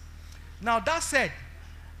concordance. Now, that said,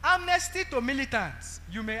 amnesty to militants,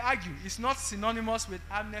 you may argue, is not synonymous with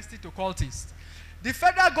amnesty to cultists. The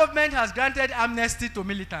federal government has granted amnesty to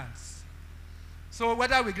militants. So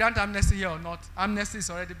whether we grant amnesty here or not, amnesty has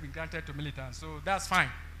already been granted to militants, so that's fine.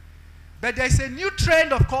 But there's a new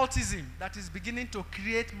trend of cultism that is beginning to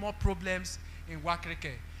create more problems in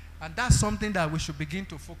WAKIRIKE. And that's something that we should begin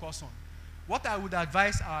to focus on. What I would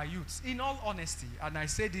advise our youths, in all honesty, and I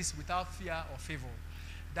say this without fear or favor,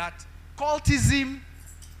 that cultism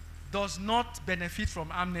does not benefit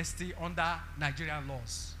from amnesty under Nigerian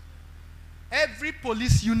laws. Every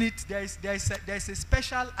police unit, there is a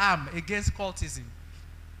special arm against cultism.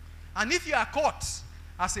 And if you are caught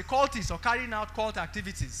as a cultist or carrying out cult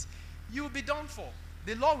activities, you will be done for.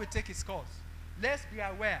 The law will take its course. Let's be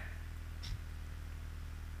aware.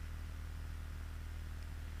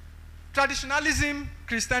 Traditionalism,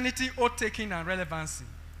 Christianity, oath-taking, and relevancy.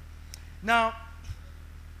 Now,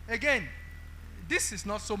 again, this is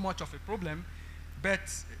not so much of a problem, but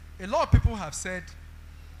a lot of people have said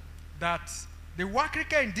that the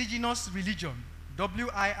WAKIRIKE indigenous religion,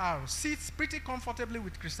 WIR, sits pretty comfortably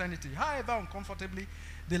with Christianity, however uncomfortably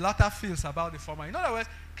the latter feels about the former. In other words,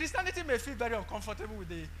 Christianity may feel very uncomfortable with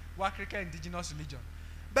the WAKIRIKE indigenous religion,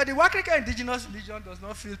 but the WAKIRIKE indigenous religion does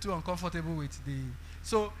not feel too uncomfortable with the...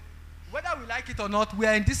 So, whether we like it or not, we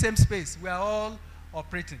are in the same space. We are all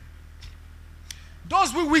operating.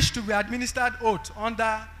 Those who wish to be administered oath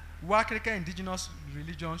under WAKIRIKE indigenous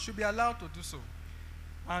religion should be allowed to do so,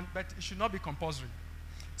 but it should not be compulsory.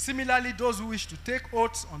 Similarly, those who wish to take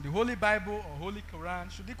oaths on the Holy Bible or Holy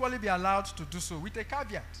Quran should equally be allowed to do so, with a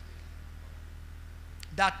caveat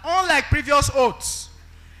that unlike previous oaths,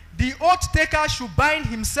 the oath taker should bind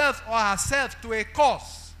himself or herself to a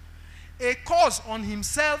cause on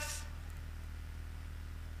himself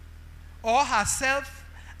or herself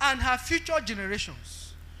and her future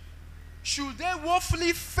generations, should they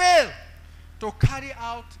woefully fail to carry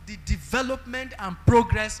out the development and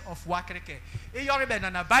progress of WAKIRIKE.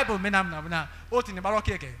 Na Bible menam oath in the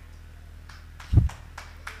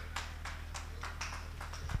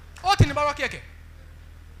Oath in the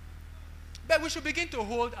But we should begin to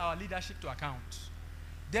hold our leadership to account.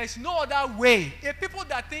 There is no other way. If people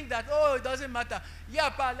that think that, oh, it doesn't matter, yeah,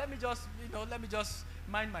 pa, let me just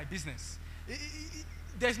mind my business.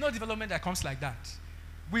 There's no development that comes like that.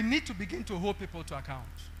 We need to begin to hold people to account.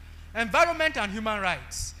 Environment and human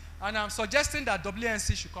rights. And I'm suggesting that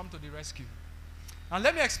WNC should come to the rescue. And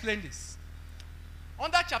let me explain this.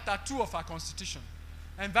 Under Chapter 2 of our Constitution,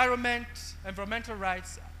 environmental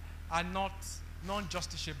rights are not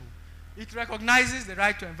non-justiciable. It recognizes the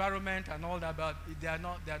right to environment and all that, but they are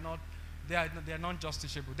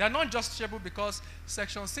non-justiciable. They are non-justiciable because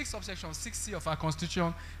Section 6 of Section 6C of our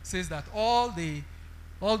Constitution says that all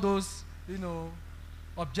those,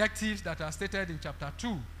 objectives that are stated in Chapter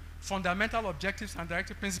 2, fundamental objectives and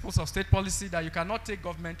directive principles of state policy, that you cannot take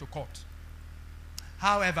government to court.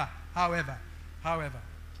 However,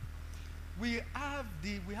 we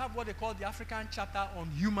have what they call the African Charter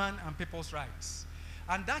on Human and People's Rights.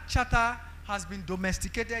 And that charter has been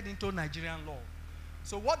domesticated into Nigerian law.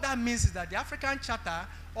 So what that means is that the African Charter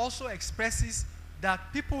also expresses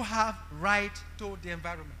that people have right to the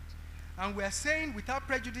environment. And we are saying, without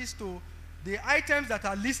prejudice to the items that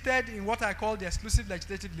are listed in what I call the exclusive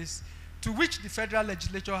legislative list, to which the federal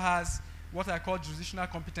legislature has what I call jurisdictional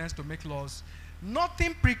competence to make laws,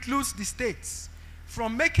 nothing precludes the states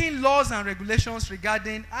from making laws and regulations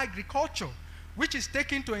regarding agriculture, which is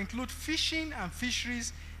taken to include fishing and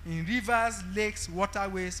fisheries in rivers, lakes,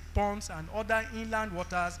 waterways, ponds, and other inland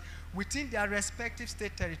waters within their respective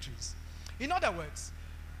state territories. In other words,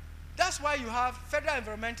 that's why you have federal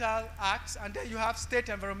environmental acts and then you have state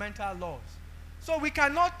environmental laws. So we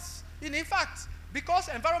cannot, in fact, because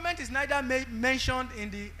environment is neither mentioned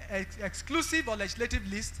in the exclusive or legislative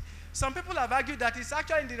list, some people have argued that it's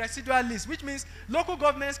actually in the residual list, which means local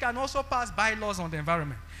governments can also pass bylaws on the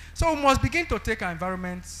environment. So we must begin to take our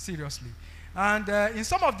environment seriously. And in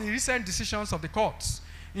some of the recent decisions of the courts,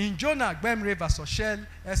 in Jonah, Gbemre versus Shell,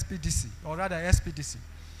 SPDC, or rather SPDC,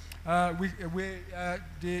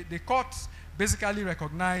 the courts basically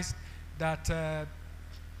recognized that,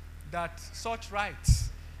 that such rights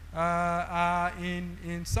are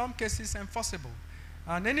in some cases enforceable.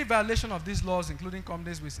 And any violation of these laws, including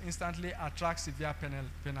companies, will instantly attract severe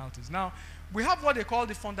penalties. Now, we have what they call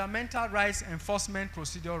the Fundamental Rights Enforcement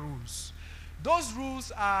Procedure Rules. Those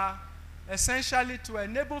rules are essentially to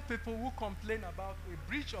enable people who complain about a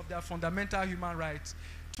breach of their fundamental human rights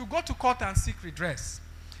to go to court and seek redress.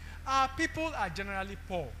 Our people are generally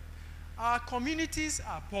poor. Our communities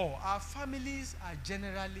are poor. Our families are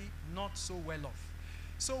generally not so well off.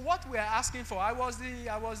 So what we are asking for, I was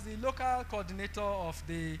the local coordinator of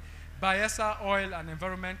the Bayelsa Oil and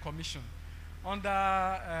Environment Commission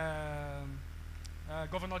under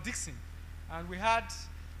Governor Dixon. And we had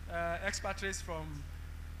expatriates from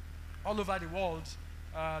all over the world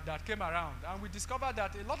that came around. And we discovered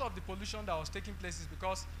that a lot of the pollution that was taking place is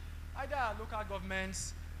because either our local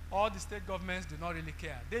governments or the state governments do not really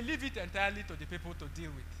care. They leave it entirely to the people to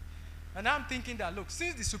deal with. And I'm thinking that, look,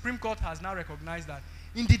 since the Supreme Court has now recognized that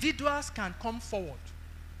individuals can come forward,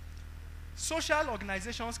 social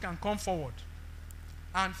organizations can come forward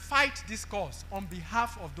and fight this cause on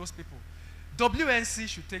behalf of those people, WNC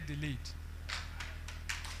should take the lead.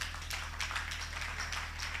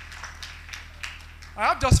 I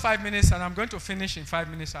have just 5 minutes, and I'm going to finish in 5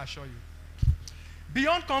 minutes, I assure you.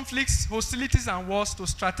 Beyond conflicts, hostilities, and wars to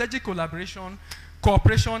strategic collaboration,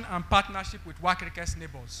 cooperation, and partnership with WAKIRIKE's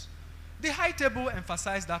neighbors. The high table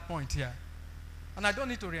emphasized that point here, and I don't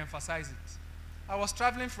need to re-emphasize it. I was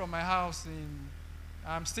traveling from my house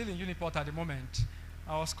I'm still in Uniport at the moment.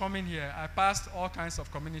 I was coming here. I passed all kinds of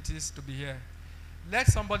communities to be here. Let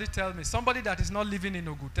somebody tell me, somebody that is not living in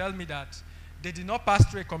Ogu, tell me that they did not pass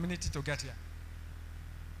through a community to get here.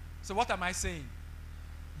 So what am I saying?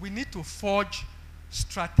 We need to forge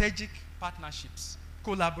strategic partnerships,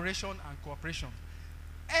 collaboration, and cooperation.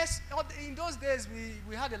 As in those days,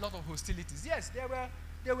 we had a lot of hostilities. Yes, there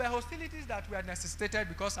were hostilities that were necessitated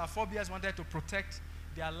because our forebears wanted to protect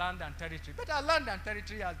their land and territory. But our land and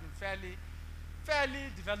territory has been fairly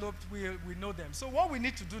developed. We know them. So what we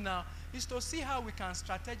need to do now is to see how we can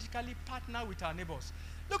strategically partner with our neighbors.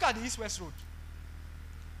 Look at the East-West Road.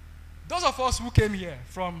 Those of us who came here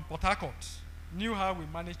from Port Harcourt knew how we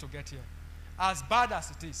managed to get here. As bad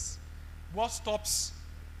as it is, what stops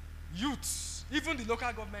youths, even the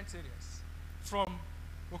local government areas, from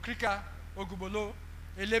Okrika, Ogubolo,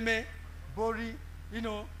 Eleme, Bori, you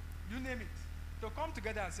know, you name it, to come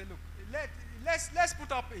together and say, look, let's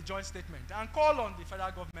put up a joint statement and call on the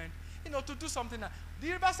federal government, you know, to do something.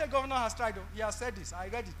 The River State governor has tried, he has said this, I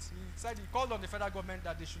read it. He said he called on the federal government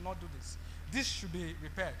that they should not do this. This should be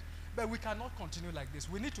repaired. But we cannot continue like this.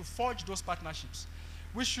 We need to forge those partnerships.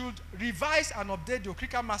 We should revise and update the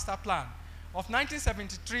Okrika Master Plan of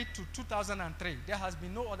 1973 to 2003. There has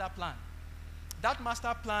been no other plan. That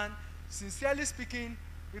master plan, sincerely speaking,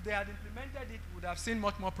 if they had implemented it, would have seen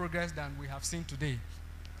much more progress than we have seen today.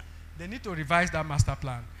 They need to revise that master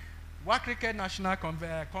plan. WAKIRIKE National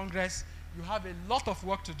Congress, you have a lot of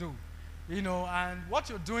work to do. You know, and what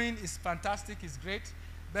you're doing is fantastic, is great.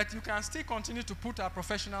 But you can still continue to put our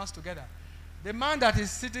professionals together. The man that is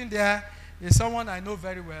sitting there is someone I know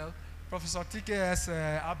very well, Professor TKS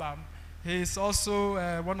Abam. He is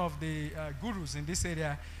also one of the gurus in this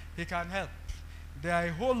area. He can help. There are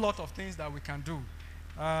a whole lot of things that we can do.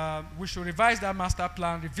 We should revise that master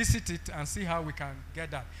plan, revisit it, and see how we can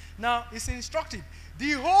get that. Now, it's instructive.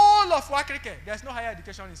 The whole of WAKIRIKE, there's no higher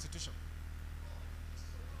education institution.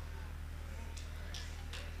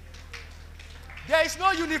 There is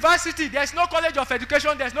no university, there is no college of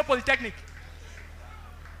education, there is no polytechnic.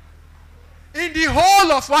 In the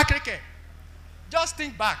whole of WAKIRIKE, just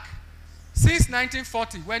think back, since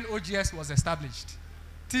 1940 when OGS was established,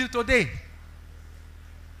 till today.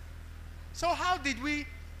 So how did we,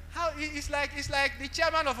 it's like the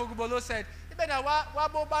chairman of Ogubolo said,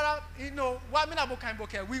 you know,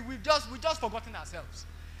 we've just forgotten ourselves.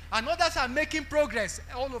 And others are making progress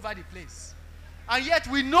all over the place. And yet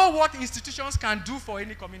we know what institutions can do for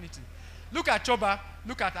any community. Look at Choba,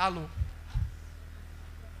 look at Alo.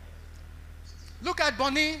 Look at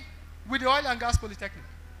Bonny with the Oil and Gas Polytechnic.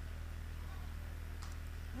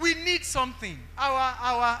 We need something.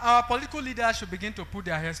 Our political leaders should begin to put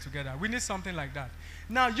their heads together. We need something like that.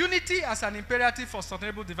 Now, unity as an imperative for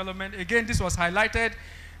sustainable development. Again, this was highlighted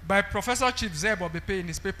by Professor Chief Zeb Obepe in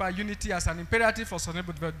his paper, Unity as an Imperative for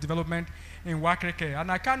Sustainable Development in WAKIRIKE.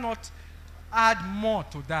 And I cannot add more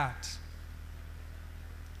to that.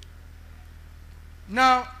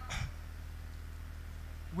 Now,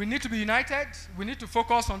 we need to be united. We need to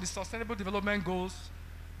focus on the sustainable development goals,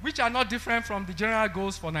 which are not different from the general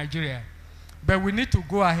goals for Nigeria. But we need to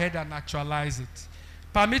go ahead and actualize it.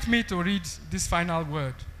 Permit me to read this final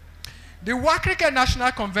word. The WAKIRIKE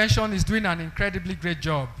National Convention is doing an incredibly great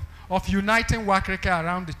job of uniting WAKIRIKE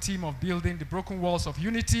around the theme of building the broken walls of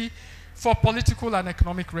unity for political and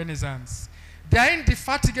economic renaissance. Their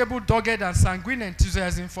indefatigable, dogged, and sanguine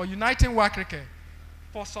enthusiasm for uniting WAKIRIKE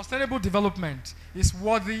for sustainable development is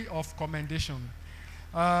worthy of commendation.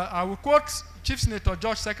 I will quote Chief Senator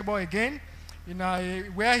George Sekebo again,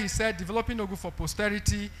 where he said, developing Ogu for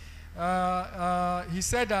posterity. He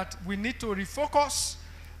said that we need to refocus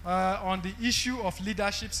on the issue of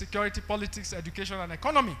leadership, security, politics, education, and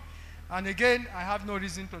economy. And again, I have no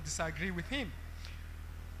reason to disagree with him.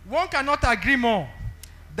 One cannot agree more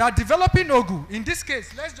that developing Ogu, in this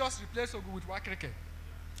case, let's just replace Ogu with WAKIRIKE,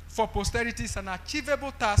 for posterity is an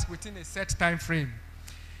achievable task within a set time frame.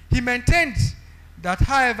 He maintained that,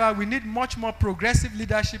 however, we need much more progressive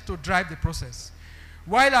leadership to drive the process,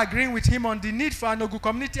 while agreeing with him on the need for an Ogu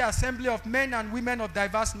community assembly of men and women of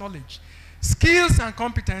diverse knowledge, skills and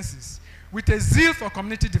competencies, with a zeal for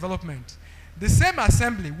community development. The same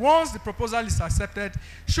assembly, once the proposal is accepted,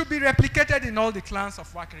 should be replicated in all the clans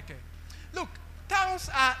of WAKIRIKE. Look, towns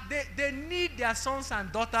they need their sons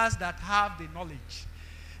and daughters that have the knowledge.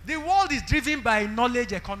 The world is driven by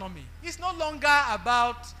knowledge economy. It's no longer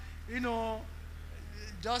about,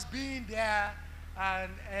 just being there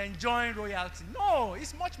and enjoying royalty. No,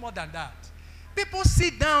 it's much more than that. People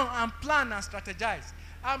sit down and plan and strategize.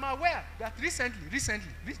 I'm aware that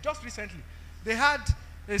just recently, they had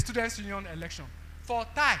a students' union election. For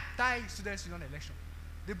Thai students' union election.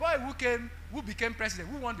 The boy who became president,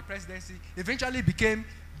 who won the presidency, eventually became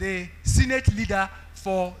the Senate leader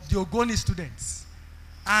for the Ogoni students.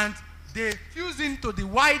 And they fused into the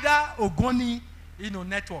wider Ogoni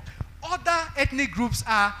network. Other ethnic groups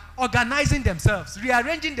are organizing themselves,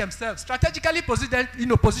 rearranging themselves, strategically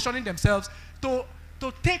positioning themselves to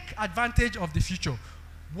take advantage of the future.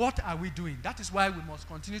 What are we doing? That is why we must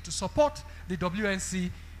continue to support the WNC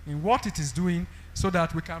in what it is doing so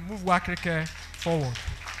that we can move WAKIRIKE forward.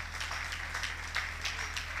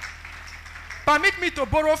 Permit me to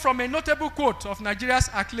borrow from a notable quote of Nigeria's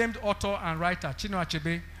acclaimed author and writer, Chinua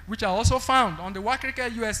Achebe, which I also found on the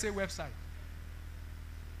WAKIRIKE USA website.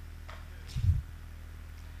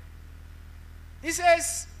 He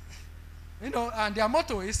says, and their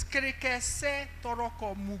motto is Kirike se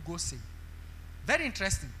toroko mugose. Very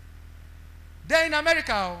interesting. They're in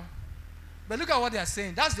America, but look at what they are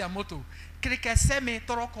saying. That's their motto. Kirike se me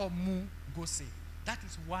toroko mugose. That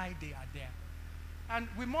is why they are there. And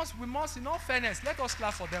we must, in all fairness, let us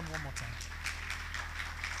clap for them one more time.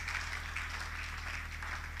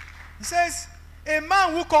 He says, a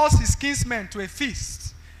man who calls his kinsmen to a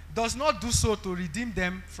feast does not do so to redeem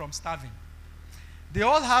them from starving. They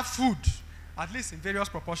all have food, at least in various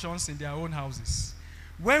proportions, in their own houses.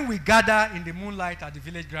 When we gather in the moonlight at the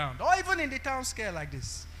village ground, or even in the town square like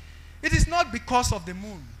this, it is not because of the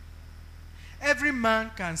moon. Every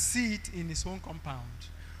man can see it in his own compound.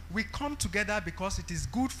 We come together because it is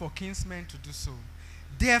good for kinsmen to do so.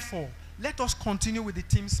 Therefore, let us continue with the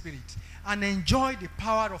team spirit and enjoy the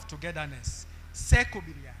power of togetherness.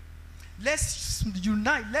 Sekobiria. Let's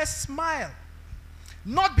unite, let's smile.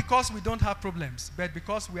 Not because we don't have problems, but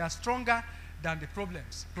because we are stronger than the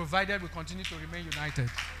problems, provided we continue to remain united.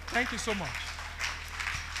 Thank you so much.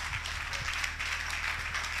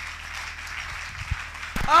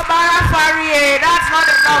 Obara Farie, that's not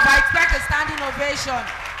enough. I expect a standing ovation.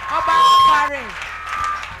 Obara Farie.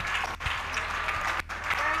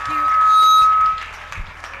 Thank you.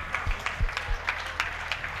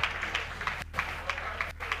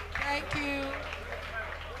 Thank you.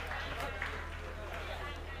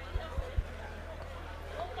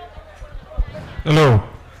 Hello.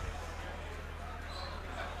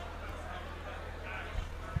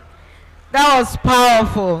 That was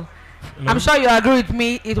powerful. Hello? I'm sure you agree with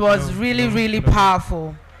me. It was really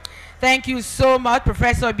powerful. Thank you so much,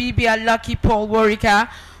 Professor Bibia Lucky Paul Worika,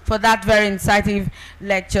 for that very insightful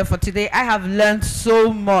lecture for today. I have learned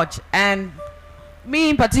so much, and me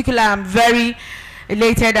in particular, I'm very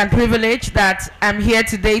elated and privileged that I'm here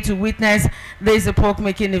today to witness this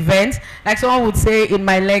epoch-making event. Like someone would say, in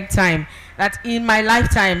my lifetime, that in my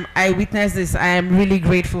lifetime I witnessed this. I am really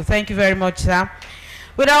grateful. Thank you very much, sir.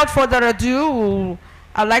 Without further ado,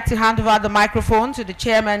 I'd like to hand over the microphone to the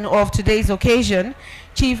chairman of today's occasion,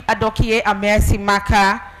 Chief Adokie Amersi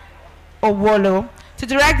Maka Owolo, to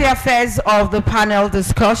direct the affairs of the panel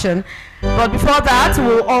discussion. But before that,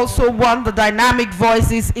 we'll also want the Dynamic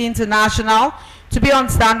Voices International to be on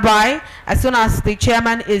standby. As soon as the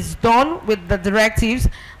chairman is done with the directives,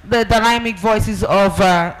 the Dynamic Voices of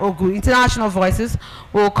Ogu, International Voices,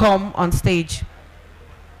 will come on stage.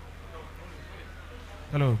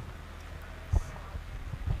 Hello.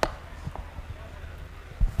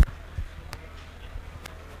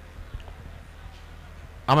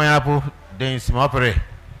 Amayapu den simapere.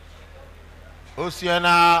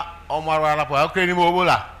 Osiana omarwala po akreni mo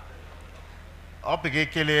obola. Opege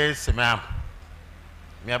kele semam.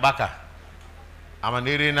 Miabaka.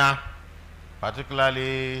 Amanirina,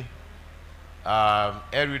 particularly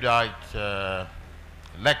erudite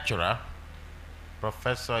lecturer,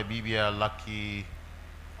 Professor Bibia Lucky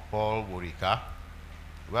Paul Worika.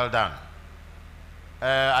 Well done.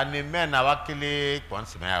 Anime na wakili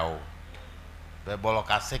kwansimeo. Be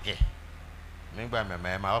boloka seke. Mingba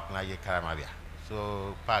me ma opna ye karamabia.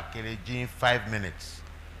 So, packaging 5 minutes.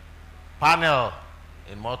 Panel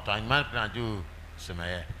in more time. Man can do some.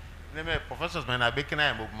 Professors man are baking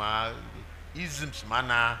a book ma isms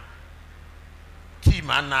mana tea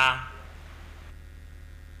mana.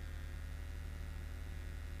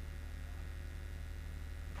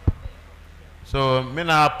 So,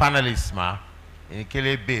 mina panelists ma in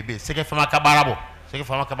kele baby. Second from a kabarabo. Second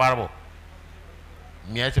from a kabarabo.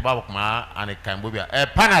 Mieti babok ma and a Cambobia.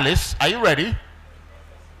 Panelists, are you ready?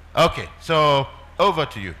 Okay, so over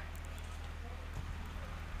to you.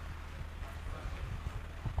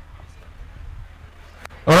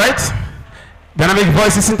 All right. Dynamic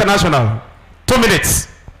Voices International. 2 minutes.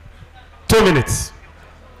 2 minutes.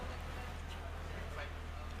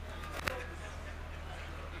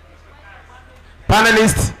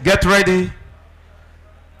 Panelists, get ready.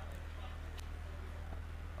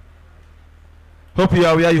 Hope you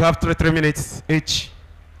are aware you have 3 minutes each.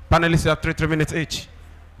 Panelists, you have 3 minutes each.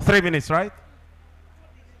 3 minutes, right?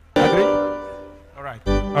 Agree? All right.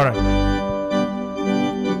 All right.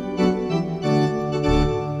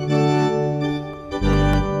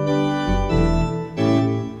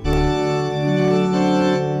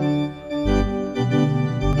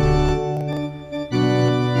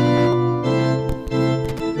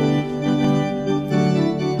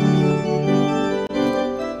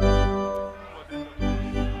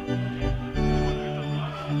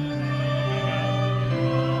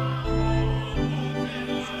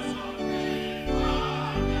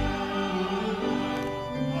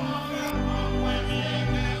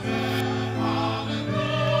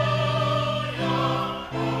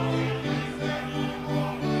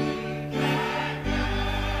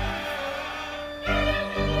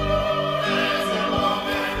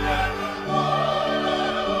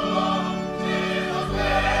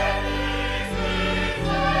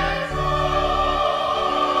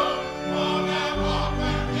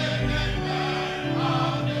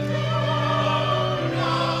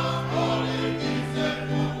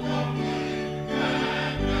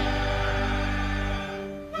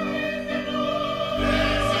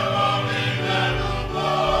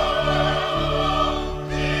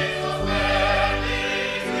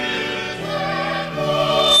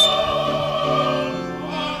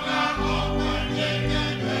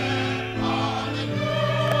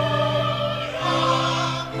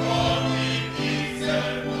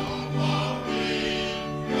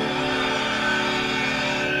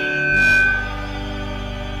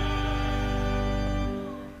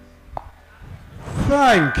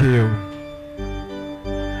 Thank you.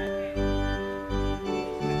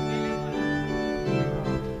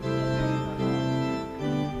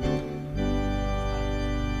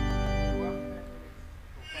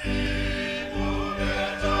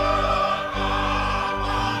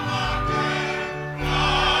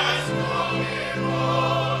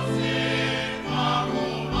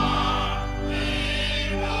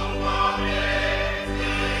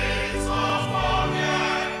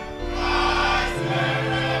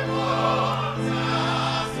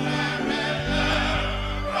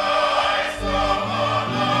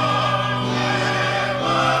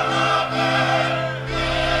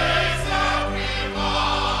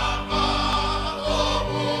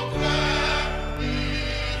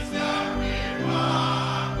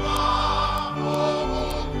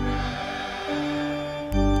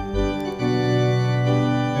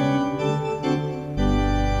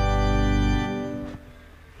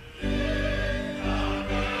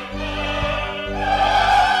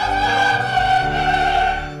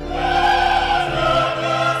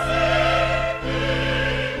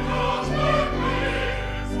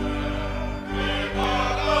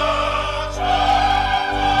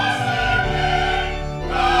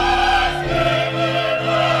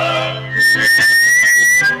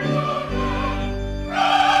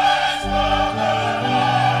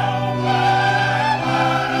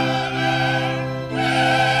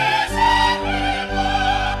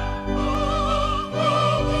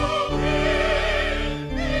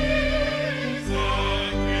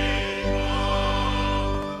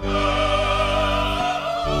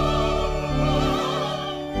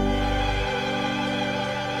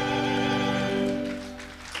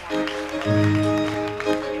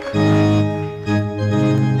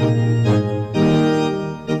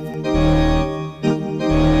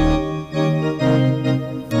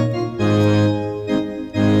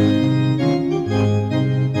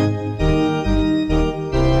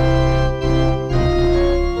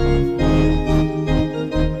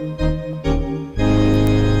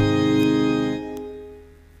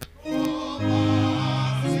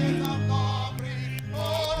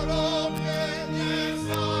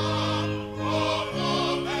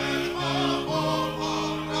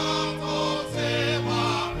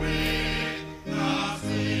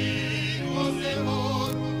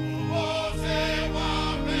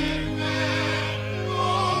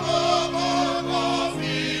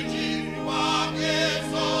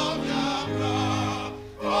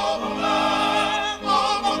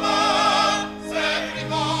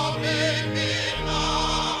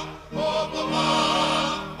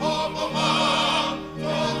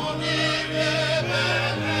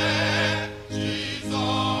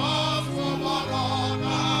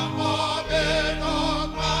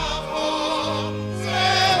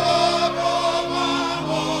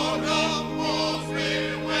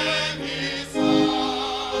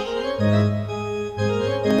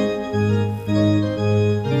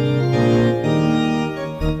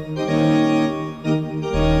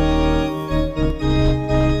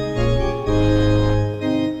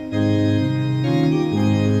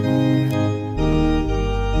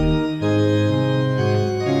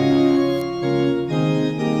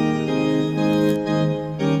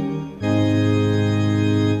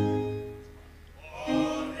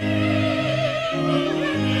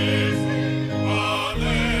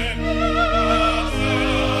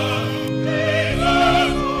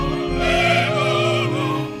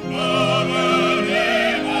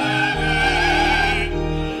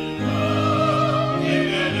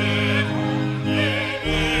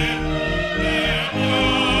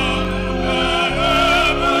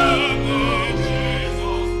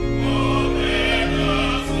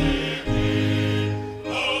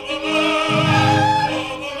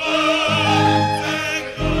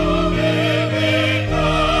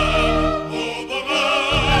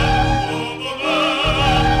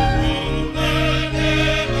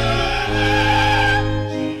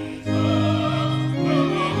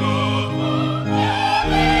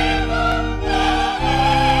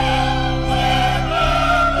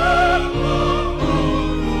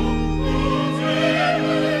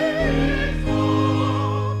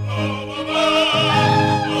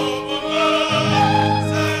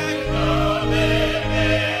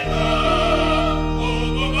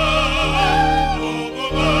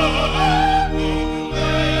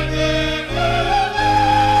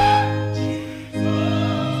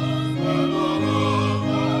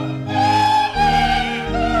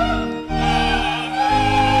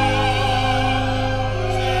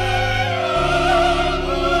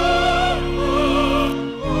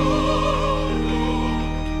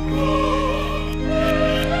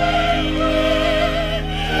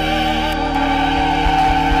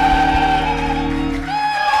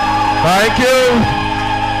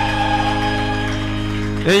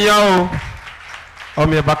 Hey yo,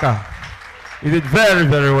 Omiabaka. You did very,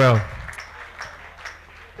 very well.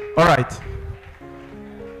 All right.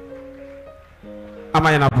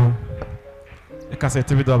 Amayenabu. Ekase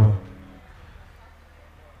TV double.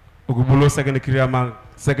 Ogubulo second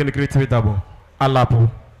TV double. Alapu.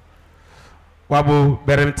 Wabu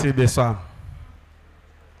berem TV so.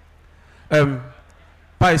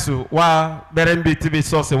 Paisu wa berem bi TV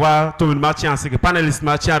so se wa to match and sege panelist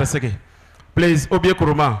match and sege. Please Obie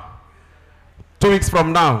Kuruma. 2 weeks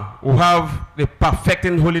from now, we'll have the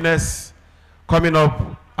Perfecting Holiness coming up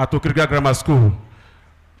at WAKIRIKE Grammar School.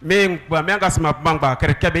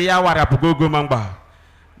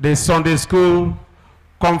 The Sunday School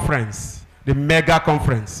Conference, the Mega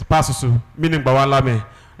Conference, Pasusu, meaning Bawalame.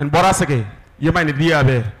 And Boraseke, you might be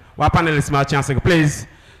there. What panelists my chance? Please,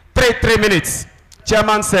 3 minutes.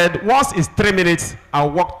 Chairman said, once it's 3 minutes,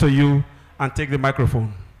 I'll walk to you and take the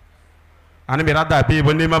microphone. And I that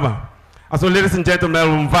people name mama. And so, ladies and gentlemen,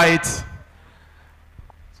 we'll invite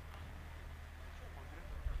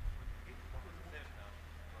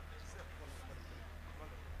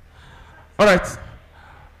all right.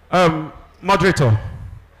 Moderator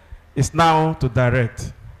is now to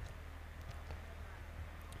direct.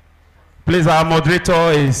 Please, our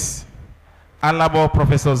moderator is Alabo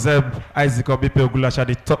Professor Zeb Isaac Obipe Ogulasha,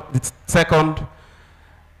 the second.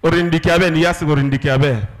 Orindikabe, Niyasi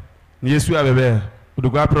Orindikabe, Niyesu Abebe,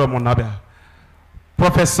 Udugapro Monabe.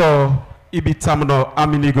 Professor Ibitamno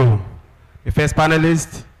Aminigo, the first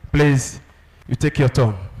panelist, please, you take your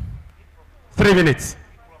turn. 3 minutes.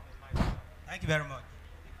 Thank you very much.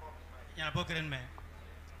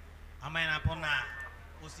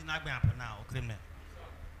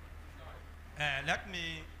 Let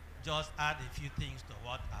me just add a few things to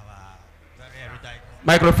what our very erudite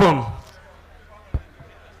microphone.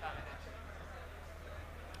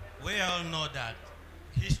 We all know that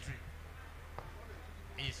history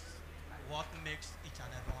is what makes each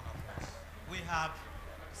and every one of us. We have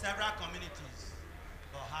several communities,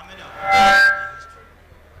 but how many of us know the history?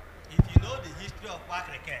 If you know the history of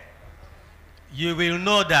WAKIRIKE, you will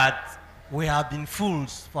know that we have been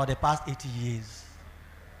fools for the past 80 years.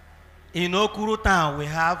 In Okuru town, we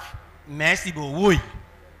have Mesibo Woi.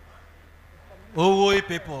 Owoi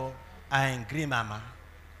people are in Grimama.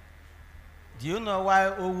 Do you know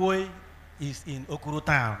why Owoi is in Okuru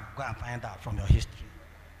town? Go and find out from your history.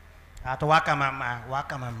 At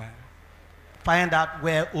Wakamama, find out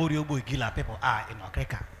where Oriobo Gila people are in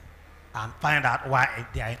Okreka. And find out why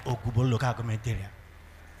they are in Ogubo local government area.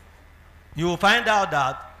 You will find out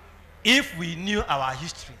that if we knew our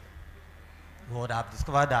history, we would have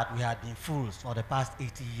discovered that we had been fools for the past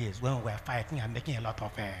 80 years when we were fighting and making a lot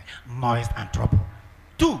of noise and trouble.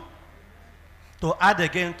 2, to add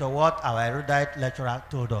again to what our erudite lecturer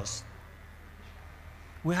told us,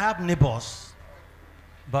 we have neighbors,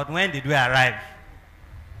 but when did we arrive?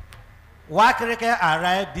 WAKIRIKE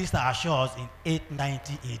arrived these our shores in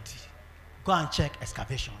 890 AD. Go and check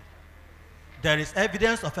excavation. There is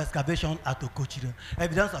evidence of excavation at Okochiro,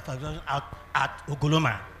 evidence of excavation at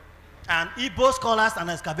Ogoloma. And Igbo scholars and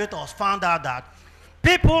excavators found out that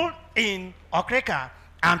people in Okreka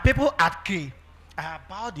and people at K are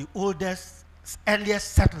about the oldest,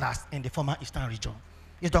 earliest settlers in the former Eastern region.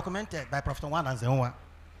 It's documented by Professor Wan and Zenwa.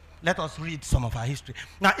 Let us read some of our history.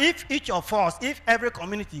 Now, if each of us, if every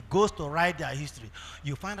community goes to write their history,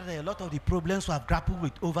 you find that a lot of the problems we have grappled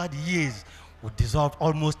with over the years would dissolve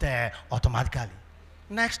almost automatically.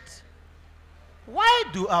 Next, why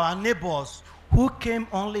do our neighbors who came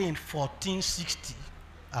only in 1460,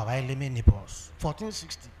 our Eleme neighbors,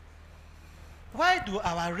 1460, why do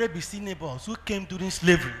our Rebisi neighbors who came during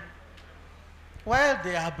slavery, while the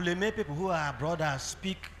Abuleme people who are brothers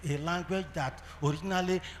speak a language that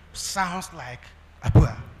originally sounds like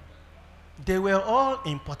Abua, they were all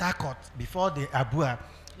in Port Harcourt before the Abua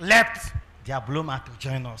left the Abuloma to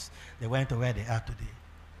join us. They went to where they are today.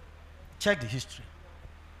 Check the history.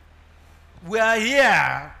 We are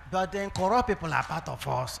here, but then corrupt people are part of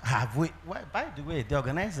us. Have we? Well, by the way, the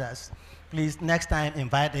organizers, please next time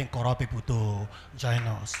invite the corrupt people to join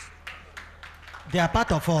us. They are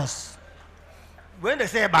part of us. When they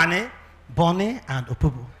say Bani, Bonnie, and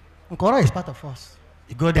Opubu, Nkoro is part of us.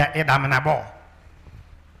 You go there, Edamanabo,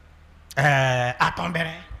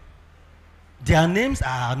 Atombere. Their names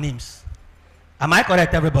are our names. Am I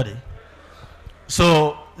correct, everybody?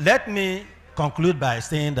 So let me conclude by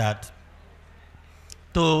saying that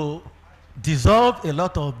to dissolve a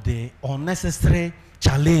lot of the unnecessary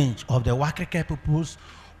challenge of the WAKIRIKE people's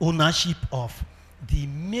ownership of the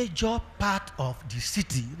major part of the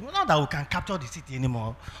city. Not that we can capture the city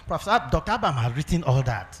anymore. Professor Dr. Abam has written all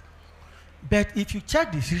that. But if you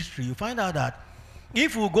check this history, you find out that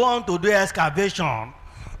if we go on to do excavation,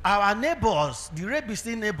 our neighbors, the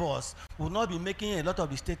Rebisi neighbors, will not be making a lot of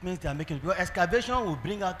the statements they are making, because excavation will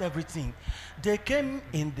bring out everything. They came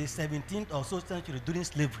in the 17th or so century during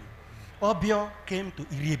slavery. Obio came to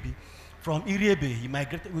Iriebe. From Iriebe, he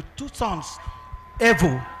migrated with 2 sons,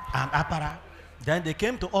 Evo and Apara. Then they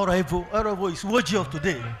came to Oroevo. Oroevo is Woji of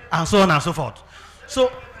today, and so on and so forth.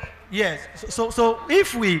 So, yes, so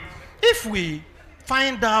if we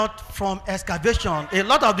find out from excavation a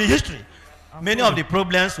lot of the history, many of the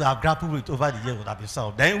problems we have grappled with over the years would have been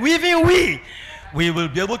solved. Then we will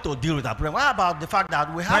be able to deal with that problem. What about the fact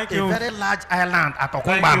that we have a very large island at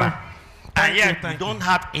Okungbama, and yet we don't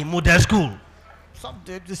have a model school? So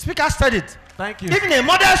the speaker said it. Thank you. Even a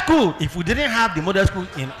model school, if we didn't have the model school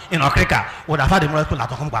in Okrika, we would have had a model school at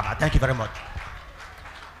Okungbama. Thank you very much.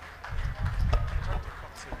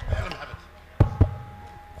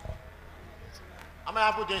 I'm going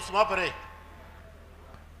to put this opera.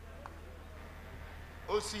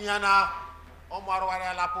 Osiana, Omar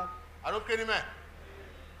Lapo. I don't care, man.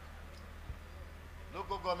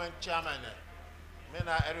 Local government chairman,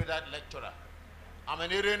 Mena erudite lecturer. I'm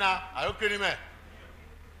an arena, I don't care, man.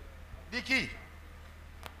 Diki,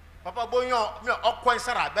 Papa Boyo, me Okwan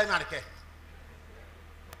Sarah, Benanike.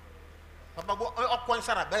 Papa Okwan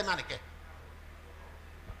Sarah, Benanike.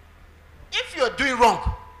 If you're doing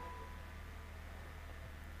wrong,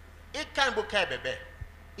 it can't be care, baby.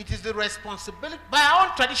 It is the responsibility by our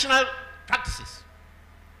own traditional practices.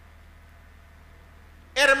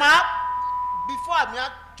 Erema, before I'm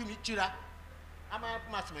here to meet you, I'm a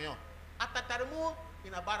Masmayon. Atatamu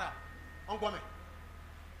in a bara on Gome.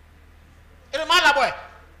 Erema la boy.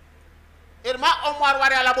 Erema Omar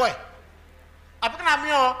Waria la boy.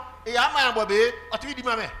 Apinamio, Yama Bobe, or to be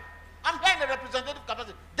Mame. I'm here in the representative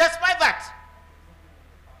capacity. Despite that,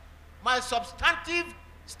 my substantive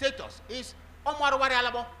status is Omar Waria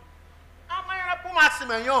la boy. I'm a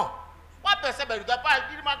Pumasmayon. What person by the Gapa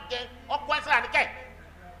did not get or Quansa and K.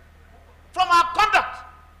 From our conduct.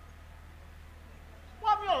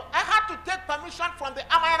 Well, I had to take permission from the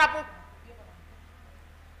Amayanapu.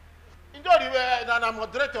 I'm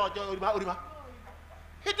moderator Urima.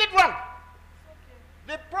 He did wrong.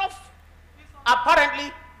 The prof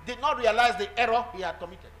apparently did not realize the error he had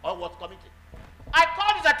committed or was committed. I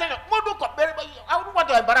called his attention. I wouldn't want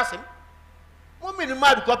to embarrass him.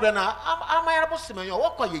 Amayanapu Simeon,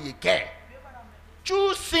 what call you care?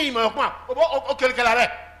 Choose him. Okay.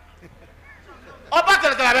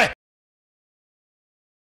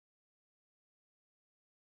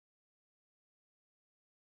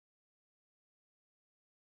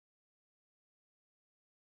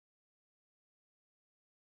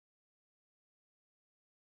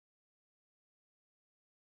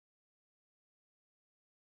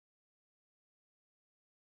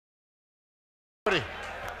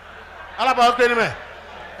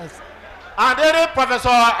 And then Professor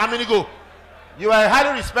Aminigo, you are a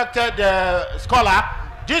highly respected scholar.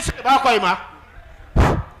 Yes,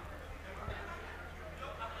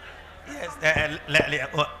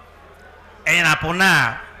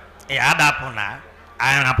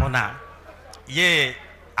 ye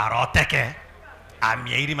aroteke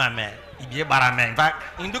amiiri mame ibie barame. In fact,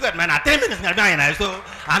 in dugat man 3 minutes na so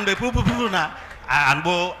and be pupu na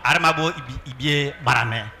anbo armabo ibie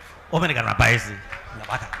barame omene kana paisi na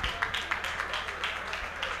baka.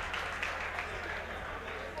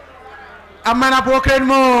 Amana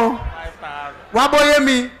pokrenmo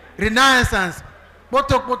waboyemi renaissance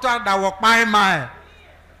poto da work my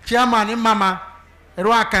chairman in mama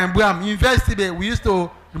Erwa Kambuam university we used to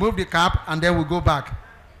remove the cap and then we go back.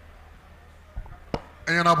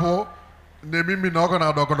 Enabo nemi mi no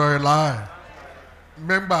gonna dokodo lie.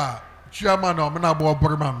 Member chairman of Menabo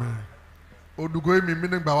Burma. Odugo mi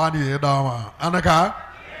meaning bawani edawa. Anaka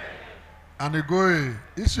and the go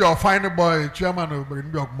is your fine boy chairman of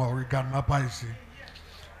Brinbok can Mapaisi.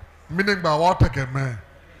 Meaning by water can man.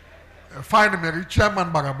 Find me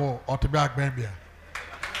chairman Barabo or to back Bambia.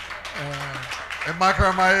 And my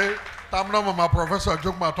Tamno, my professor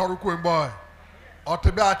Jokma Toruku boy or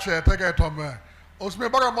to back chair take it on me. Osme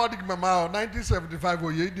Baramodik Mama 1975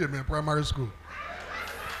 or Yedi primary school.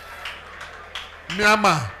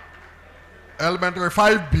 Myanmar elementary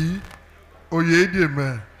 5B or Yedi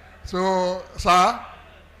man. So, sir,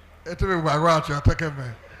 it will be right. You're taking me.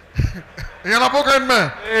 You're not poking me.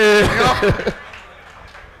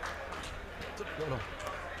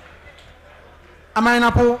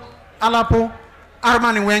 Amainapo, Alapo,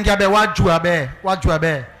 Armani Wengabe,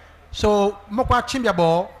 Wajuabe. So, Mokwa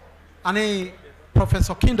Chimbiabo, and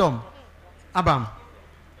Professor Kingdom, Abam,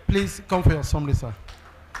 please come for your summary, sir.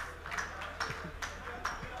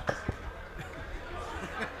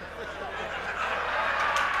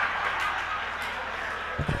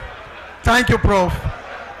 Thank you, Prof.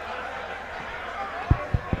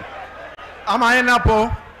 I'm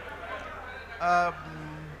Ayenapo.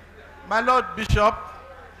 My Lord Bishop,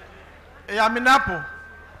 Yaminapo,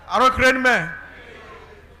 Arokrenme.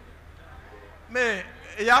 Me,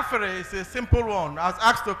 Yafere is a simple one. I was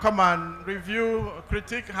asked to come and review,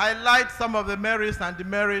 critique, highlight some of the merits and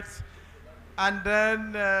demerits, and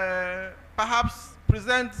then perhaps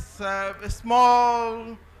present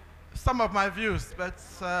some of my views, but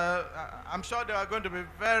I'm sure they are going to be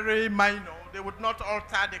very minor. They would not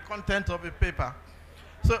alter the content of the paper.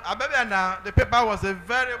 So Abebiana, the paper was a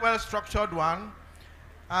very well-structured one,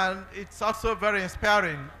 and it's also very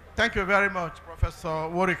inspiring. Thank you very much, Professor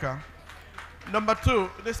Worika. Number two,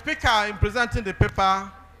 the speaker in presenting the paper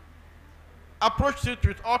approached it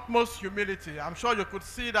with utmost humility. I'm sure you could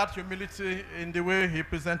see that humility in the way he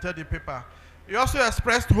presented the paper. He also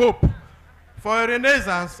expressed hope for a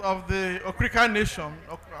renaissance of the Okrika nation.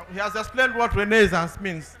 He has explained what renaissance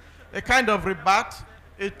means. A kind of rebirth,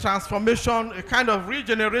 a transformation, a kind of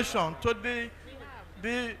regeneration to the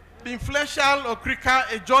influential Okrika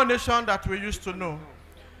Ejo nation that we used to know.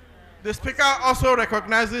 The speaker also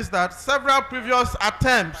recognizes that several previous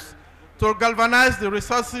attempts to galvanize the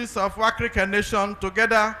resources of WAKIRIKE nation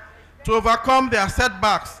together to overcome their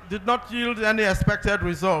setbacks did not yield any expected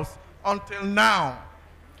results until now.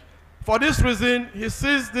 For this reason, he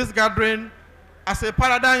sees this gathering as a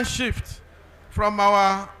paradigm shift from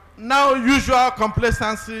our now usual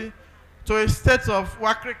complacency to a state of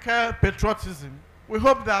WAKIRIKE patriotism. We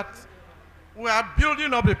hope that we are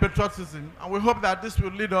building up the patriotism, and we hope that this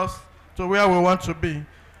will lead us to where we want to be.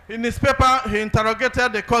 In his paper, he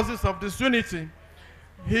interrogated the causes of disunity.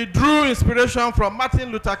 He drew inspiration from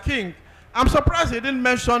Martin Luther King. I'm surprised he didn't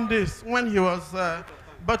mention this when he was,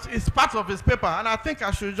 but it's part of his paper, and I think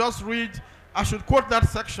I should just I should quote that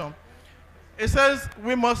section. It says,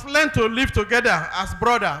 we must learn to live together as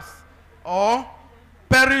brothers or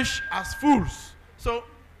perish as fools. So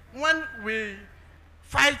when we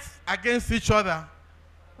fight against each other,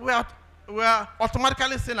 we are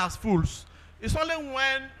automatically seen as fools. It's only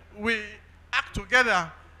when we act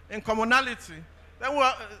together in commonality,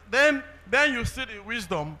 then you see the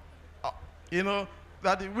wisdom,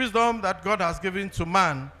 that the wisdom that God has given to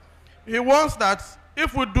man. He wants that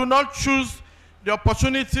if we do not choose the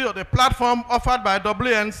opportunity or the platform offered by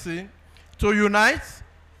WNC to unite,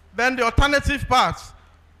 then the alternative path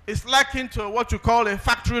is likened to what you call a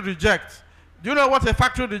factory reject. Do you know what a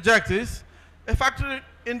factory reject is?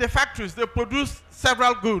 In the factories, they produce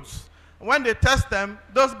several goods. When they test them,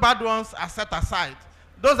 those bad ones are set aside.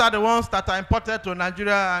 Those are the ones that are imported to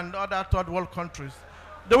Nigeria and other third world countries.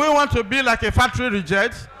 Do we want to be like a factory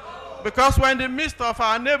reject? Because we're in the midst of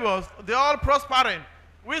our neighbors, they're all prospering.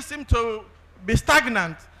 We seem to be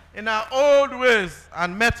stagnant in our old ways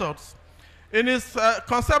and methods. In his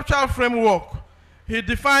conceptual framework, he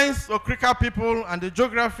defines Okrika people and the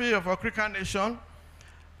geography of Okrika nation.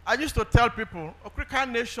 I used to tell people, Okrika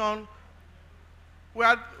nation,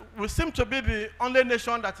 we seem to be the only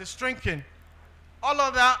nation that is shrinking. All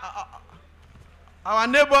of that, our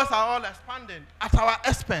neighbors are all expanding at our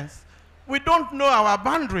expense. We don't know our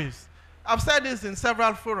boundaries. I've said this in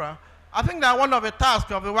several fora. I think that one of the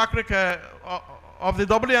tasks of the WAKIRIKE, of the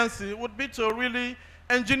WNC, would be to really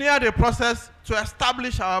engineer the process to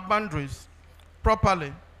establish our boundaries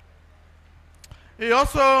properly. He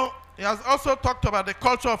has also talked about the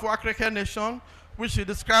culture of WAKIRIKE nation, which he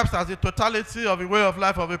describes as the totality of the way of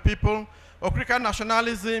life of a people. Okrika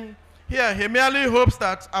nationalism. Here, he merely hopes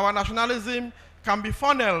that our nationalism can be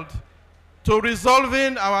funneled to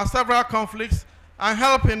resolving our several conflicts and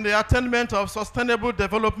help in the attainment of sustainable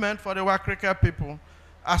development for the WAKIRIKE people,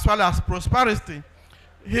 as well as prosperity.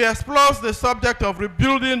 He explores the subject of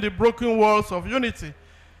rebuilding the broken walls of unity.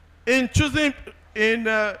 Broken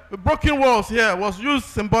walls here was used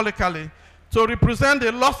symbolically to represent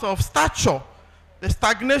the loss of stature, the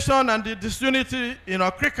stagnation and the disunity in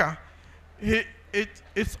Okrika.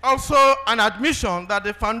 It's also an admission that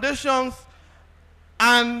the foundations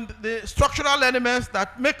and the structural elements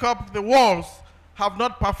that make up the walls have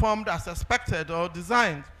not performed as expected or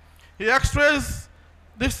designed. He x-rays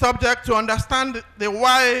this subject to understand the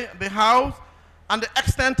why, the how, and the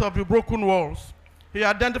extent of the broken walls. He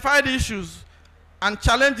identified issues and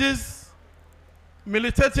challenges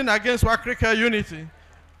militating against WAKIRIKE unity,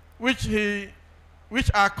 which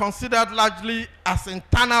are considered largely as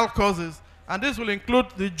internal causes. And this will include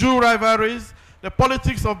the Jew rivalries, the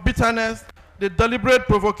politics of bitterness, the deliberate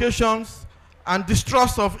provocations and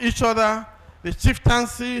distrust of each other, the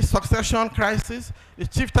chieftaincy succession crisis, the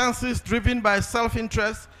chieftaincies driven by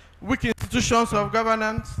self-interest, weak institutions of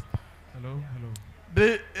governance.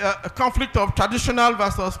 the conflict of traditional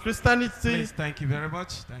versus Christianity. Please, thank you very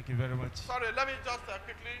much. Thank you very much. Sorry, let me just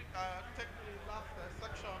quickly take the last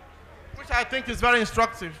section, which I think is very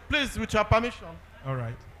instructive. Please, with your permission. All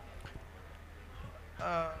right.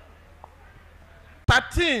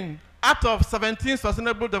 13 out of 17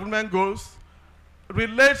 Sustainable Development Goals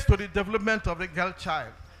relates to the development of the girl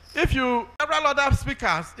child. Several other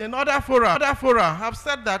speakers in other fora have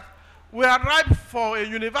said that we are ripe for a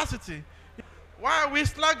university. Why are we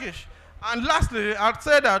sluggish? And lastly, I'd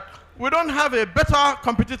say that we don't have a better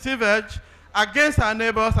competitive edge against our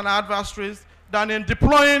neighbors and our adversaries than in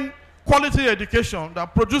deploying quality education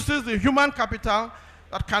that produces the human capital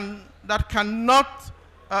that cannot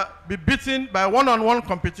be beaten by one-on-one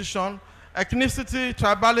competition, ethnicity,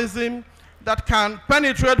 tribalism, that can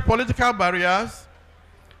penetrate political barriers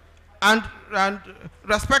and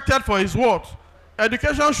respected for his worth.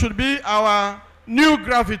 Education should be our new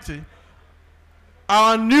gravity,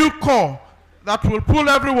 our new core that will pull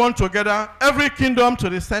everyone together, every kingdom to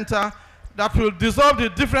the center, that will dissolve the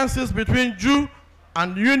differences between Jew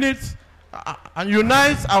and unite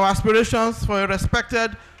our aspirations for a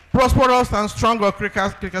respected, prosperous, and stronger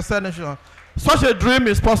Krikase nation. Such a dream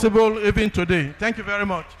is possible even today. Thank you very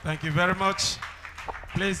much. Thank you very much.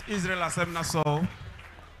 Please, Israel Asemna Soul,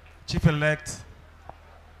 Chief-elect,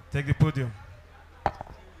 take the podium.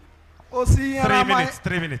 3 minutes,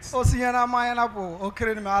 3 minutes. Osiana mayana po,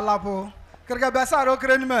 okreni me alapo. Kerga besa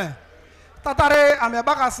okreni me. Tatare ame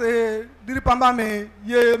baka se diri pamba me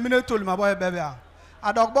ye mine tolma boy bebea.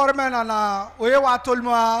 Adok bormen na oye wa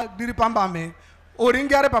tolma diri pamba me.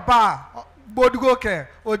 Oringere papa bodgo ke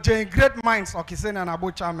o jeng great minds okisena na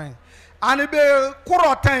bocha me. Ani be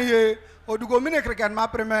kuro ten ye odugo mine kreken ma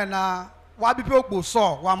preme na wa bipi ogbo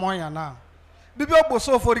so wa moya na. Bipi ogbo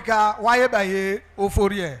so forika wa ye ba ye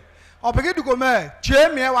oforie. Opege dugo me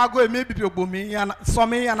chemie wa go eme bibi ogbomi ya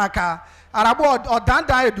somi ya naka arabo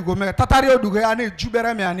odanda e dugo me tatari odugo ya na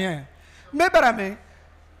ejubere me ane mebere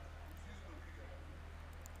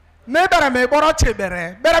me boroche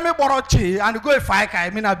bere me boroche and go ifai kai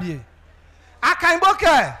mi na bie aka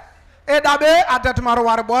imboke e dabe adatmaro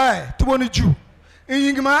war boy tuboni ju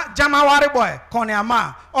yingima jama war boy koni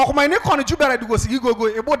ama okuma ni koni jubere dugo sigi gogo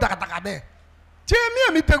e bo daga be che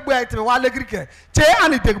mi tegbo ay te wa legrike che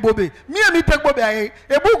ani tegbo be mi tegbo be ay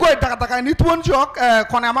e bu go daga ni tuon jok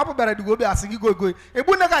koni ama po bere dugo be asigi gogo e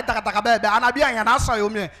bu nega daga be anabi anya na so yo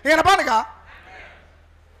mi e na baniga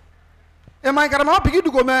e man karama pigi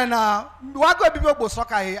dugo me na wa go bi bo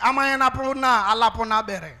sokai amanya na pro na alapo na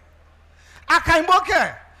bere akai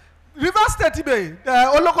mboke River State be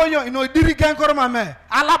olokoyo ino dirigen koroma me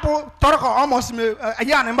alapo torko almost me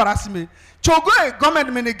ya na embarrass me chogo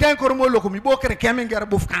government me ne gen koromo lokomi bo kere kemi ngere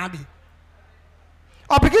bo fkambi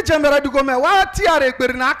opiki jembere dugo me wa tiare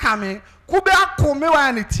egberi na aka me kube akome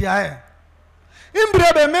wa ni tia e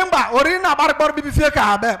imbrebe member orina barbor bibi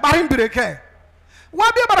feka abe bari mbreke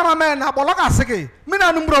wa bi barama me na boloka sege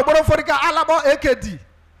mina numbro boro forika alabo ekedi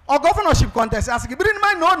or governorship contest asigi biri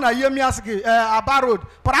ma no na yemi asigi Aba Road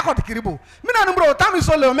parakot kiribo mina numbro tami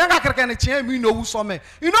so le omenga kereke ne chie mi no wu so me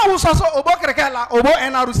ino wu so obo kereke la obo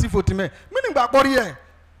NRC fotime mini gba gbori e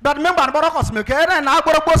but member boro kosme ke na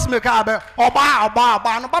agboro bosme ka abe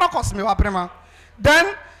oba no boro kosme wa prema then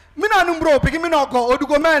mina numbro pigi mina go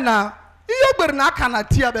odugo me na iyo gbere na aka na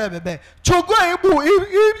tia bebe chogo ebu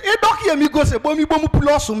idoki emi gose bo mi bomu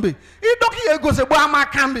plus mbe idoki e gose bo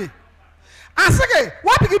amaka mbe asike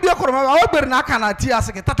wa pigi bi ekoroma wa gbere na aka na tia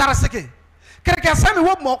asike tatara sike kereke sami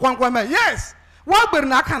wo mo kwankwa me yes wa gbere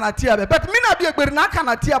na aka na tia be but mina bi gbere na aka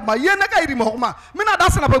na tia ma ye na ga iri mo homa mina da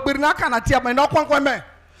sana gbere na aka na tia ma na kwankwa me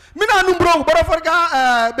mina numbro boro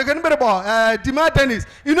forga begeni bere bo Dima Dennis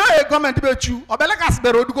you know a government be chu obele kas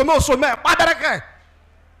bere odugo me oso me pa bereke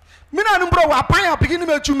mina numbro wa panya pigini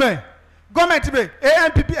me chume government be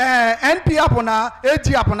NP apona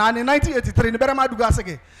AG apona ni 1983 ni bere maduga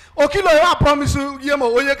sege okilo ya promise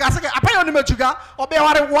yemo oye ka sege apanya ni mechuga obe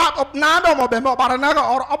ware wa na ndo mo be me obara na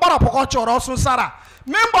obara poko choro so sara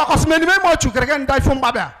member kosme ni me mo chukrege ndai fo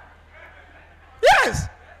mbaba yes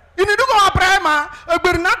ini dugo wa prema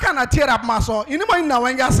egberi na kana tiera maso ini mo ina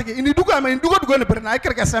wanga sege ini dugo me dugo ne bere na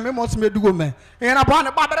ikrege seme mo sme dugo me ena ba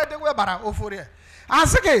ne ba bere de we bara ofori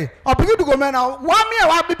asike opigi dugo me na wa me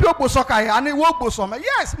wa bibi ogbo sokai ani wo ogbo so me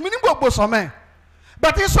yes mini ogbo so me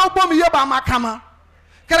but iso ogbo mi ye ba makama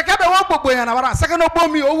kereke be wo ogbo yan na bara second ogbo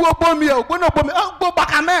mi owu ogbo mi ogbo no ogbo mi ogbo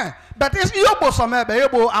baka me but is yo ogbo so me be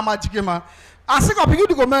yebo amajigema asike opigi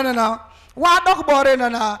dugo me na wa dok bore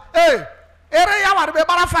na ere ya warbe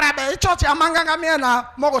bara farabe church amanganga miena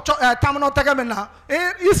mogo tamno tegemena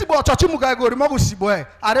isi bo church muga gori mogo sibo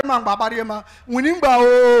are mangba bariema winingba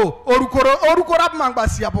orukora mangba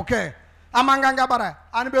siapoke amanganga bara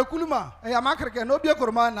anbe kuluma amakreke no bie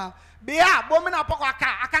kormana bia bomina poko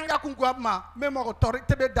akanga kunku ma me mogo tori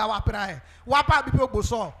tebe dawa prae wapa bi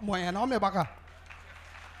ogboso moyen na o me baka.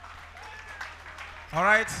 All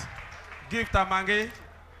right, give Tamangi.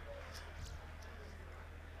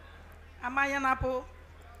 Amaya napo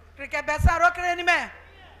krike besaro kreni me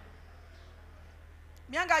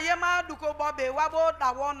mianga yema duko bobe wabo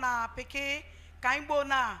dawo na peke kaimbo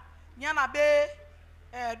na nyana be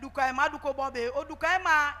duka ema duko bobe o duka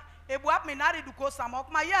ema ebu ap minari duko samo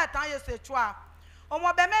kuma ye atan ye se chwa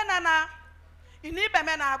omo be me nana ini be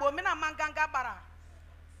me na bo mina manganga bara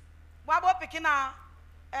wabo peke na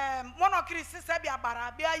mono krisi se bia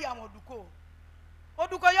bara bia ya moduko o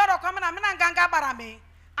duko yoro kwa mina nganga bara me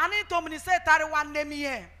ani tomni se tare wanne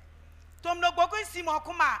miye tomno gogo isimo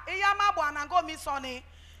kuma eyama bo anango mi soni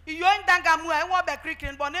iyo ndanga mu enwo be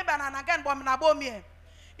krikrin bo ne be na nanga bo na bo mie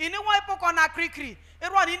ini wo ipoko na krikri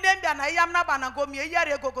ero ni ndembia na eyam na banango mie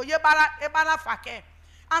yere gogo ye bara e bara fake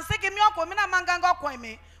ansiki mi okwo mi na manganga okwo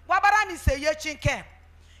mi wabara ni se ye chinke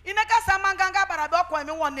ine ka sa manganga bara be okwo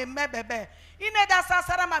mi won ne mebebe ine da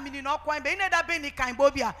sasara ma mini no okwo be ine da be ni kan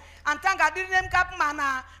bobia antanga dirinem kap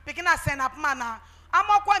mana pikina senap mana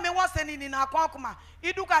amokwa me wose ni na akwankuma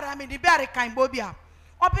idukara me ni biare kan bobia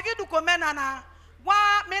opiki duko mena na wa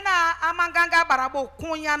me na amanganga barabo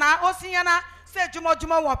kunya na osinya na se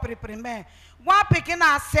jumojumo wo prepare me wa piki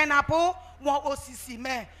na senapo wo osisi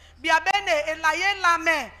me bia bene elaye la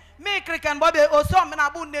me kriken bobe oso me na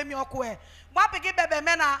bu nemi okwe wa piki bebe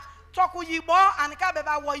me na toku yibo anika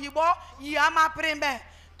beba wo yibo yi ama preme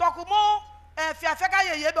toku mo fiafeka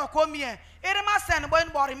ye be komie irima sen bo in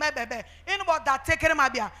bo rime bebe in bo da tekere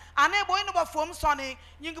mabia ane bo in bo fom soni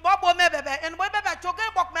nyingi bo me bebe in bo bebe choke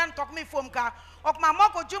bok men tok mi fom ka okma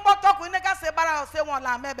moko jumbo tok in ga se bara se won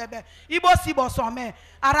la me bebe ibo si bo so me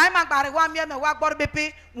arai magbare wa me wa gbor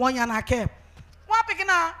bepe won yana ke wa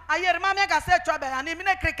pikina ayer ma me ga se chobe ani mi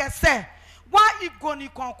ne krike se wa igoni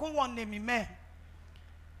konko won ne mi me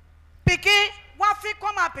piki wa fi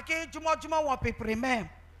koma piki jumo won pepre me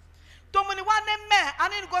tomuni wane me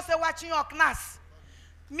ani go se watching your class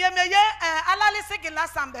me alali sigi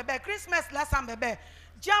last time bebe Christmas last time bebe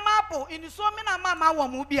jama po in so me na mama wo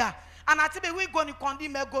mu bia anati be we go ni kondi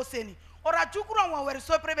me go seni ora jukuro won were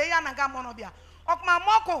so prebe ya na ga mono bia okma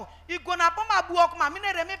moko igo na poma bu okma me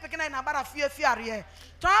ne reme pekina na bara fie are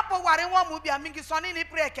trapo ware wo mu bia mingi so ni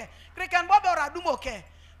preke kreken bobe ora dumoke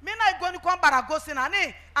mina igoni kon bara gosi na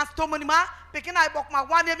ni astomoni ma pekina ibokma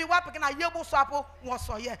wane mi wa pekina yebo swapo wo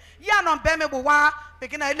so ye ya no be me bo wa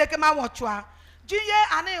pekina eleke ma wo chwa jiye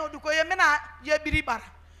ane oduko ye mina ye biri bara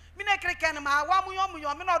mina kreken ma wa mu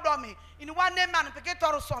yo mina odo me ini wane man peke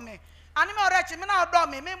toru so me ani me orechi mina odo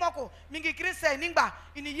me me moko mingi kriste ningba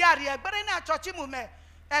ini yari egbere na chochi mu me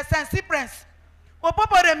sensi prince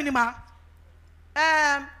opopore minima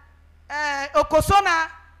okosona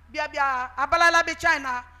bia abalala be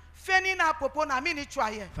China feni na popo na mini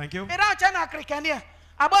chwaye. Thank you. Era China krikenie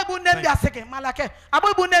abobu nembi aseke malake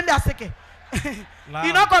abobu nembi aseke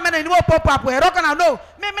ino ko mena ni wo pop up ero kana no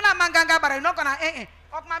me na manganga bara ino kana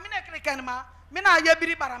okma mine kriken ma mina ye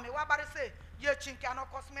biri bara me wa bare se ye chinki ano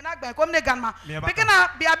kosme na gbe ko mne ganma pikina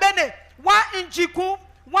bia bene wa injiku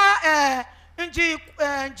wa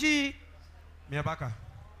inji Miabaka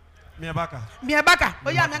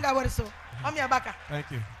oya menga wori so o miabaka.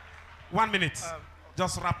 Thank you. 1 minute.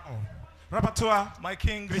 Just wrap up. Rapporteur, my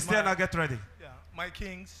kings, Christiana, get ready. Yeah, my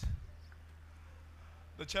kings,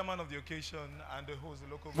 the chairman of the occasion and the host, the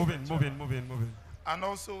local Moving. and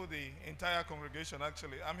also the entire congregation.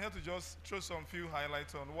 Actually, I'm here to just throw some few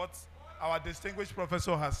highlights on what our distinguished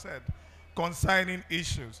professor has said concerning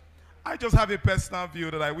issues. I just have a personal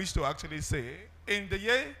view that I wish to actually say. In the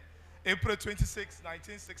year April 26,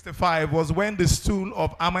 1965 was when the stool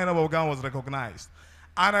of Amina Bogan was recognized.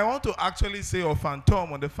 And I want to actually say or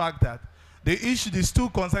phantom on the fact that the stool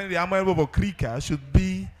concerning the Amina WAKIRIKE should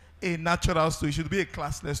be a natural stool. It should be a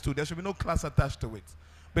classless stool. There should be no class attached to it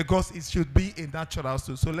because it should be a natural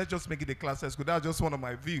stool. So let's just make it a classless stool. That's just one of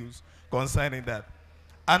my views concerning that.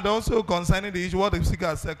 And also concerning the issue, what the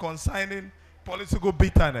speaker said concerning political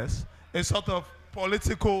bitterness, a sort of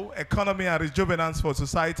political economy and rejuvenance for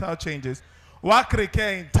societal changes.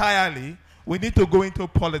 WAKIRIKE entirely, we need to go into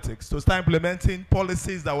politics to start implementing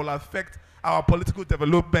policies that will affect our political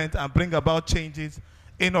development and bring about changes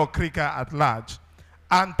in WAKIRIKE at large.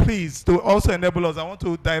 And please, to also enable us, I want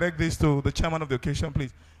to direct this to the chairman of the occasion,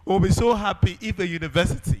 please. We'll be so happy if a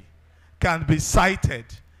university can be cited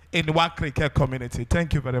in WAKIRIKE community.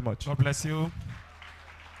 Thank you very much. God bless you.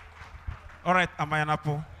 All right,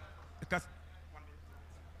 Amayanapo.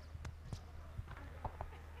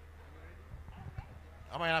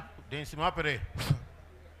 Amayanapo, Densimapere.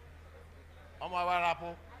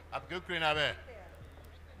 Amawarapo, Abgukrinabe.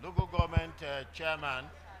 Local government chairman,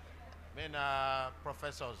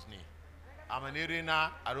 professors ni.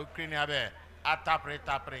 Amanirina, Arukrinabe,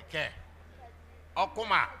 Atapretapreke.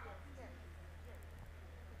 Okuma.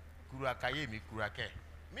 Kurakaye mi kurake.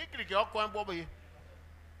 Mi krike okwan bobo. In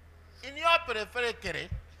your periphery kere.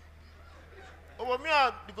 Over me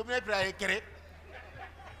the community kere.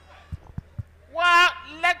 Wa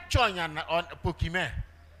lecture on Pokime.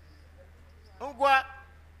 Ungwa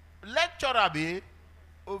lecturer be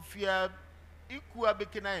ofia ikua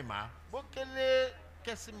bekinaima bokele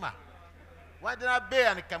kesima. Wadana be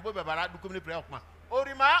and Cambo Baba do community okma.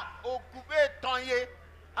 Orima okube tonye.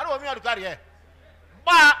 I don't want me to carry here.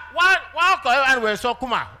 But what and we saw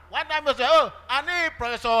Kuma. One time we say, oh, I need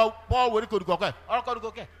Professor Paul will could go. Or could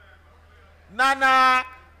go. Nana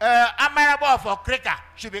Amarabo for Krika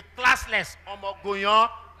should be classless. Omo Goyon,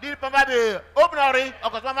 did probably openary or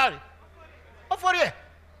Cosmamari. Oh, for you.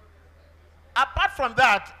 Apart from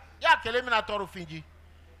that, yeah, eliminatory Finji.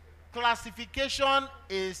 Classification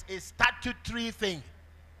is a statutory thing.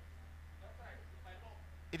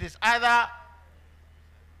 It is either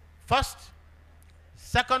first,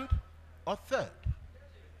 second, or third.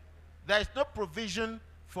 There is no provision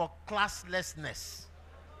for classlessness.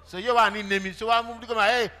 So you are in name. So I'm going to go.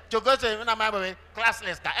 Hey, Chogose, na my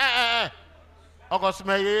classless. August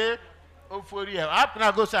May, oh 4 years. Up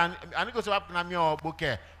na go and go so up na me or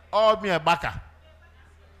bouquet or me a baka.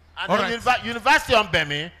 And then University on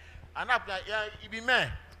Bemi, and up you be me.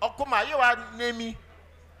 Okuma, you are naming.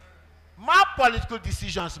 My political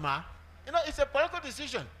decisions, ma. You know, it's a political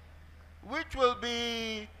decision, which will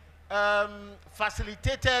be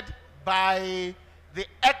facilitated by the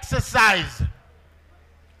exercise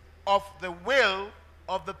of the will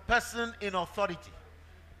of the person in authority.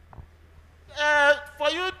 For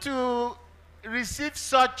you to receive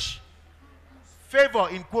such favor,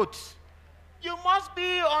 in quotes, you must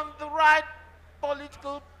be on the right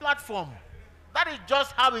political platform. That is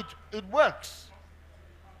just how it works.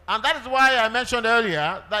 And that is why I mentioned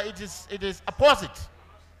earlier that it is opposite.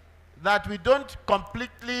 That we don't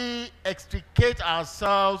completely extricate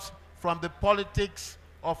ourselves from the politics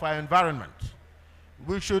of our environment.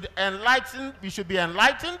 We should be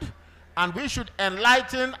enlightened, and we should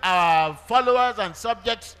enlighten our followers and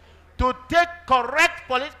subjects to take correct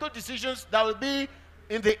political decisions that will be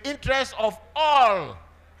in the interest of all.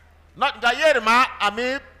 Not the Yerima, I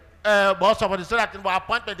mean, boss of the so that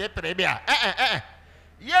appointment de Prebia.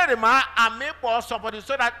 Yerima, I mean, boss of the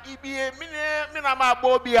so that EBA Minama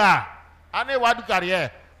Bobia. I know what to carry.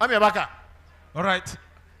 I'm a baka. All right.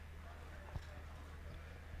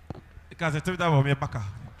 Because it's time me baka.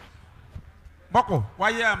 Boko, why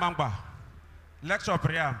you mamba? Lecture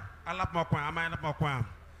priam. Alap mokwa, amana mokwa.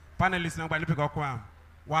 Panelists nang bali piko kwa.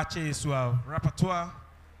 Watch it well. Repertoire.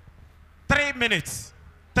 3 minutes.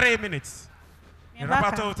 3 minutes. The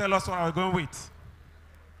repertoire will tell us what we're going with.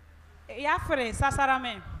 Yafre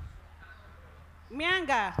sasarame.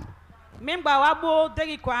 Mianga. Memba wabo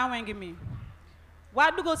degi kwa wengimi.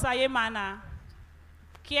 Wadugo saye mana.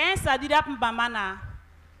 Kiensa dida pambamana.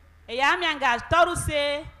 Eya mianga toru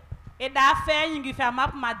se eda fe yingi fe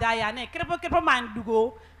map madaya ne krepo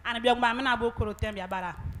mandugo ana biogba mena bo korotem ya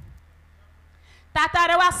bara.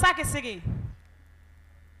 Tatare wa sake sege.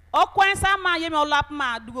 Okwensa ma yemi olap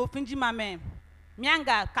ma dugo finji mame.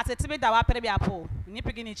 Mianga kasetibe da wa pere biapo. Ni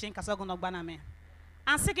pigi ni chin kasogo no gbana me.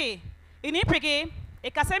 Ansike ini pigi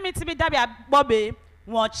e kasemi tibi da bia bobe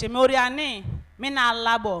won chemoriane me na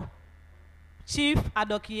labo. Chief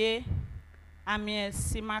Adokie Amie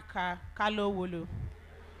Simaka Kalo Wolo.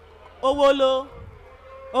 Owolo.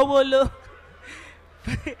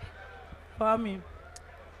 For me.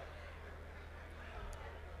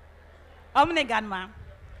 Omne ganma.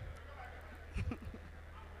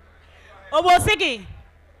 Obo sigi.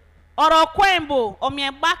 Oro kwembo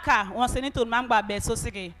omie baka won senito mangba be so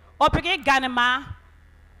sigi. Opike ganma.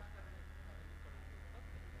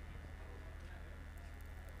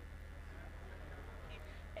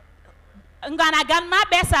 Ngana ganma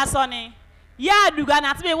besa soni. Ya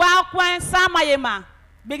dugana tibe wa kwan sama yema.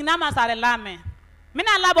 Big nama sare lame.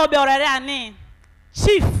 Mina labo be orere ani.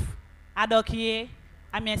 Chief Adokie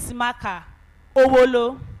Amie Simaka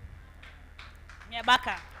Owolo.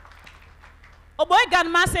 Miebaka. Oboy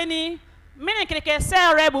ganma seni mini krike se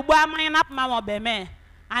ore bubu amanya na pma mo be me.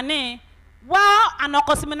 Ani Well, an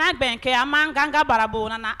okosimina bank, a man ganga barabo,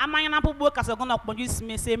 and a man apple book as a gun of produce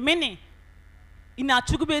me say many. In a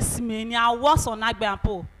chugube smini, I was on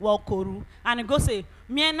Nagbanpo, Walkoru, and go say,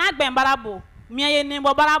 me and Nagban barabo, me a name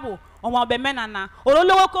of barabo, or one bemenana, or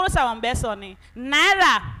lower course on Bessoni,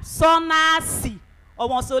 Naira, Sona si, or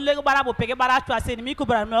one so little barabo, peg a baratu, I said, Miku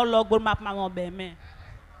Baramel log map my own beme.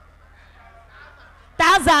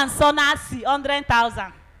 1,000 Sona si,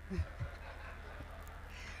 100,000.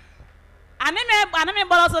 Anime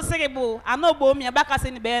boloso segebo, ano bo mi abaka se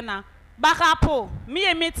ni bena. Baka po, mi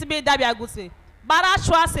e mi tibe dabi aguse. Bara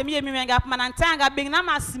shwa se mi e mi menga pma nantanga bing na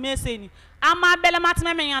masime se ni. Ama bele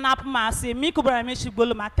matime menga na pma se mi kubra mi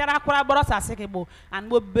shigolo ma tera kura borosa segebo. An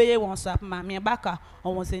bo beye won so pma mi baka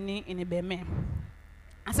on won se ni ini be me.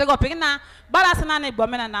 Asego pigina bara se na ne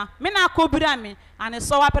gbomena na. Me na kobira mi ane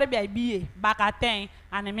so wa prebia biye baka ten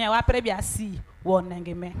ane mi wa prebia si won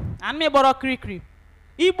nenge me. An me boro kri.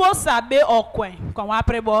 Igbo sabe okwen kon wa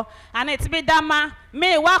prebo and it be dama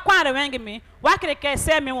me wa kwan rewenge me wa kirike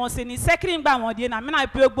se me won se ni sekrin gba won die na me na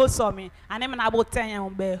pe ogbo so me and me na bo ten yan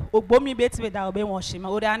be ogbo mi be ti be da obe won shima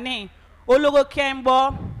ori ani ologo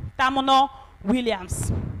kembo tamuno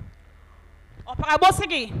Williams opagabo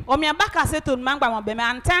sigi o mi abaka se to mangba won be me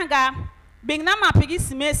antanga bing na ma pigi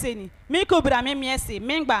simese ni me ko bra me miese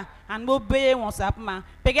mengba and bo be won so apma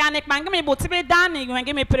pigi anik mangi me bo ti be dan ni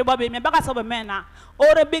wenge me prebo be me baka so be me na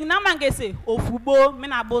ore big na mangese ofubo me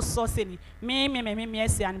na bo so se ni me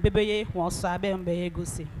miese and bebeye won so abe mbe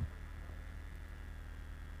egosi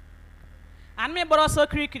and me boro so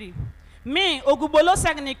krikri me ogubolo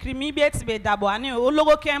sagni krimi be ti be dabo ani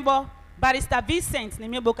ologo kembo barrister Vincent ni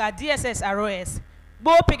me boka DSS ROS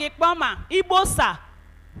bo pigi kpoma Igbo sa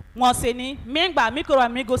won se ni mengba mikoro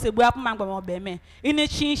amigo se bu apuma ngba mo be me ini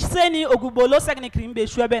chin se ni ogubolo sagni krim be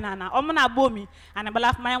shu be nana o mo na bomi and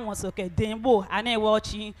bala fman won so ke denbo ana e wo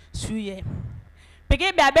chin suye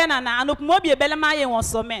pege be abe nana anop mo bi ebele ma ye won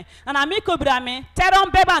so me na miko bra me teron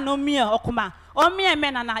beba no mi okuma o mi e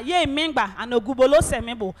me nana ye mengba and ogubolo se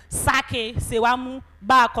me bo sake se wa mu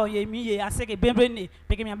ba ko ye mi ye aseke bembre ne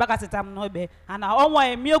pege mi baka tetam no be ana o won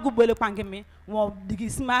e mi ogubolo kwange me won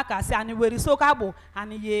digisima ka se ani weri so ka bo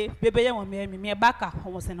ani ye bebe ye won me baka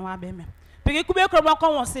won se no wa be me pege kube krobo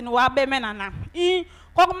kon won se no wa be me nana I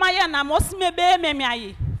kokuma ye na mo se me be me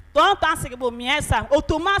ayi don tan se bo mi esa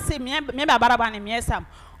otoma se me ba baraba ne mi esa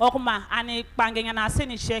okuma ani kwange na se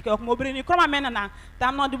ni sheke okuma obiri ni kroma me nana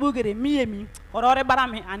tam no de bugere mi orore bara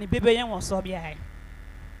me ani bebe ye won so bia ai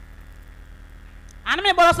ani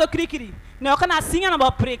me boro so krikiri ne okana singa na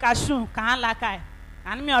bo precaution kan la kai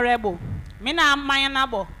ani me orebo me na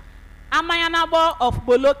amanyanabo of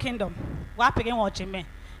Bolo Kingdom wa pege won chime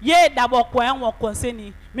ye dabo kwen won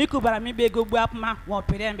konseni mi kubara mi be gogbu apma won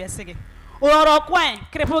pere mbe sege oro kwen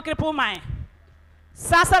kripu mai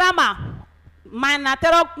sasarama mai na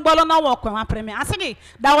tero gbolo no won kwen wa preme asigi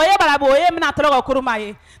dawo ye barabo ye mi na tero okuru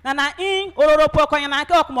mai nana in ororo po kwen na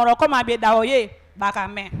ke okumoro ko ma be dawo ye baka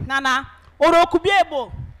me nana oro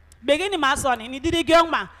kubiebo begini masoni ni didi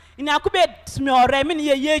gyongma ina kube mi ore mi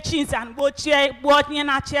ye chins and bo che bo nye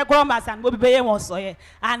na che gromas and bo beye won so ye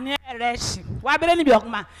ani reshi wa bere ni bi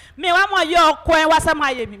okuma me wa mo ye okwen wa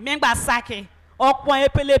sama ye mi mengba sake okwen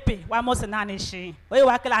epelepe wa mo se na ni shi oye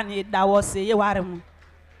wa kala ni dawo se ye wa re mu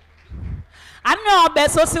ani me obe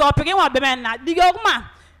so se opigi won be me na digi okuma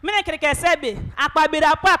me ne kirike sebe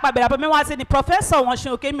akpabira pa me wa se ni professor won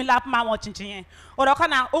shin oke mi lap ma won chinchin yen oro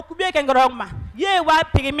kana okubie ke ngoro okuma ye wa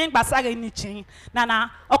pigi me ngba sage ni chin nana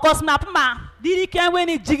okosna puma diri ken we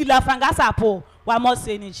ni jigila fangasa po wa mo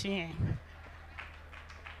se ni chin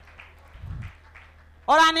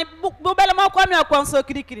ora ni bu bele mo kwa mi okon so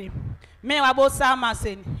kirikiri me wa bo sama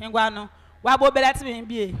se ni ngwa no wa bo bele ti mi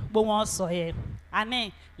bie bo won so ye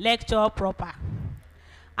ani lecture proper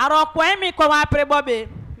aro kwa mi kwa wa prebobe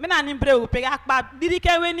me na ni bre o pe akpa diri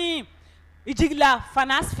ken we ni ijigila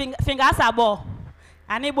fanas fingasa bo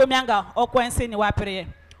ani bo mianga okwen se ni wa pre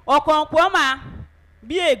okon kwa ma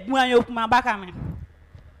bi egun ayo kuma baka me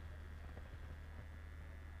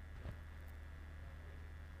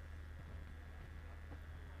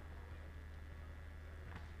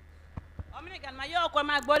ominigan ma yo kwa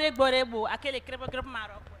ma gbore bo akele krepo ma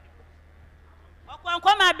ro okon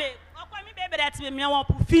kwa ma be okon mi be bere ti mi won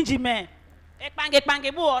pu finji me e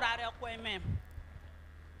pange bu orare okon me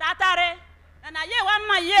tatare na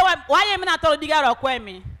ye wa ye mi na to digaro okon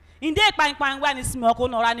me inde panwa ni simi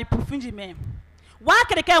okon ora ni pu finji me wa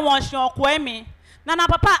kirike won hye okon me na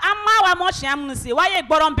papa amma wa mo hye am no se wa ye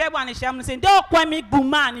gboro mbe gba ni hye am no se inde okon me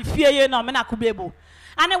gbuma ni fie ye no me na kubebo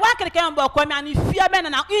ani wa kirike mbo okon me ani fie be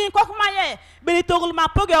na in kokuma ye beri togul ma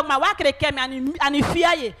poge ma wa kirike me ani fie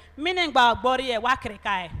ye mini gba gbori ye wa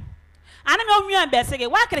kirika e Ani me omi be sege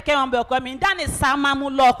wa kreke on be ko mi ndani sama mu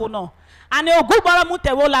loko no. Ani ogu boro mu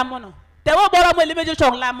tewo la mo no. Tewo boro mu limejo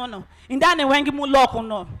chong la mo no. Ndani wengi mu loko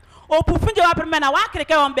no. O pufunje wa premena wa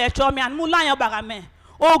kreke on be cho mi an mu lan yo bagame.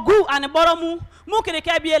 Ogu ani boro mu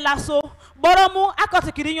kreke bi laso. Boromu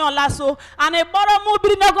akotikiri yon laso ane boromu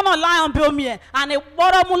birinogono lion be omie ane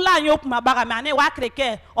boromu lion okuma baga me ane wa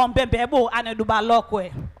kreke on bembebo ane duba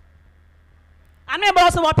lokwe ane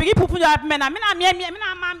boroso wa pigi pufu ya mena mina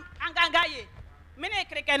ma anganga ye mina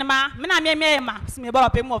kreke ne ma mina ma sime boro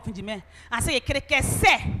pe mo finjime ase kreke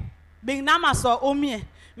se big nama so omie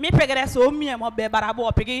mi pegere so omie mo be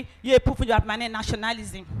barabo pigi ye pufu ya mane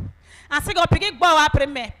nationalism ase go pigi gbo wa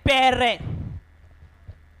preme pere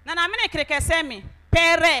Nana mine kreke semi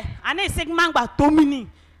pere ane sigmangba tomini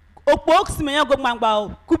okpok simeyo go mangba o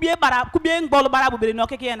kubie ngbolo bara bubere no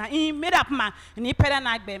keke na in made up ma ni pere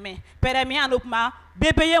na agbe me pere mi anopma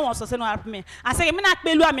bebeye won so se no apme asege mi na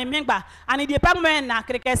pelu ame mengba ane die pagme na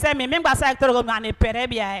kreke semi mengba sector go ane pere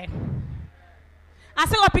bia e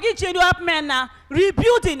asege opiki chedu apme na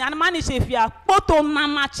rebuilding and manage fia poto na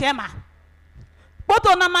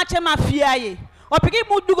machema fiaye opiki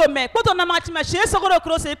mudugo me poto na machema she sogoro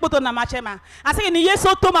krose poto na machema asege ni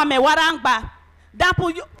yeso toma me warangba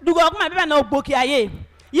dapo dugo kuma bebe na ogboki aye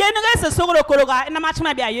ye nga se sogoro koroga na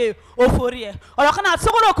machema bi aye oforie oro kana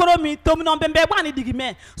sogoro koro mi tomi no bembe gba ni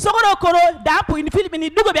digime sogoro koro dapo in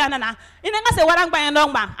Philippines dugo bi anana nga se warangba en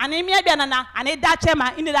ngba ani mi bi anana ani da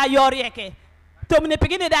chema ini da yorieke tomi ne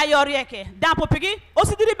pigi ni da yorieke dapo pigi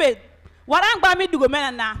osidiri be warangba mi dugo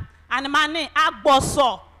me na ani mane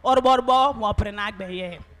agboso orborbo mo prena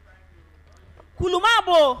agbeye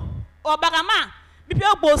kulumabo obagama bibi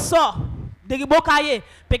ogboso degibo kaye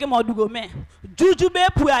pege mo dugo me juju be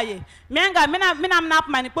puaye menga mina na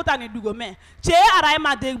mani pota ni dugo me che arai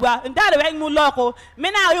ma degba ndare we mu loko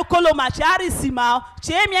mina ayokolo ma chari sima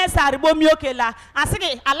che mi esaribo mi okela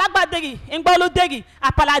asige alagba degi ngbolo degi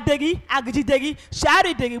apala degi agiji degi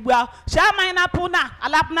chari degi bua chama na puna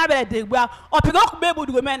alapna bele degba opigo ku be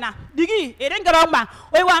dugo me na digi erengoroma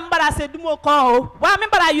we wa mbara se dumo ko wa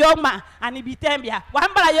mbara yoma ani bitembia wa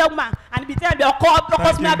mbara yoma ani bitembia ko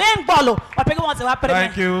sma be ngbolo opigo won se wa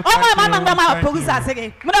preme o ma pogusa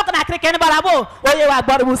sege muna ko na kreke ni barabo oye wa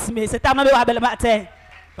gboru musime se tamno be wa bele mate.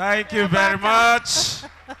 Thank you very much.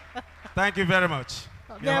 Thank you very much.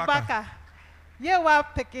 Miabaka. Ye wa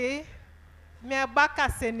peke miabaka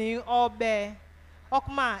seni obe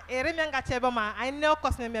okma ere mianga cheba ma I know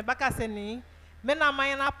kosme miabaka seni mena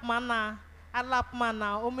mayana pmana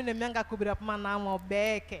alapmana omine mianga kubira pmana mo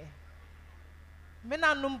beke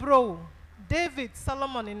mena numbro David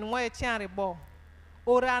Solomon in Nwa Chianribo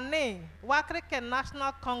Orane WAKIRIKE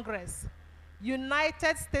National Congress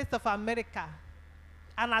United States of America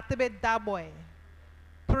Anatebe Daboy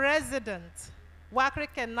President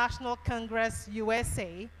WAKIRIKE National Congress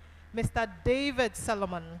USA Mr. David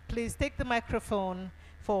Solomon, please take the microphone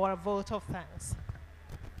for a vote of thanks.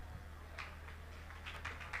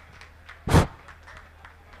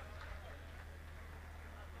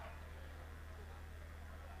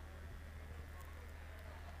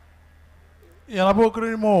 Yanabo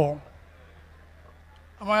Grenimo,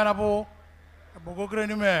 Amayabo, Abogo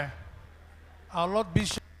Grenime, our Lord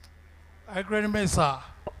Bishop, Agrenimesa,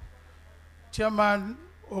 Chairman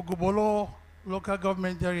Ogubolo Local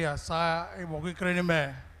Government Area, Sa Abogo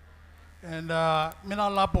Grenime, and Mina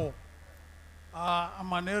Lapo,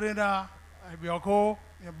 Amanerina, Ibioko,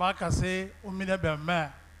 Yabakase, Umine Beme,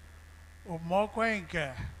 Umoko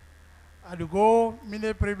Enke, Adugo,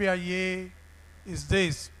 Mine Previa Ye is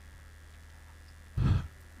this.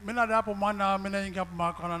 Mina dapo mana mina inga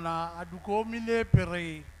makana na aduko mine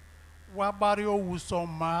pere wabari o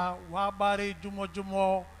usoma wabari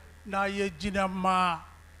jumo na ye jina ma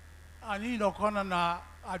ani no kona na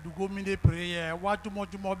aduko mine pere ye wa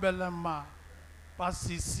jumo belema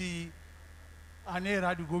pasisi ani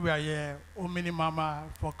radugo ye o mini mama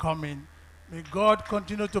for coming. May God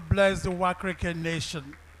continue to bless the WAKIRIKE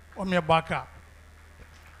nation. Omiabaka.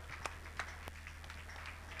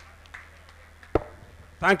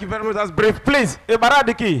 Thank you very much. That's brief. Please,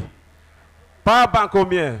 Ebaradiki. Power bank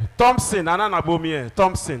omie. Thompson, Anana Bomie.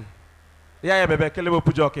 Thompson. Yeah, bebe. Kelebo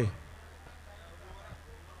Pujoke.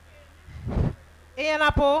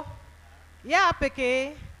 Iyanapo. Ya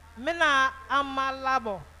peke. Mina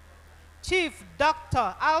Amalabo. Chief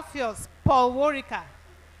Dr. Alpheus Paul Warika.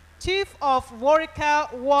 Chief of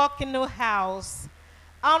Warika Walking House.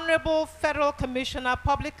 Honorable Federal Commissioner,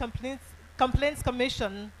 Public Complaints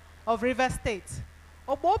Commission of River State.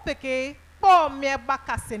 Obo peke po me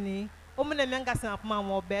bakaseni omune mengasena puma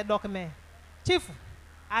mo be document chief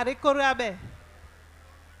ari korabe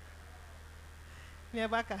me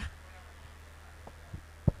baka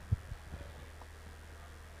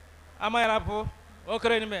Amayarapo,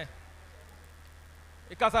 Okrenime,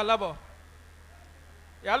 Ikasa Labo.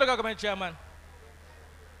 Yeah, look at my chairman.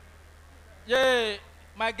 Yeah,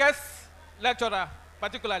 my guest lecturer,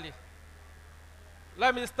 particularly.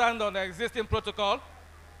 Let me stand on the existing protocol.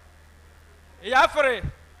 Yafre,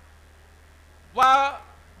 wa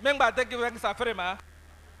member take you safari ma,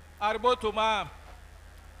 arbo to ma,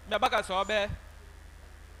 me baka sobe.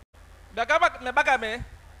 Me baka me,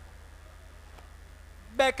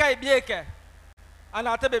 beka ibieke,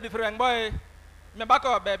 anate baby friend boy, me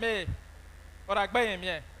baka be me, or agbaye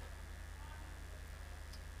me.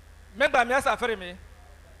 Member me safari me,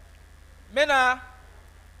 mena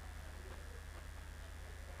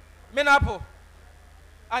po.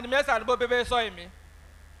 And me sa albo bebe so imi.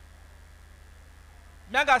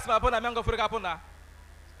 Mianga sma pona mianga furika pona.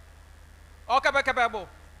 O kebe bo.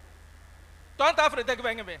 Tonta fure take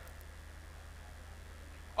bengi me.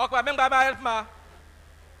 O kwa memba ba help ma.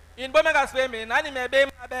 In bo menga spe me nani me be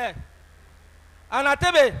ma be.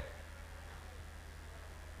 Anatebe.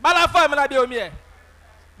 Bala fo me na be omi e.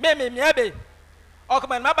 Me be. O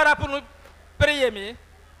kwa ma bara punu priye mi.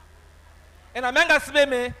 Ena menga spe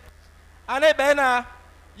me. Ane be na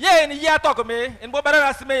ye ni ya talk me in bo bara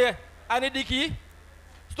asme ye ani diki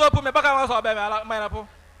stop me baka wa so be me na po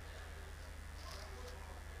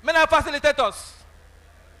me na facilitators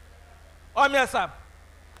o me sam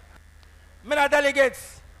me na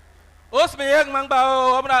delegates os me yeng mangba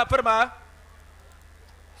o na firma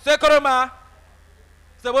sekoroma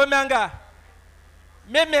sebo manga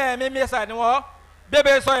me sa ni wo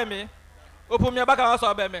bebe so me opu me baka wa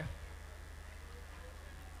so be me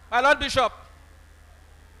my Lord Bishop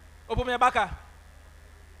opu me baka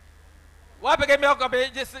wa pege me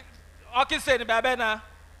okobe just okise ni baba na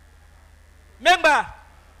member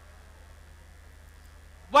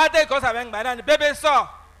wa de ko sa member na bebe so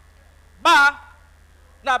ba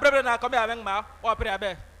na brebe na come ya member wa pre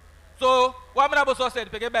abe so wa me na bo so se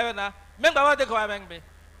pege bebe na member wa de ko member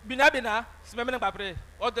bina si me na pre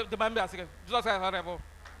o de member asike Jesus Christ horrible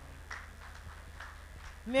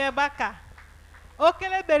me baka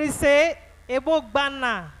okele berise ebo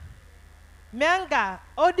gbana Menga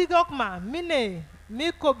odigokma mine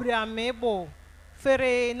mi kobria mebo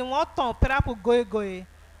fere ni won ton perapu goe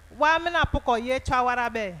wa mina poko ye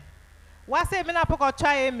chawara be wa se mina poko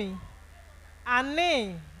cha emi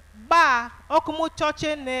ani ba okumu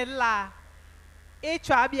choche ne la e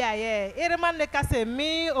chwa bia ye irman ne kase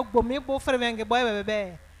mi ogbomi bo fere menge boy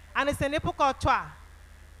bebe ani se ne poko chwa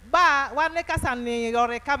ba wa ne kasa ni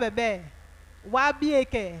yore ka bebe wa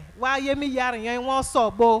bieke wa yemi yar yan won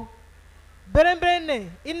so bo Berembrene,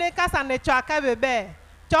 ine kasa ne chaka bebe,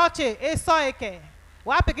 choche, so eke.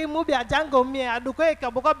 Wapiki mubi a jango mi, aduko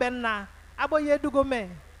eke, boko benna, abo ye dugo me.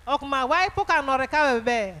 Okuma, wai puka noreka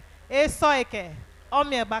bebe, so eke,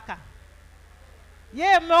 omie baka.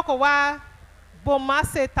 Ye moko wa,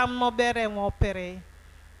 bomase tam no bere wopere.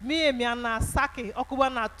 Mi miana sake, okuba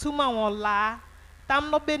na tuma won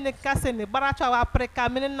tam no bene kase ni baracha wa preka,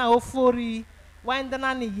 mene na ofori,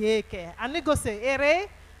 windana ni yeke. Anigo se, ere,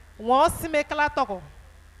 wọ́n sì mí kala tọkọ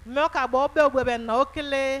mẹ́ọ̀ká bọ́ bẹ́ẹ̀ gbẹ̀bẹ̀ náà ó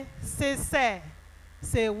kele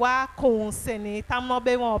ṣe wá kóun ṣe ní tamọ́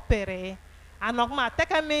bẹ́ẹ̀ wọ́n pèrè ànàkùnmá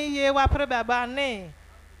tẹ́kẹ́ mi yé wá pèrè bàbá ní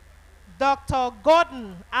Dr.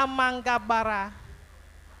 Gordon Amangabara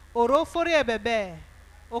òrófórí ẹ̀ bẹ̀bẹ̀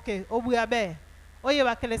ok òbúya bẹ́ẹ̀ ó yẹ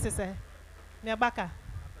wá kele ṣiṣẹ́ ní abáka.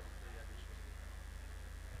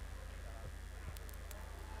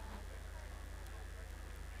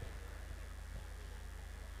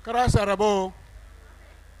 Krasarabo,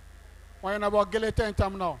 why na bo gelete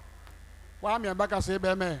entam no. Wa mi baka se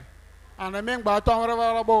be me. Ana me ngba ton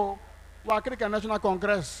rabo WAKIRIKE National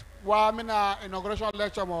Congress. Wa mi na inauguration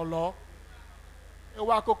lecture mo lo. E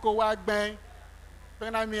wa koko wa gben. Pe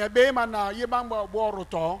na mi be ma na ye ba ngba bo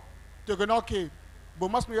roto. To go noki. Bo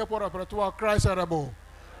mas mi por operator Krasarabo.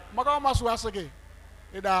 Maka mas wa sege.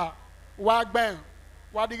 Ida wa gben.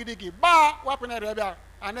 Wa digidigi. Ba wa pene rebia.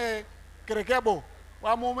 Ane kerekebo.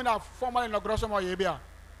 Wa mumi na formal inauguration mo yebia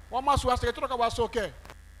wa maso wa se troka wa soke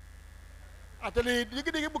ateli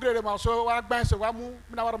digi bugre ma so wa gban se wa mu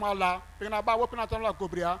na war ma la pe na ba wo pe na tan la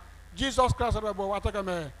kobria Jesus Christ rebo wa taka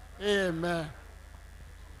me amen.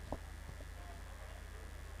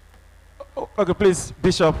 Okay, please,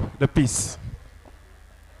 Bishop, the peace.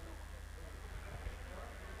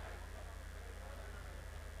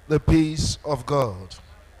 The peace of God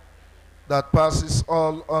that passes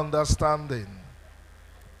all understanding.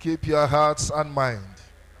 Keep your hearts and mind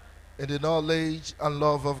in the knowledge and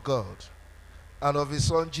love of God and of His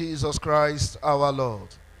Son Jesus Christ our Lord.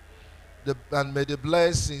 And may the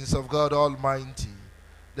blessings of God Almighty,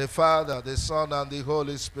 the Father, the Son, and the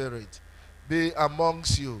Holy Spirit be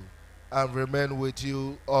amongst you and remain with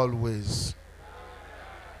you always.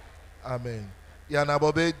 Amen.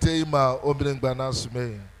 Yanabobe teima ombring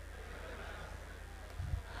banasume.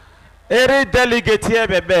 Eri delegate here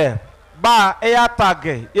bebe ba eya tag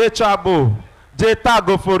e chabo je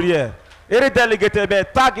tag for here. Eri delegate be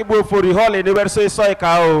tag bo for the hall anywhere so e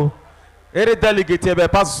ka. Eri delegate be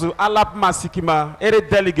pasu alap masikima. Eri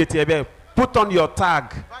delegate be put on your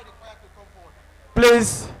tag.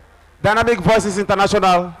 Please, Dynamic Voices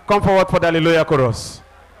International, come forward for the Hallelujah chorus.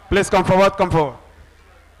 Please come forward, come forward.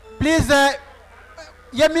 Please,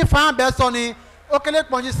 yemi fan besoni okele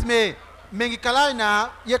kponjisme mengi kalaina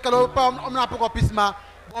yekalo pa omna poko pisma.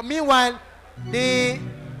 But meanwhile, the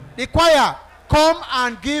choir come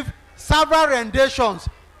and give several renditions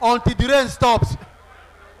until the rain stops.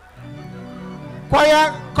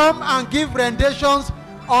 Choir come and give renditions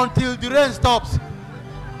until the rain stops.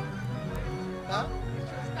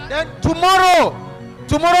 Then tomorrow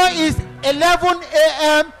is 11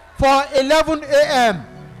 a.m. for 11 a.m.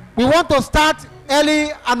 We want to start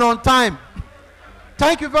early and on time.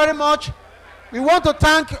 Thank you very much. We want to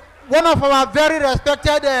thank one of our very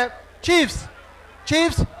respected chiefs,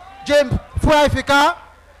 James Fuaifika,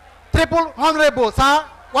 Triple Honorable, Sir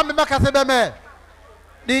Wamima Kasebeme,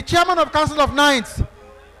 the Chairman of Council of Nines,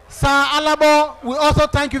 Sir Alabo. We also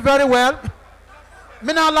thank you very well.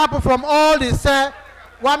 Mina Alapo from all the Sir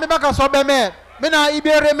Wamima Kasobeme, Mina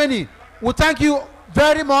Ibe Remeni. We thank you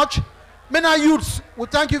very much. Mina youths, we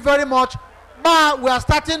thank you very much. But we are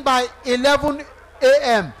starting by 11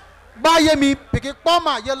 a.m. Ba yemi piki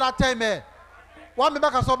poma yela time.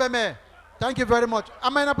 Wamima Kasobeme. Thank you very much.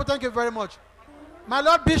 Amainapu, thank you very much. My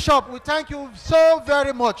Lord Bishop, we thank you so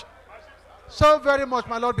very much. So very much,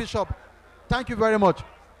 my Lord Bishop. Thank you very much.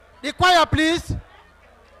 The choir, please.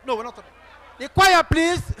 No, we're not talking. The choir,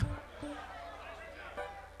 please.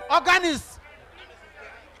 Organist.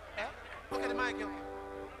 Okay, the mic. Okay.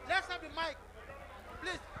 Let's have the mic.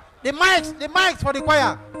 Please. The mics for the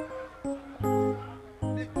choir.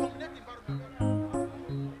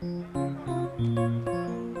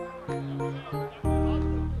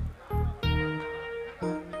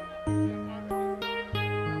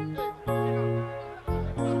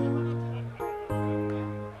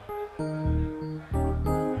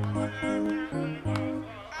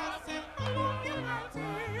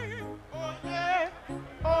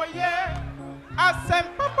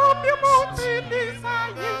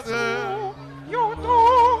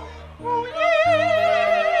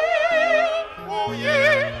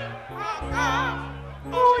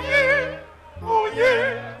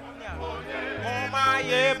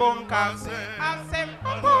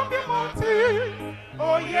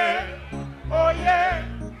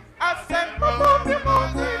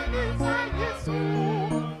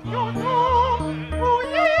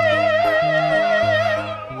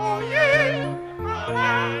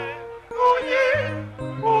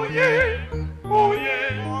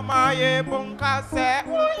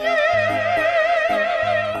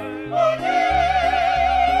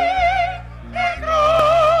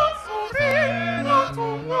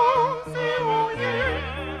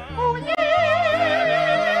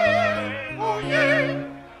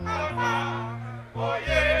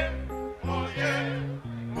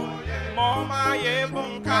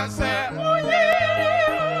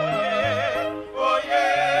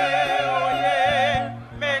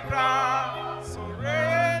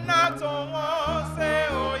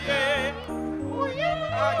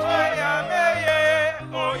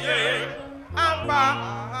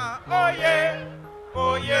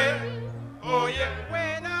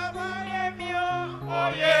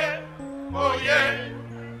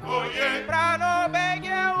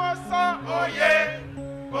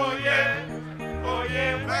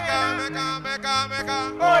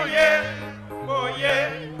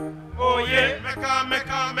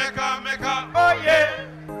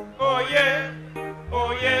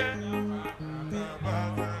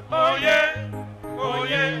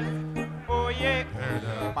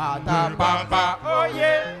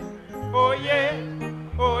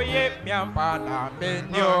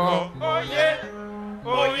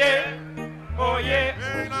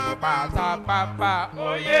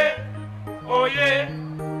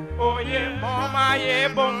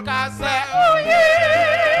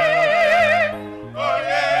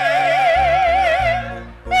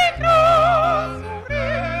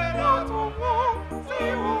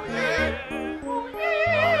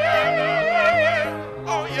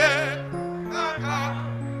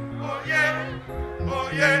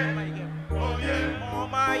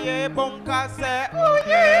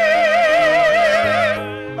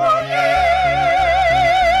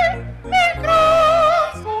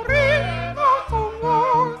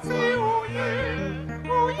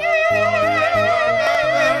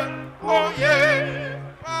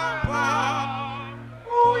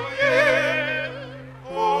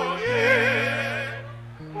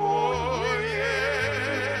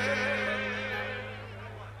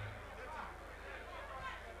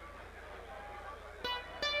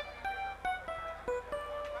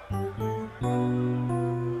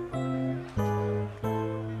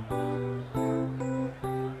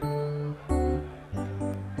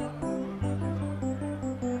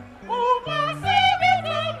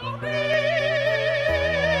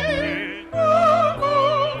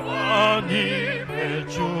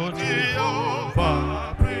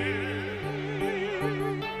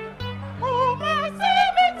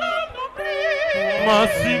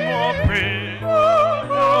 Massimo pre,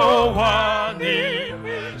 oh, wani,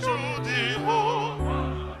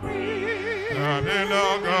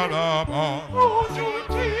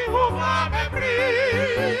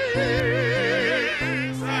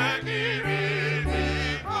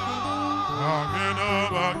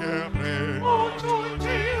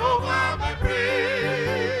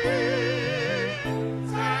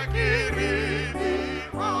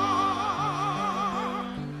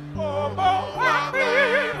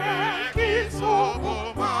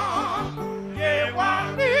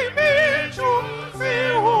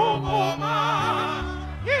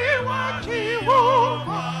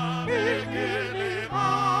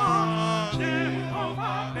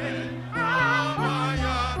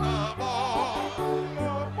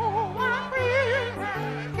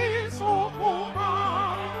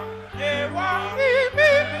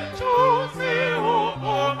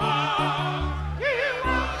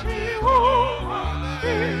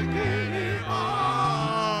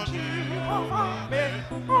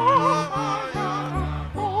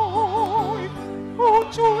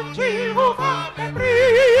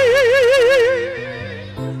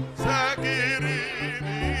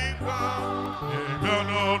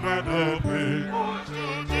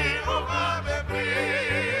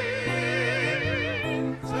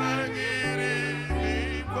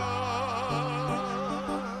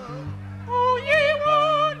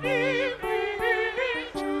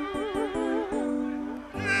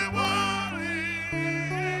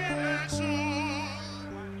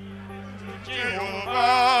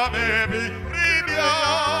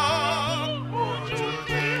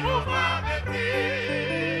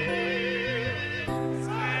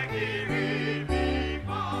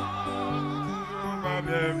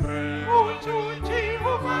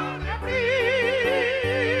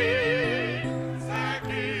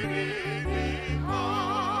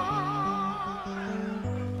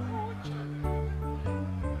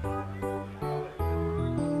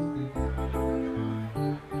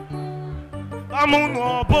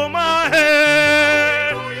 Amuno boma he,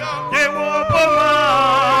 yewo boma,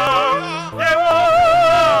 yewo.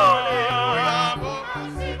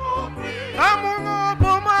 Amuno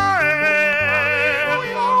boma he,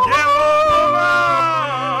 yewo boma,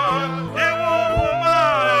 yewo boma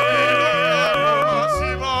he.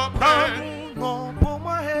 Amuno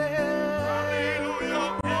boma he,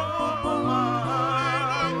 yewo boma,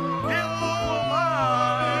 yewo boma,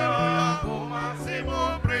 boma simo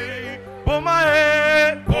bre. Boma e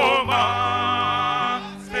boma,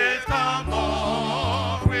 setamo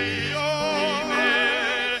rio ime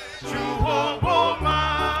chuho boma,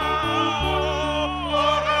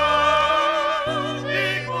 ora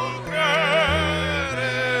increre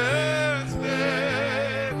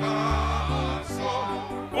spegaso.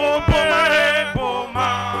 Oh boma e boma,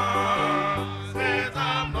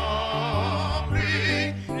 setamo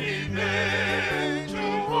rio ime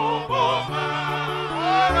chuho boma,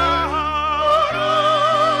 ora.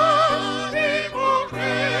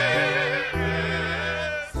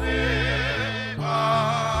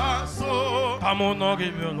 Tamuno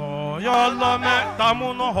gibelo, yalla me,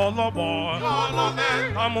 tamuno holobo, yalla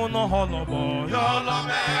me, tamuno holobo, yalla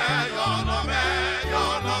me, yalla me,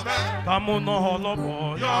 yalla me, tamuno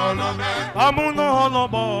holobo, yalla me, tamuno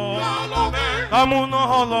holobo, yalla me, tamuno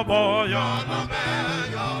holobo, yalla me,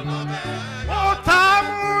 yalla me, oh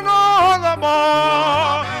tamuno holobo,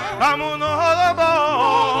 tamuno holobo,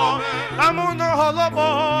 tamuno holobo,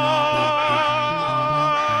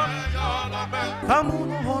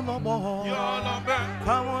 tamuno holobo.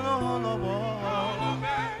 Tamuno holobo,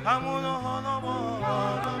 tamuno holobo,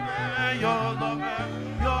 yolome,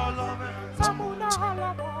 yolome, tamuno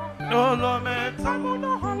holobo, yolome,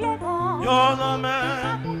 tamuno holobo, yolome,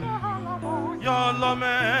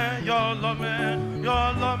 yolome, yolome,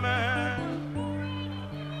 yolome,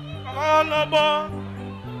 holobo,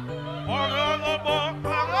 holobo,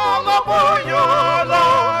 holobo,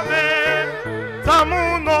 yolome,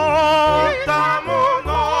 tamuno,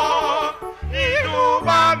 tamuno.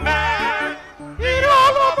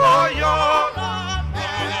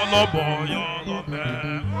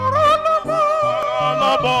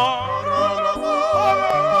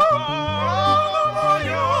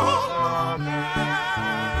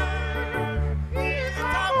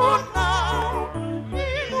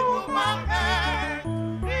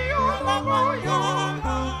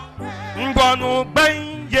 Ngwanu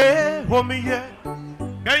benye homiye,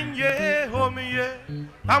 benye homiye.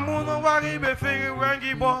 Tamuno wari be fere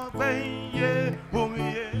wangi bo benye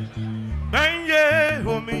homiye, benye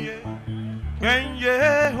homiye. Benye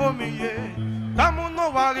homiye, tamuno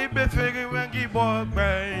wari beferi wengi bo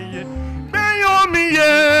benye. Ben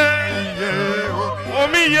homiye,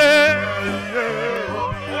 homiye,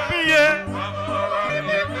 homiye.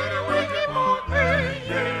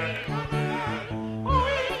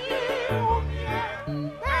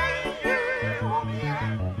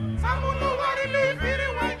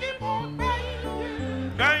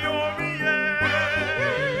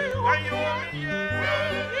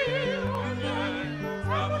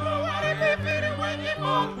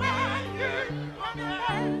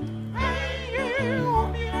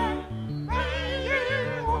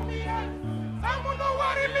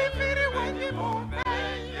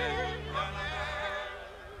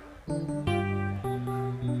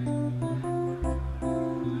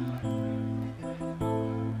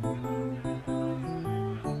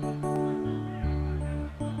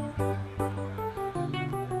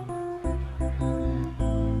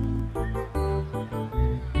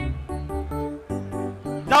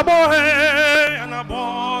 Dabo he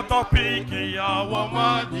anabo topiki ya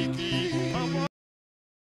wamadiki